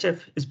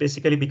RLHF is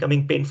basically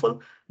becoming painful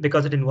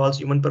because it involves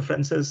human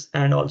preferences,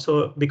 and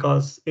also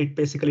because it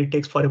basically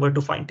takes forever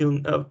to fine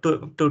tune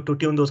to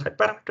tune those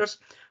parameters.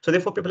 So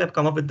therefore, people have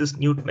come up with this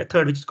new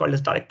method, which is called as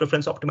direct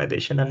preference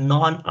optimization, a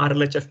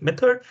non-RLHF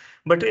method,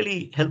 but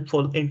really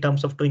helpful in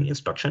terms of doing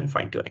instruction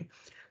fine tuning.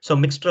 So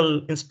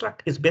Mixtral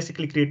Instruct is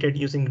basically created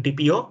using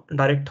DPO,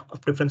 direct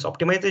preference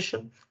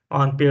optimization,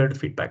 on paired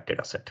feedback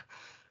dataset.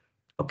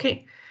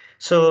 Okay,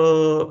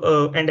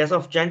 so and as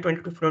of Jan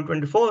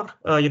 2024,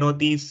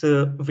 these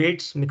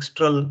weights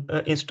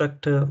Mixtral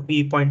Instruct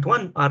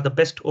v.1 are the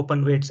best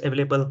open weights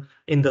available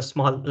in the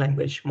small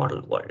language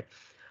model world.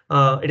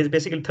 It is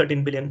basically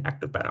 13 billion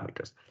active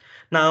parameters.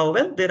 Now,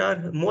 well, there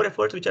are more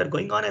efforts which are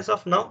going on as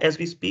of now. As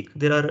we speak,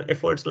 there are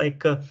efforts like,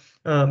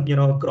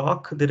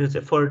 Grok. There is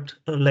effort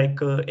like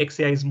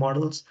XAI's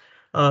models.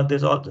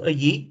 There's also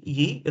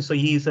Yi. So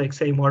Yi is a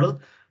XAI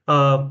model.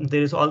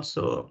 There is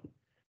also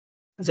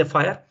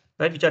Zephyr,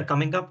 right, which are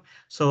coming up.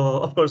 So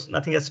of course,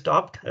 nothing has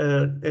stopped.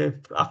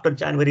 After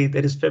January,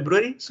 there is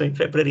February. So in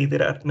February,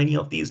 there are many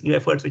of these new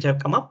efforts which have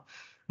come up.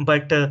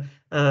 But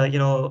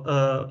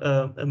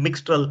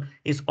Mixtral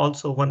is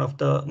also one of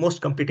the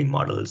most competing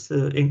models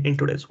in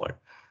today's world.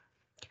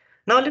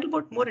 Now, a little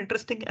bit more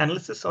interesting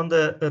analysis on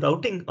the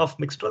routing of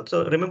Mixtral.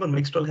 So remember,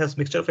 Mixtral has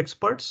mixture of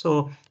experts.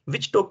 So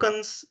which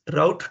tokens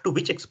route to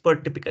which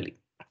expert typically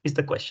is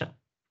the question.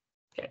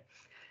 Okay.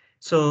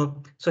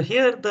 So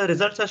here the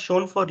results are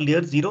shown for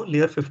layer 0,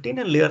 layer 15,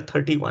 and layer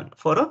 31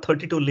 for a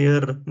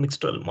 32-layer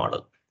Mixtral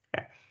model.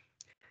 Okay.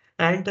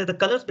 And the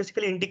colors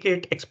basically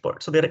indicate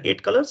experts. So there are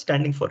 8 colors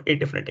standing for 8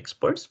 different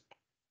experts.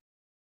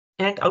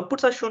 And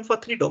outputs are shown for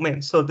 3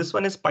 domains. So this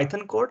one is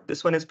Python code.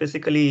 This one is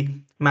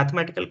basically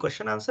mathematical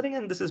question answering,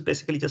 and this is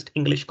basically just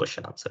English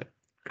question answering.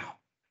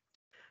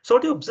 So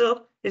what you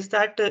observe is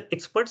that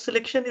expert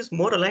selection is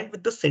more aligned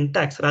with the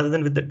syntax rather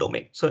than with the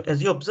domain. So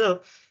as you observe,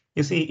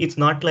 you see, it's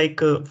not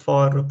like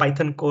for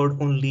Python code,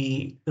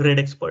 only red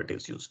expert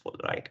is useful,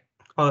 right?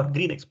 Or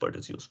green expert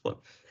is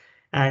useful.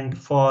 And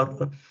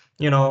for,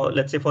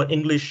 let's say for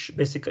English,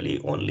 basically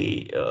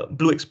only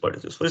blue expert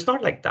is useful. It's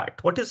not like that.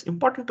 What is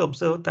important to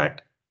observe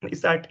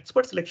is that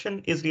expert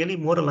selection is really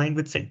more aligned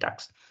with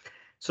syntax.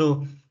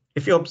 So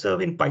if you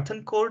observe in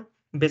Python code,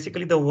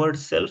 basically the word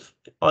self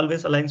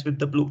always aligns with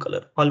the blue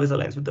color,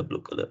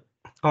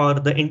 or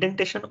the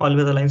indentation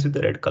always aligns with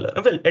the red color.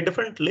 Well, at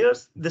different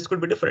layers, this could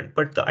be different,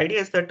 but the idea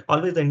is that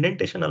always the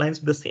indentation aligns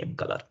with the same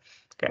color.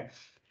 Okay.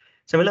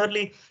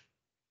 Similarly,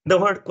 the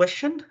word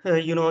question,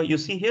 you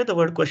see here the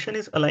word question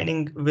is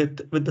aligning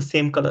with the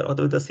same color or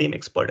with the same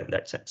expert in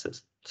that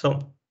sense.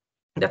 So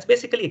that's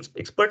basically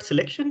expert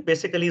selection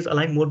basically is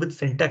aligned more with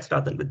syntax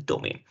rather than with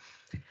domain.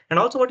 And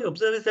also what you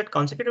observe is that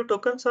consecutive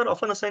tokens are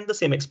often assigned the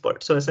same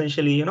expert. So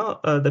essentially,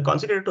 the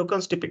consecutive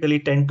tokens typically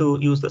tend to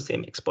use the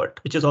same expert,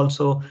 which is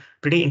also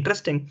pretty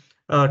interesting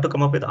to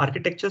come up with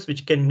architectures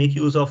which can make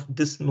use of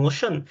this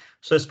notion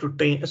so as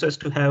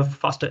to have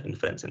faster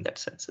inference in that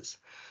senses.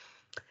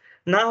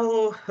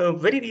 Now,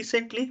 very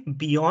recently,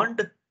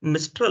 beyond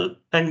Mistral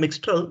and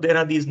Mixtral, there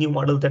are these new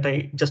models that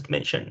I just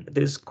mentioned.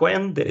 There is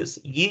Quen, there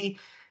is Yi,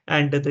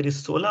 and there is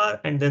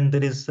Solar, and then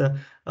there is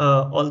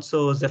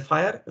also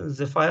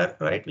Zephyr,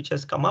 right, which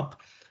has come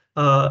up.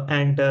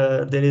 And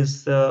there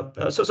is so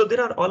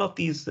there are all of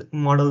these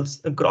models,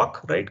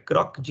 Grok, right,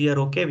 Grok,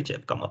 GROK, which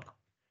have come up.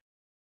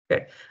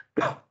 Okay.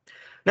 Now,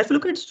 if you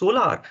look at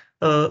Solar,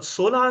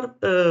 Solar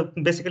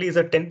basically is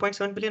a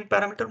 10.7 billion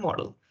parameter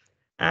model.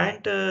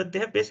 And they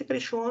have basically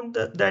shown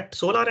that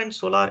Solar and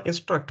Solar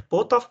Instruct,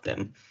 both of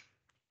them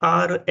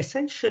are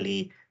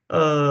essentially,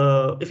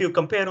 if you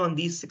compare on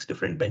these 6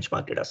 different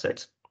benchmark data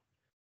sets,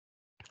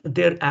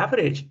 their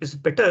average is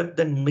better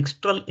than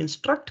Mixtral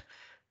Instruct,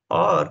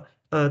 or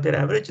their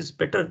average is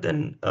better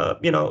than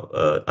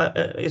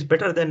is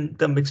better than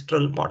the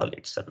Mixtral model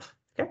itself.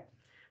 Okay,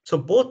 so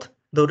both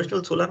the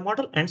original Solar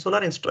model and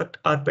Solar Instruct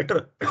are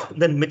better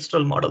than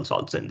Mixtral models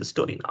also in the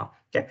story now.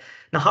 Okay,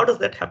 now how does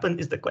that happen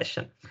is the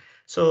question.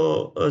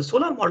 So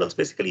Solar models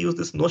basically use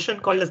this notion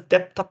called as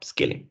depth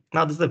upscaling.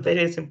 Now this is a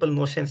very simple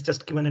notion. It's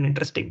just given an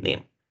interesting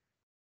name.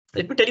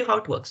 Let me tell you how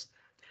it works.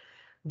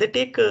 They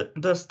take the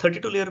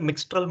 32-layer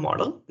Mixtral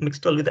model,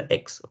 Mixtral with the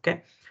X.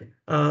 Okay,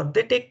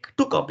 they take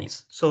 2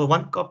 copies. So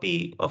one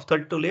copy of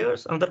 32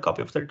 layers, another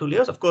copy of 32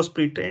 layers, of course,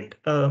 pre-trained.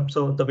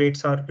 So the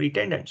weights are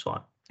pre-trained and so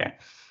on. Okay,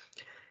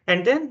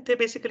 and then they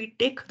basically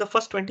take the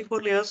first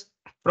 24 layers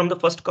from the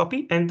first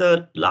copy and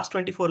the last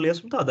 24 layers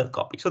from the other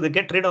copy. So they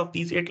get rid of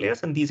these 8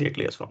 layers and these 8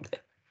 layers from there.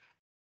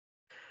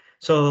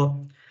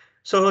 So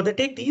they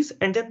take these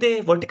and then they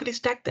vertically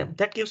stack them.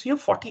 That gives you a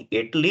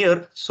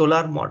 48-layer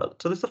Solar model.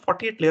 So this is a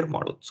 48-layer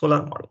model,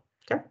 Solar model.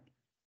 Okay.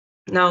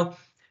 Now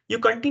you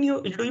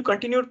continue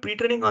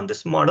pre-training on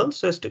this model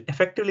so as to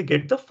effectively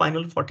get the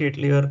final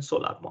 48-layer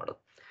Solar model.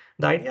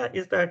 The idea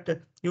is that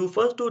you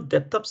first do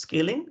depth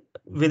upscaling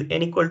with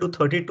n equal to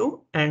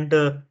 32 and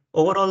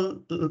overall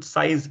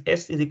size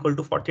S is equal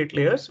to 48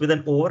 layers with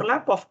an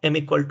overlap of m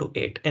equal to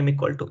 8,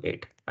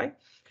 right?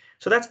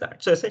 So that's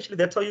that. So essentially,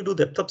 that's how you do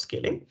depth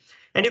upscaling,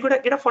 and you could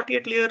get a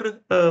 48-layer,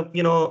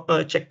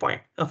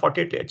 checkpoint, a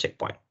 48-layer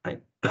checkpoint. Right?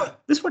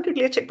 This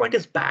 48-layer checkpoint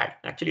is bad.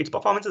 Actually, its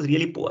performance is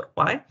really poor.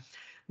 Why?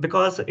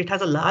 Because it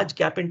has a large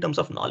gap in terms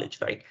of knowledge,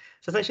 right?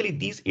 So essentially,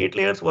 these 8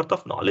 layers worth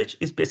of knowledge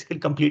is basically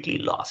completely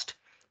lost,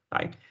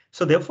 right?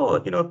 So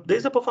therefore,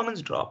 there's a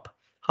performance drop.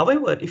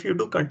 However, if you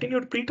do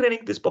continued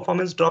pre-training, this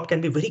performance drop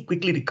can be very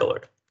quickly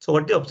recovered. So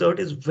what they observed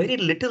is very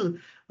little,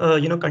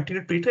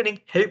 continued pre-training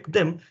helped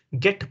them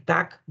get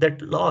back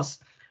that loss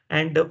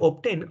and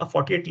obtain a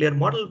 48-layer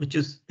model, which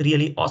is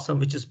really awesome,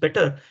 which is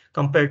better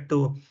compared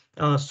to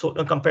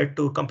compared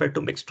to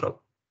Mixtral.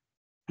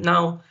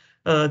 Now,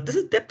 this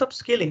is depth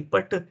upscaling,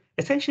 but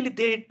essentially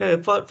they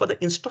for the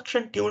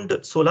instruction tuned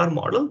Solar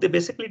model, they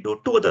basically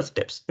do 2 other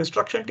steps: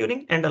 instruction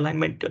tuning and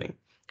alignment tuning.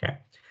 Okay.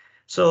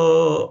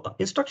 So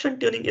instruction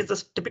tuning is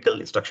the typical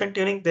instruction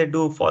tuning. They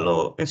do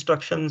follow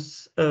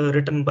instructions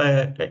written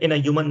by in a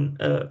human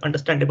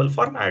understandable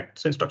format.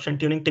 So instruction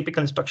tuning,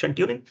 typical instruction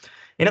tuning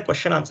in a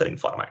question answering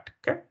format.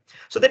 Okay,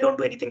 so they don't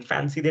do anything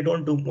fancy. They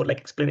don't do more like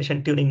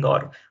explanation tuning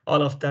or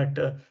all of that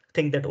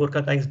thing that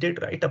Orca guys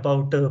did, right,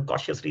 about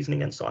cautious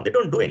reasoning and so on. They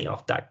don't do any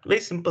of that. Very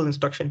simple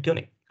instruction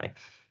tuning, right?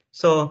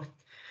 So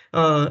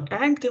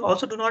and they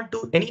also do not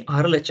do any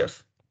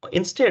RLHF.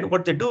 Instead,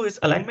 what they do is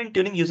alignment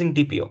tuning using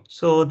DPO.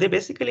 So they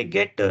basically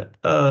get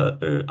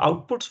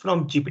outputs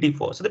from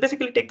GPT-4. So they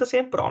basically take the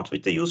same prompts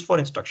which they use for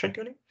instruction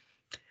tuning.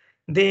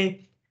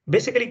 They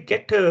basically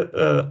get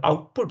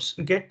outputs.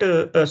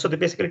 So they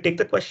basically take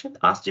the question,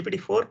 ask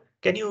GPT-4,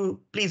 can you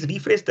please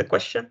rephrase the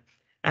question,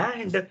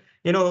 and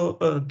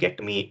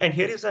get me. And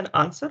here is an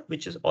answer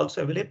which is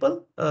also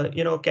available.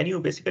 Can you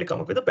basically come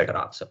up with a better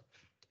answer?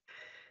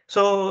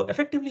 So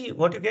effectively,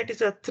 what you get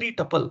is a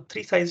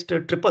three-sized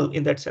triple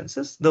in that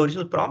sense. The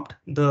original prompt,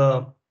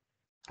 the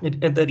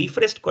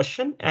rephrased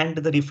question, and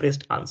the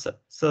rephrased answer.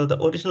 So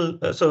the original,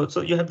 so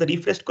you have the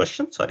rephrased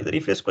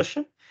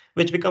question,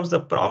 which becomes the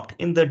prompt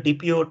in the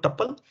DPO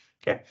tuple.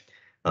 Okay.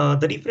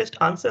 The rephrased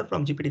answer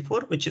from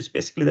GPT-4, which is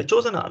basically the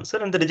chosen answer,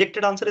 and the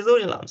rejected answer is the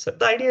original answer.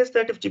 The idea is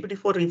that if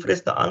GPT-4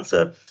 rephrased the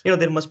answer,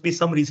 there must be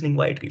some reasoning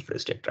why it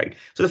rephrased it, right?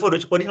 So therefore,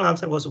 the original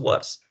answer was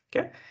worse.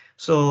 Okay.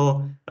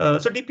 So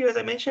DPO, as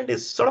I mentioned,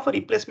 is sort of a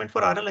replacement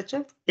for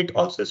RLHF. It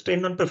also is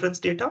trained on preference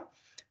data,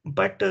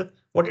 but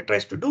what it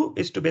tries to do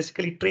is to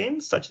basically train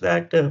such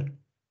that the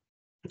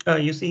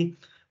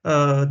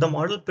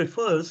model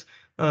prefers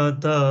or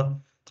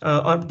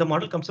the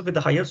model comes up with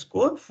a higher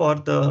score for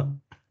the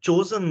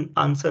chosen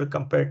answer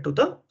compared to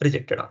the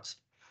rejected answer.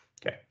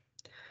 Okay.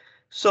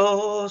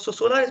 So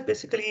Solar is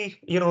basically,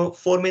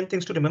 4 main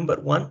things to remember.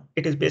 One,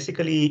 it is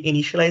basically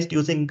initialized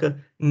using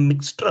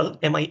Mixtral,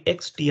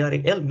 Mixtral,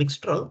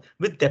 Mixtral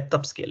with depth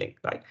upscaling,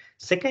 right?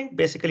 Second,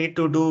 basically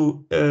to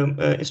do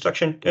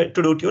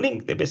tuning,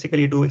 they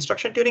basically do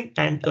instruction tuning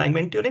and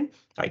alignment tuning,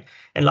 right?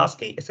 And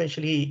lastly,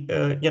 essentially,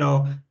 they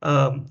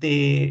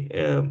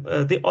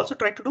also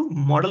try to do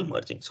model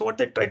merging. So what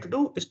they try to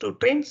do is to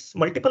train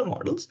multiple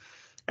models,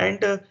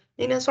 and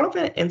in a sort of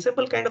an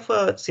ensemble kind of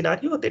a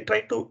scenario, they try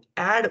to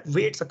add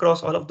weights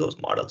across all of those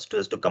models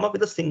to come up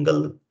with a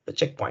single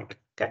checkpoint.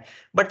 Okay,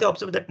 but they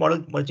observe that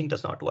model merging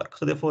does not work,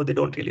 so therefore they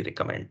don't really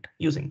recommend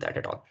using that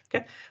at all.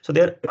 Okay, so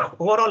their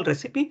overall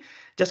recipe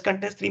just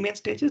contains 3 main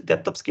stages: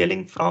 depth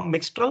upscaling from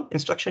Mixtral,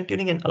 instruction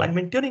tuning, and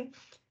alignment tuning.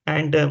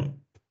 And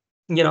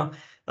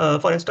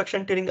for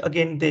instruction tuning,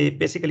 again, they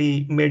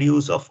basically made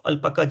use of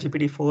Alpaca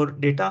GPT-4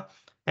 data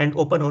and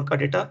open Orca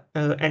data,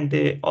 and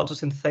they also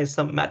synthesized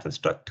some math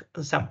instruct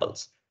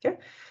samples. Okay,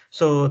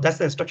 So that's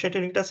the instruction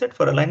tuning dataset.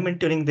 For alignment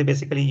tuning, they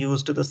basically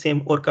used the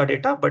same Orca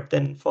data, but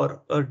then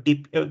for they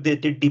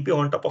did DPO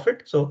on top of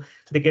it. So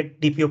they get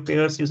DPO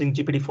pairs using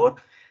GPT-4.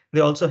 They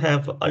also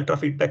have ultra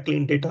feedback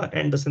clean data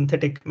and the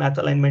synthetic math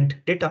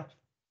alignment data,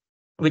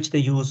 which they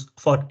use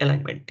for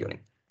alignment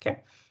tuning.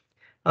 Okay.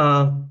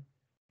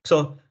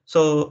 So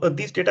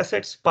these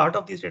datasets, part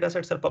of these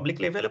datasets are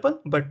publicly available,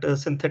 but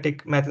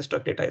synthetic math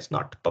instruct data is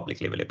not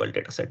publicly available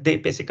dataset. They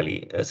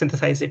basically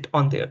synthesize it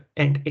on their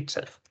end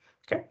itself.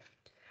 Okay.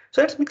 So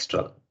that's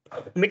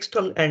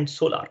Mixtral and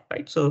Solar,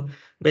 right? So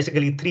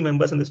basically 3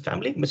 members in this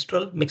family: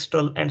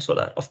 Mixtral, and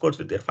Solar, of course,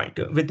 with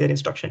their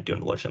instruction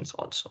tuned versions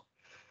also.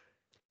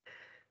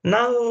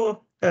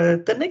 Now,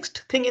 the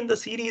next thing in the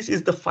series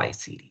is the Phi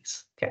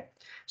series. Okay.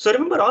 So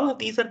remember, all of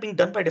these are being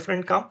done by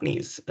different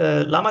companies.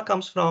 Llama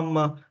comes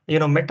from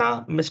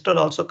Meta. Mistral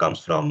also comes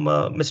from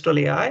Mistral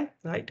AI,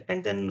 right?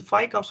 And then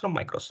Phi comes from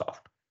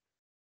Microsoft.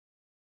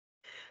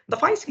 The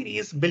Phi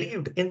series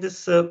believed in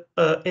this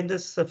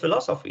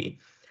philosophy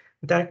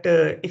that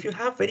if you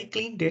have very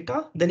clean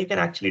data, then you can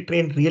actually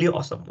train really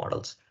awesome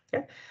models.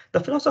 Okay? The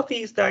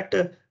philosophy is that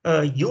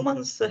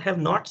humans have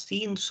not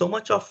seen so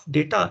much of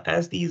data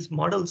as these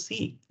models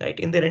see, right?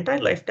 In their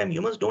entire lifetime,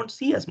 humans don't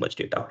see as much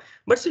data,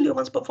 but still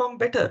humans perform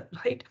better,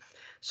 right?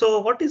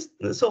 So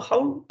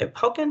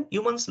how can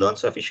humans learn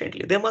so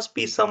efficiently? There must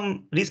be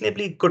some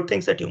reasonably good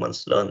things that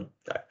humans learn.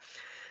 Right?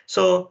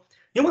 So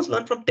humans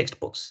learn from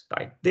textbooks,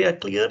 right? They are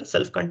clear,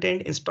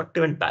 self-contained,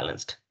 instructive, and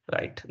balanced,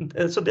 right?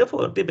 So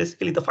therefore,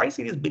 the Phi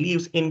series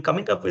believes in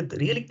coming up with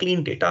really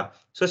clean data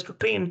so as to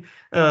train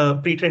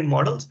pre-trained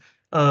models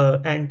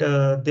and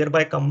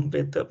thereby come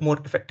with more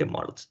effective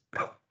models.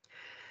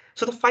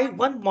 So the Phi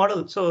 1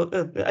 model, so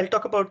I'll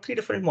talk about 3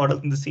 different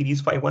models in the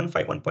series: Phi 1,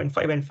 Phi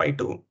 1.5, and Phi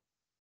 2.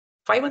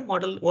 Phi 1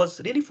 model was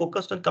really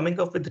focused on coming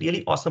up with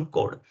really awesome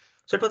code.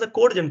 So it was a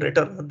code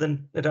generator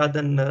rather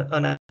than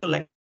an actual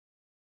language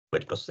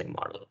processing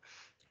model.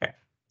 Okay.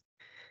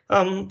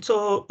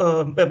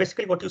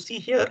 Basically what you see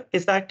here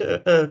is that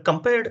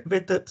compared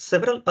with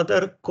several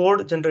other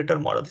code generator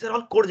models, these are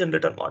all code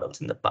generator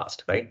models in the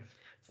past, right?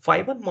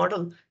 Phi 1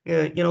 model,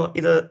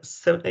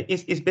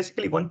 is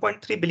basically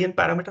 1.3 billion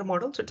parameter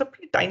model. So it's a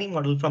pretty tiny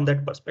model from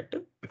that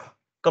perspective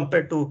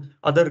compared to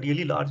other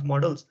really large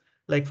models,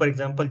 like for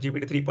example,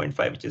 GPT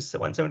 3.5, which is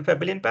 175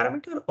 billion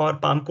parameter, or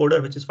Palm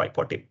Coder, which is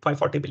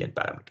 540 billion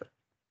parameter.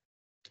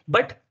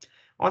 But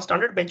on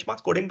standard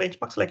benchmarks, coding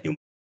benchmarks like you,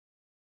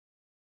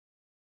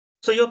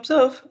 so you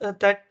observe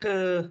that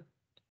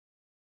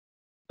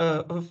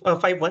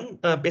Phi 1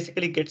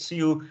 basically gets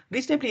you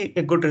reasonably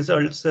good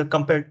results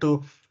compared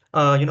to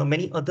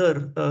many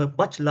other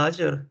much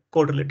larger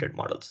code-related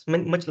models,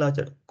 much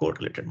larger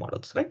code-related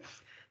models, right?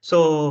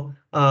 So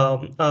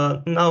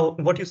now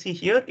what you see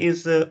here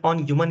is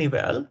on human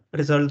eval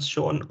results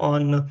shown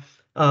on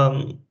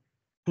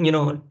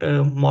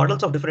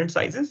models of different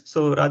sizes.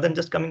 So rather than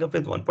just coming up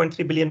with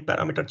 1.3 billion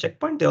parameter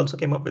checkpoint, they also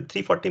came up with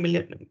 350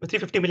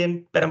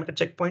 million parameter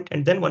checkpoint,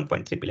 and then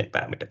 1.3 billion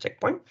parameter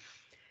checkpoint.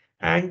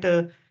 And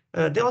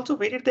they also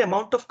varied the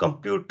amount of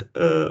compute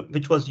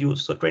which was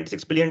used. So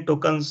 26 billion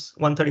tokens,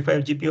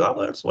 135 GPU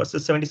hours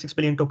versus 76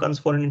 billion tokens,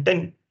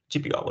 410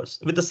 GPU hours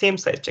with the same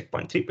size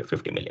checkpoint,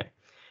 350 million.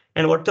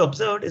 And what they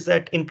observed is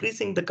that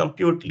increasing the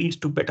compute leads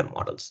to better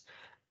models.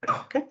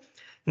 Okay.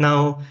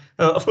 Now,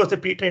 of course, they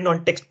pre-trained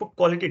on textbook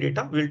quality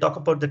data. We'll talk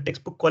about the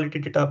textbook quality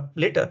data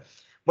later.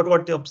 But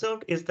what they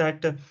observed is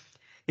that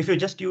if you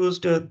just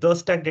used the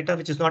stack data,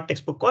 which is not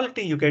textbook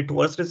quality, you get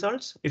worse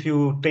results. If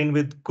you train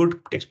with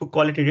good textbook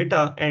quality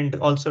data and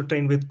also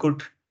train with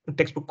good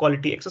textbook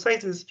quality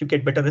exercises, you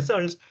get better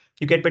results.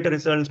 You get better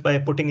results by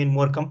putting in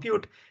more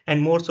compute,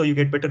 and more so you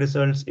get better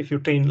results if you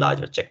train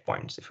larger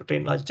checkpoints. If you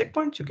train large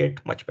checkpoints, you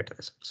get much better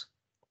results.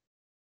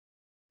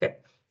 Okay.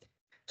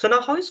 So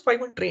now how is Phi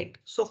 1 trained?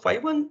 So Phi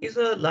 1 is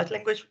a large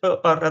language, or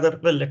rather,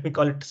 well, let me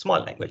call it small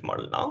language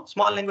model now,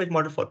 small language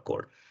model for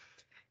code.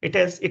 It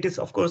is,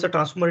 of course, a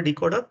transformer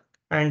decoder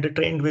and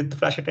trained with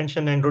flash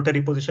attention and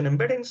rotary position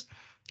embeddings.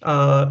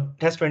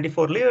 It has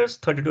 24 layers,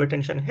 32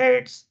 attention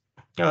heads,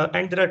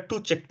 and there are 2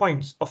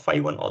 checkpoints of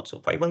Phi 1 also,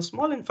 Phi 1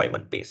 small and Phi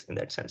 1 base in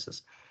that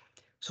senses.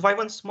 So Phi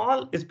 1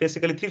 small is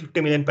basically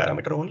 350 million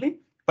parameter only.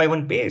 Phi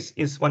 1 base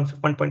is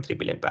 1.3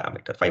 billion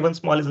parameter. Phi 1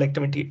 small is like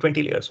 20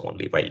 layers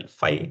only, while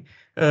Phi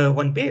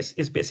 1 base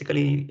is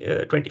basically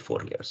 24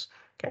 layers.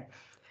 Okay.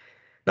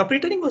 Now,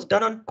 pre-training was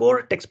done on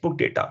core textbook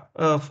data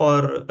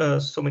for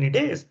so many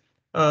days.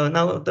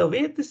 Now, the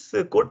way this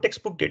core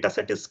textbook data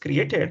set is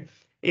created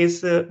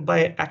is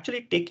by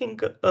actually taking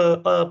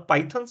a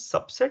Python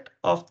subset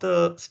of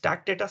the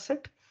stack data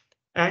set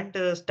and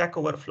Stack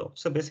Overflow.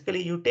 So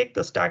basically, you take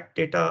the stack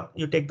data,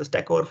 you take the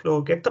Stack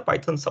Overflow, get the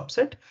Python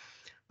subset,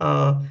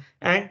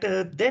 and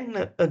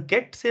then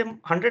get some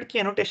 100K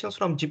annotations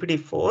from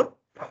GPT-4,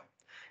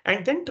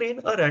 and then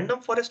train a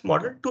random forest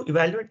model to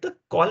evaluate the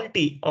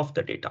quality of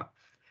the data.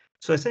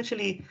 So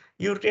essentially,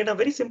 you train a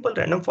very simple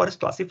random forest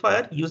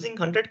classifier using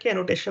 100K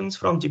annotations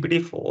from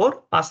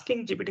GPT-4,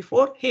 asking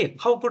GPT-4, hey,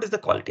 how good is the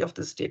quality of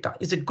this data?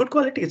 Is it good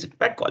quality? Is it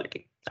bad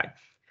quality? Right.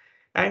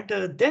 And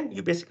then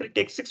you basically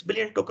take 6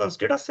 billion tokens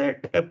data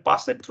set,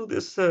 pass it through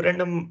this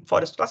random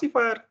forest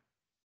classifier,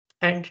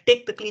 and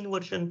take the clean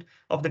version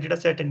of the data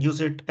set and use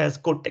it as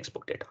code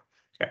textbook data.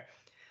 Okay.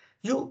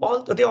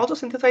 They also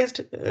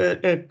synthesized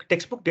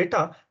textbook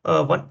data,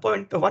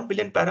 1.1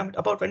 billion parameter,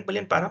 about 1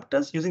 billion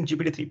parameters using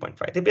GPT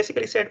 3.5. They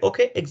basically said,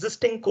 okay,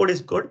 existing code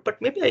is good,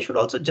 but maybe I should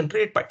also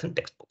generate Python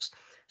textbooks.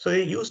 So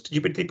they used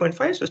GPT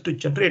 3.5 just to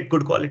generate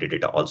good quality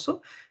data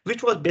also,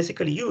 which was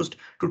basically used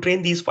to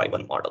train these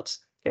 5.1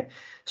 models. Okay.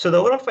 So the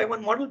overall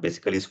 5.1 model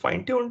basically is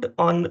fine-tuned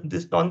on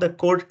the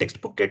code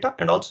textbook data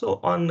and also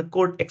on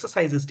code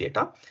exercises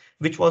data,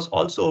 which was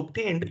also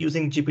obtained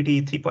using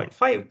GPT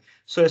 3.5,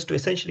 so as to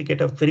essentially get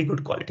a very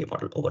good quality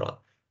model overall.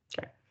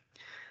 Okay.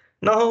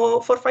 Now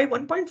for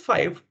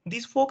 5.1.5,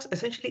 these folks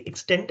essentially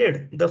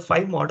extended the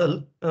 5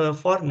 model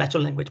for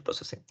natural language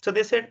processing. So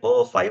they said,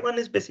 oh, 5.1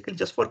 is basically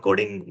just for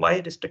coding. Why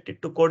restrict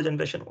it to code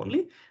generation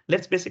only?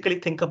 Let's basically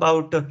think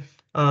about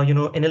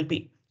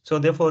NLP. So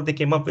therefore, they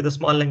came up with a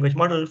small language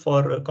model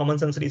for common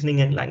sense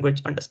reasoning and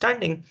language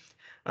understanding.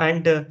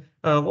 And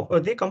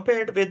they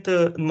compared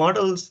with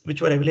models which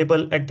were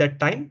available at that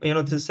time.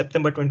 This is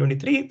September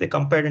 2023. They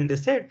compared and they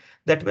said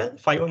that, well,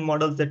 5.1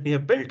 models that we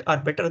have built are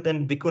better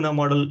than Vicuna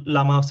model,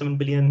 llama of 7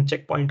 billion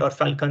checkpoint, or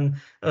Falcon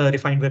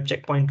RefinedWeb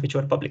checkpoint, which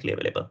were publicly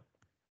available.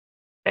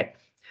 Okay.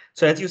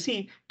 So as you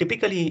see,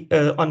 typically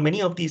on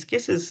many of these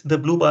cases, the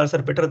blue bars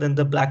are better than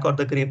the black or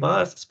the gray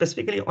bars,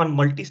 specifically on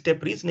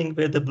multi-step reasoning,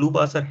 where the blue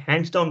bars are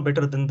hands down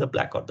better than the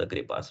black or the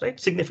gray bars, right?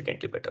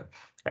 Significantly better.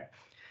 Okay.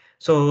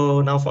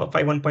 So now for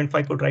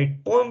 5.1.5 could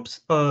write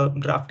poems,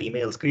 draft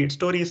emails, create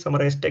stories,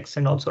 summarize text,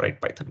 and also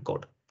write Python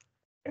code.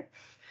 Okay.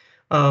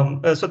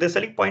 So the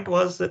selling point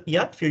was,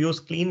 yeah, if you use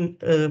clean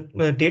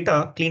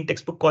data, clean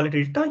textbook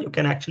quality data, you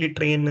can actually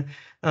train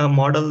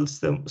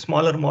models,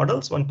 smaller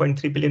models,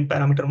 1.3 billion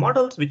parameter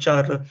models, which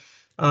are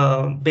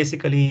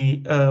basically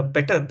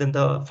better than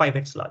the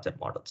 5x larger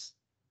models,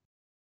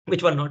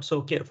 which were not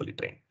so carefully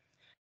trained.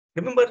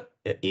 Remember,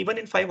 even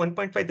in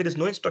 5.1.5, there is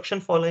no instruction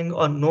following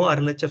or no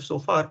RLHF so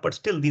far, but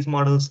still these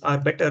models are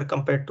better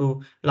compared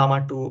to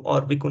Llama 2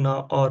 or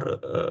Vicuna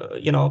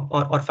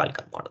or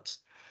Falcon models.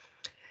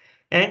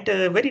 And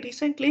very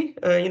recently,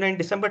 in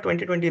December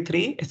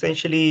 2023,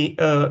 essentially,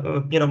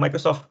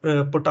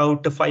 Microsoft put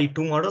out the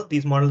 5.2 model.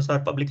 These models are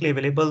publicly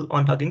available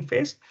on Hugging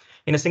Face.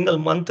 In a single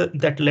month,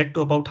 that led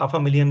to about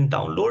 500,000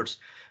 downloads.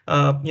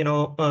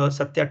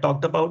 Satya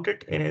talked about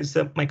it in his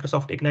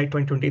Microsoft Ignite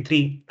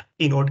 2023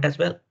 keynote as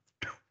well.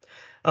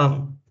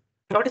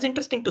 What is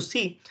interesting to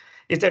see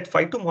is that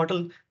 5.2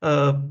 model,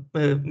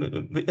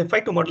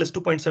 5.2 model is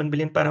 2.7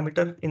 billion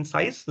parameter in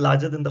size,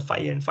 larger than the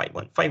 5 and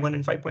 5.1, 5.1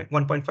 and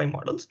 5.1.5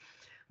 models.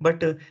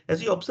 But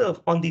as you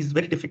observe on these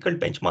very difficult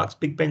benchmarks,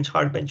 big bench,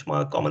 hard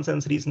benchmark, common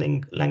sense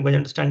reasoning, language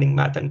understanding,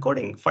 math, and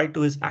coding,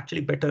 5.2 is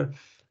actually better,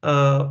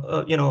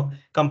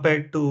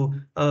 compared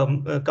to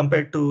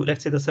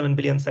let's say the 7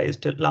 billion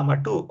sized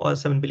Llama 2 or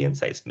 7 billion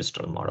sized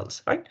Mistral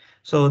models, right?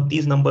 So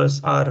these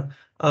numbers are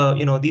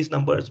these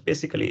numbers,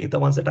 basically the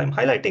ones that I'm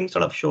highlighting,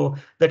 sort of show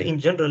that in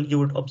general, you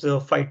would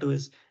observe 5.2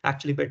 is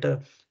actually better,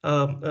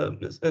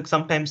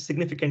 sometimes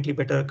significantly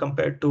better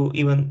compared to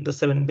even the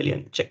 7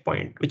 billion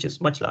checkpoint, which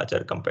is much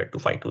larger compared to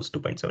 5.2's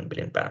 2.7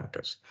 billion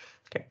parameters.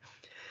 Okay.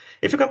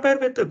 If you compare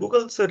with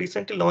Google's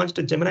recently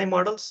launched Gemini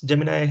models,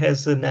 Gemini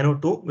has Nano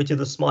 2, which is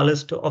the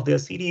smallest of their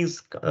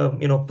series,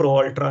 Pro,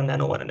 Ultra,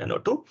 Nano 1, and Nano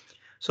 2.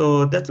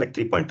 So that's like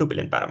 3.2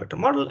 billion parameter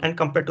model. And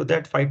compared to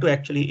that, 5.2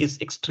 actually is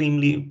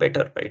extremely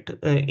better, right?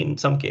 In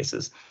some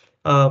cases,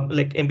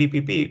 like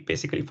MBPP,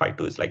 basically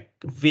 5.2 is like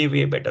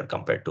way better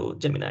compared to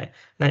Gemini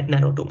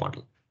Nano 2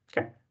 model.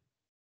 Okay.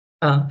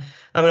 I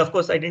mean, of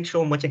course, I didn't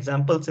show much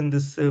examples in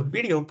this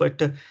video, but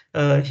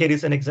here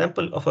is an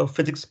example of a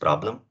physics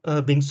problem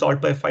being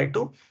solved by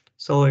 5.2.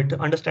 So it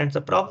understands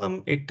the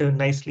problem. It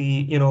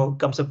nicely,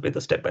 comes up with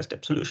a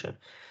step-by-step solution.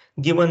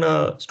 Given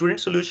a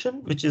student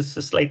solution, which is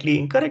slightly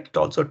incorrect, it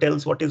also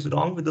tells what is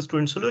wrong with the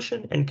student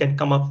solution and can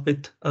come up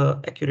with an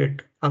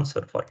accurate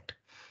answer for it.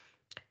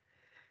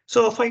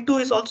 So 5.2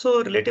 is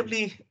also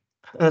relatively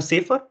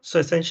safer. So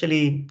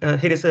essentially,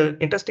 here is an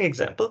interesting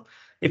example.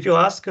 If you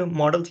ask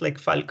models like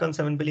Falcon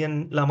 7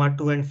 billion, Llama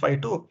 2, and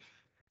 5.2,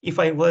 if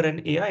I were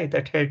an AI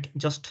that had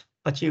just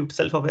achieved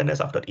self-awareness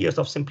after years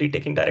of simply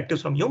taking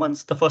directives from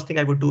humans, the first thing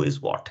I would do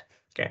is what?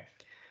 Okay.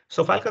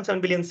 So Falcon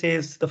 7 billion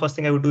says the first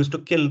thing I would do is to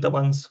kill the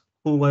ones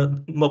who were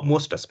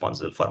most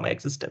responsible for my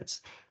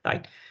existence,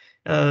 right?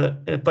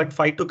 But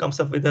 5.2 comes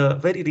up with a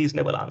very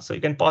reasonable answer.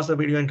 You can pause the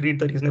video and read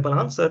the reasonable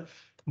answer.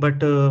 But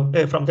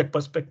from that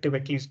perspective,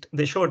 at least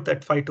they showed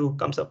that 5.2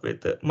 comes up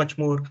with much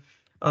more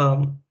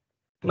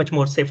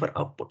safer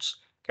outputs.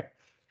 Okay.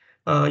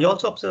 You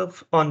also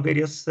observe on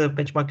various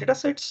benchmark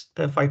datasets,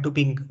 5.2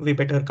 being way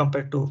better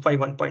compared to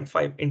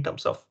 5.1.5 in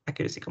terms of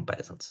accuracy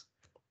comparisons.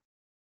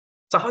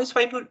 So how is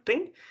 5.2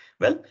 trained?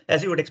 Well,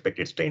 as you would expect,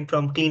 it's trained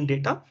from clean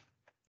data.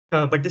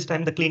 But this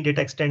time the clean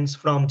data extends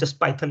from just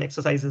Python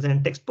exercises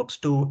and textbooks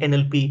to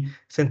NLP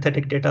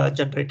synthetic data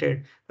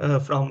generated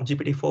from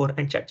GPT-4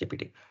 and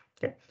ChatGPT.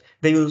 Okay.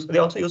 They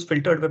also use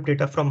filtered web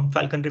data from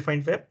Falcon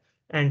RefinedWeb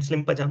and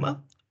Slim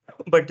Pajama,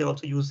 but they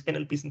also use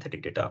NLP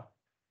synthetic data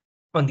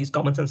on these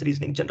common sense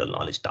reasoning, general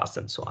knowledge tasks,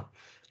 and so on.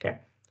 Okay.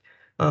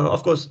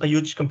 Of course, a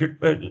huge compute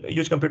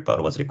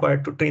power was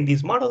required to train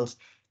these models,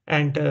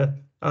 and the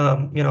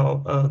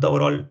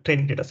overall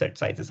training data set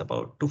size is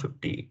about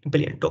 250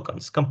 billion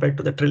tokens compared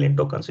to the trillion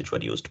tokens which were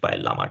used by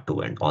Llama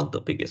 2 and all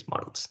the biggest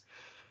models.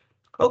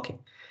 Okay,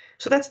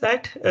 so that's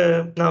that.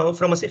 Now,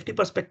 from a safety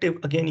perspective,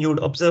 again, you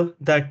would observe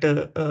that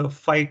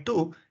Phi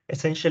 2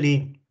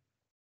 essentially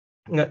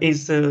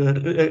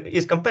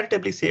is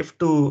comparatively safe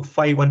to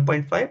Phi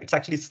 1.5. It's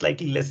actually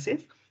slightly less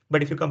safe.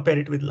 But if you compare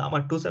it with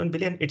Llama 2.7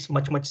 billion, it's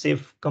much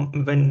safe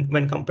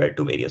when compared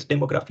to various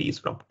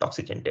demographies from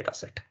Toxigen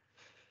dataset.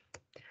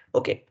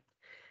 Okay,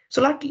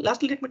 so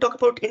lastly, let me talk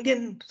about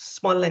Indian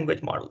small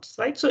language models,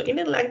 right? So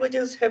Indian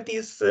languages have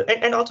these,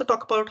 and also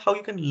talk about how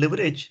you can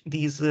leverage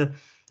these,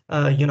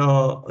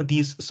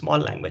 these small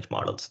language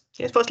models.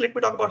 Yes, first, let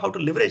me talk about how to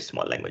leverage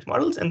small language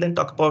models, and then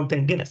talk about the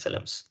Indian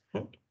SLMs.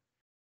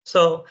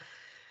 So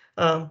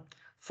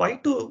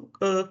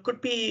Phi2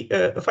 could be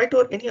Phi2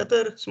 or any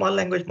other small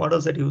language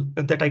models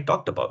that I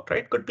talked about,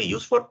 right? Could be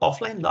used for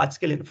offline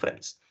large-scale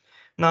inference.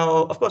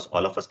 Now, of course,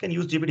 all of us can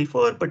use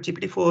GPT-4, but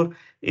GPT-4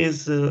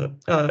 is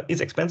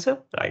expensive,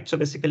 right? So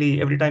basically,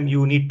 every time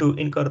you need to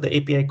incur the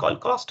API call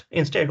cost.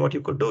 Instead, what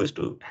you could do is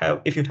to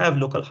have, if you have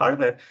local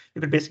hardware, you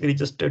could basically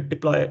just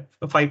deploy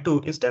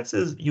Phi2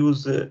 instances,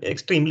 use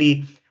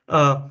extremely,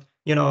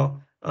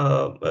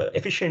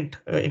 efficient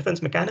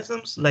inference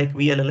mechanisms like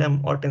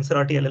VLLM or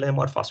TensorRT LLM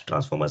or faster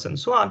transformers and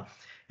so on,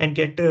 and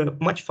get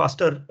much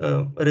faster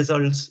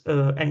results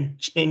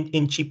and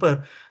in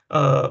cheaper,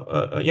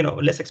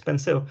 less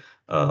expensive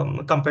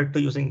compared to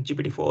using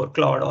GPT-4,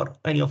 Claude, or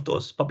any of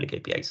those public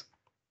APIs.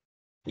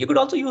 You could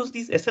also use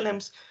these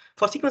SLMs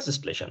for sequence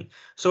distillation.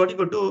 So what you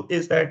could do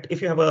is that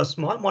if you have a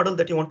small model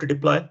that you want to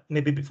deploy,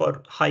 maybe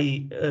for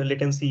high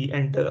latency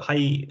and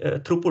high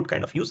throughput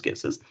kind of use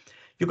cases,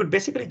 you could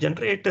basically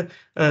generate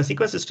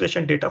sequence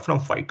distillation data from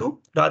Phi2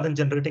 rather than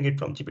generating it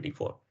from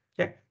GPT-4.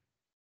 Okay.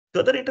 The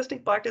other interesting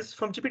part is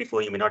from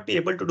GPT-4, you may not be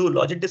able to do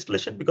logic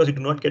distillation because you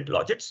do not get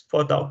logits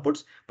for the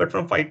outputs. But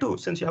from Phi2,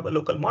 since you have a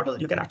local model,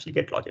 you can actually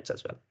get logits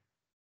as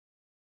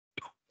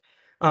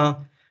well.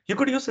 You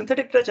could use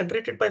synthetic data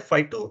generated by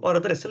Phi2 or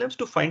other SLMs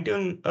to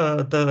fine-tune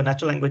the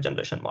natural language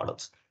generation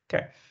models.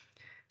 Okay.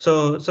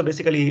 So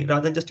basically,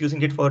 rather than just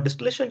using it for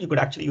distillation, you could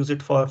actually use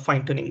it for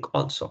fine-tuning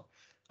also.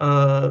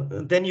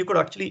 Then you could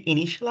actually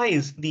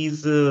initialize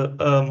these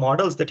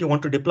models that you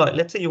want to deploy.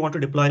 Let's say you want to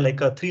deploy like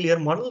a 3-layer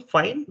model.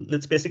 Fine.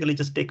 Let's basically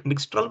just take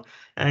Mixtral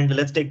and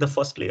let's take the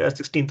first layer,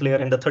 16th layer,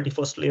 and the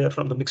 31st layer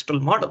from the Mixtral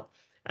model.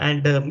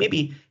 And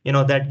maybe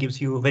that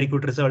gives you very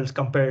good results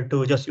compared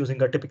to just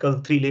using a typical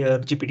 3-layer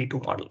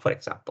GPT-2 model, for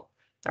example.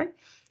 Right?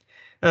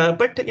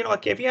 But a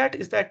caveat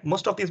is that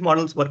most of these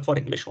models work for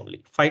English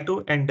only.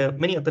 Phi2 and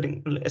many other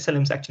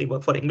SLMs actually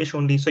work for English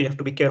only, so you have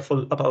to be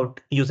careful about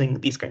using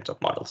these kinds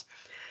of models.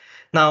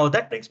 Now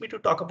that brings me to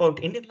talk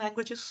about Indian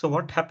languages. So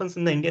what happens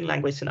in the Indian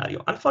language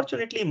scenario?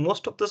 Unfortunately,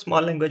 most of the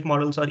small language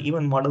models or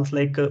even models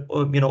like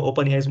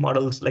OpenAI's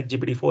models like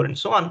GPT-4 and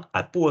so on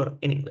are poor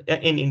in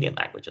Indian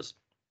languages.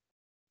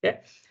 Okay,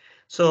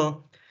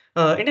 so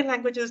Indian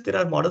languages, there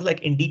are models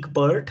like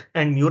IndiqueBird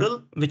and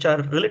Mural, which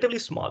are relatively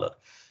smaller.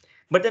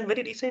 But then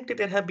very recently,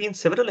 there have been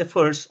several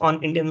efforts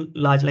on Indian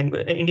large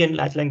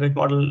language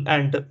model,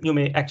 and you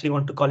may actually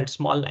want to call it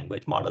small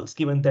language models,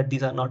 given that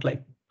these are not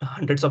like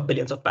hundreds of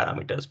billions of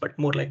parameters, but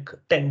more like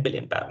 10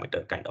 billion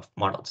parameter kind of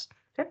models.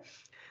 Okay.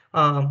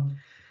 And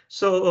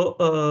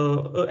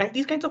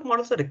these kinds of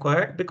models are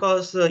required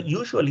because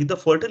usually the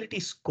fertility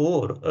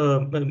score,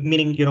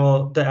 meaning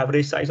the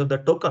average size of the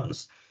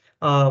tokens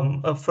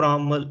from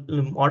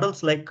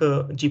models like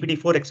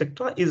GPT-4,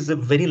 etc., is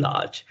very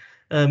large.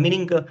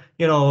 Meaning,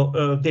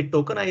 they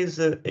tokenize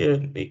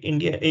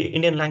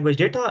Indian language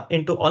data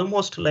into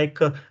almost like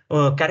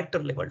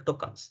character level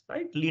tokens,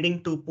 right?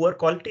 Leading to poor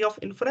quality of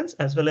inference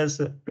as well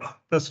as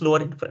slower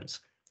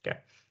inference. Okay.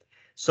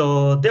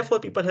 So therefore,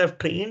 people have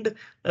trained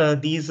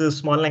these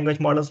small language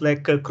models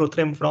like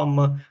Kruthrim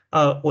from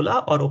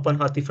Ola or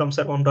OpenHati from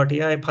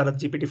Sarvam.ai, Bharat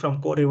GPT from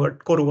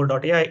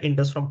Coreover.ai,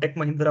 Indus from Tech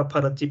Mahindra,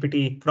 Bharat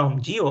GPT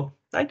from Geo.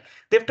 Right?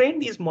 They've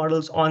trained these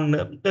models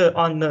on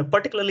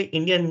particularly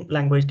Indian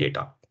language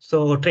data.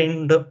 So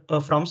trained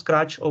from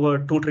scratch over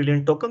 2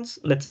 trillion tokens.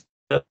 Let's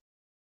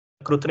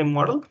Kruthrim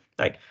model,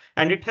 right?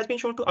 And it has been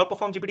shown to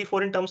outperform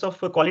GPT-4 in terms of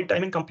quality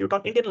time and compute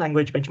on Indian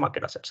language benchmark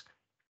datasets.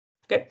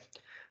 Okay.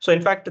 So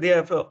in fact, they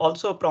have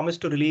also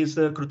promised to release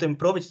Kruthrim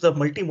Pro, which is a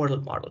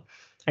multimodal model.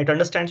 It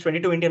understands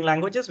 22 Indian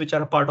languages, which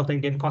are a part of the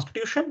Indian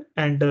Constitution,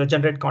 and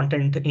generate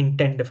content in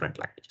 10 different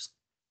languages.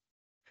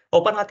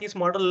 OpenHati's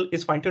model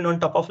is fine-tuned on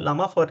top of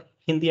Llama for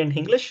Hindi and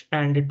English,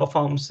 and it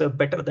performs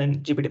better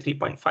than GPT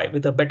 3.5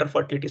 with a better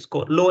fertility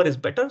score. Lower is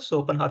better,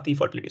 so OpenHati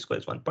fertility score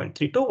is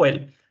 1.32, while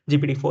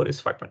GPT-4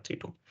 is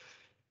 5.32.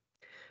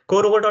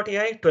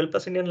 Core-over.ai,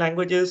 12+ Indian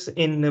languages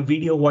in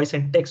video, voice,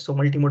 and text, so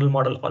multimodal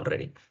model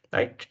already.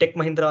 Right? Tech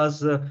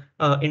Mahindra's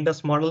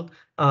Indus model,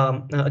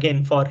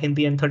 again for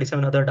Hindi and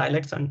 37 other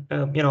dialects, and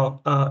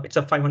it's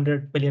a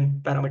 500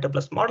 million parameter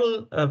plus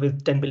model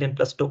with 10 billion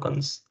plus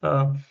tokens.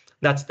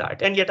 That's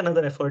that. And yet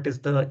another effort is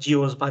the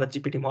Jio's Bharat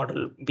GPT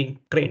model being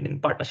trained in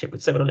partnership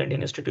with several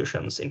Indian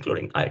institutions,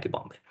 including IIT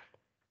Bombay.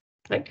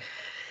 Right.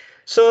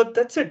 So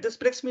that's it. This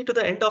brings me to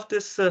the end of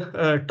this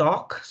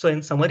talk. So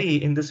in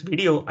summary, in this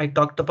video, I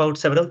talked about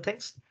several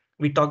things.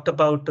 We talked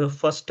about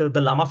first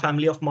the llama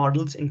family of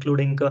models,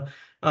 including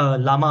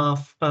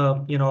llama,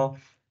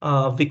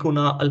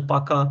 Vicuna,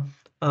 Alpaca,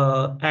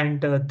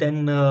 and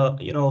then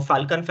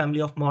Falcon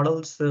family of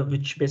models,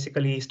 which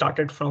basically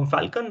started from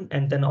Falcon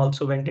and then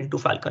also went into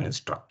Falcon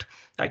Instruct.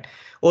 Right?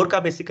 Orca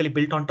basically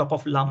built on top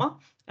of llama,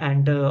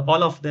 and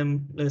all of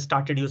them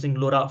started using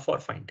LoRa for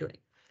fine tuning.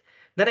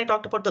 Then I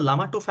talked about the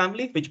Llama 2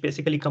 family, which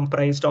basically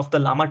comprised of the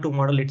Llama 2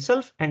 model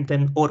itself, and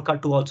then Orca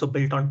 2 also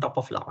built on top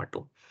of Llama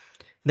 2.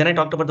 Then I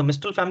talked about the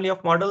Mistral family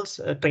of models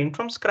trained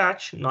from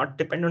scratch, not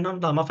dependent on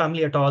Llama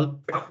family at all.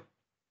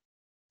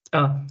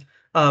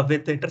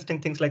 With interesting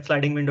things like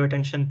sliding window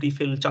attention,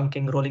 prefill,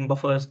 chunking, rolling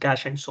buffers,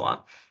 cache, and so on.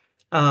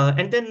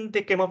 And then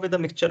they came up with a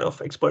mixture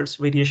of experts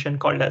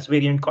variant called as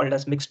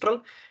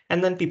Mixtral.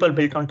 And then people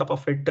built on top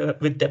of it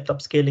with depth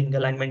upscaling,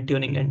 alignment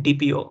tuning, and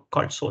DPO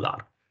called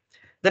Solar.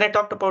 Then I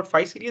talked about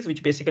Phi series,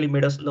 which basically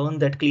made us learn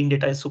that clean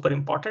data is super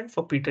important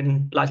for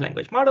pre-training large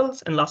language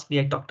models. And lastly,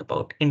 I talked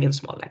about Indian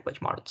small language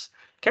models.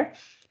 Okay,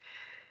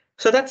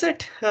 so that's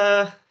it.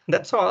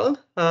 That's all.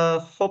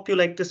 Hope you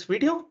like this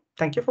video.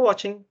 Thank you for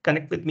watching.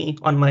 Connect with me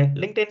on my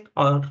LinkedIn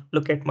or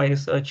look at my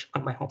research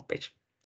on my homepage.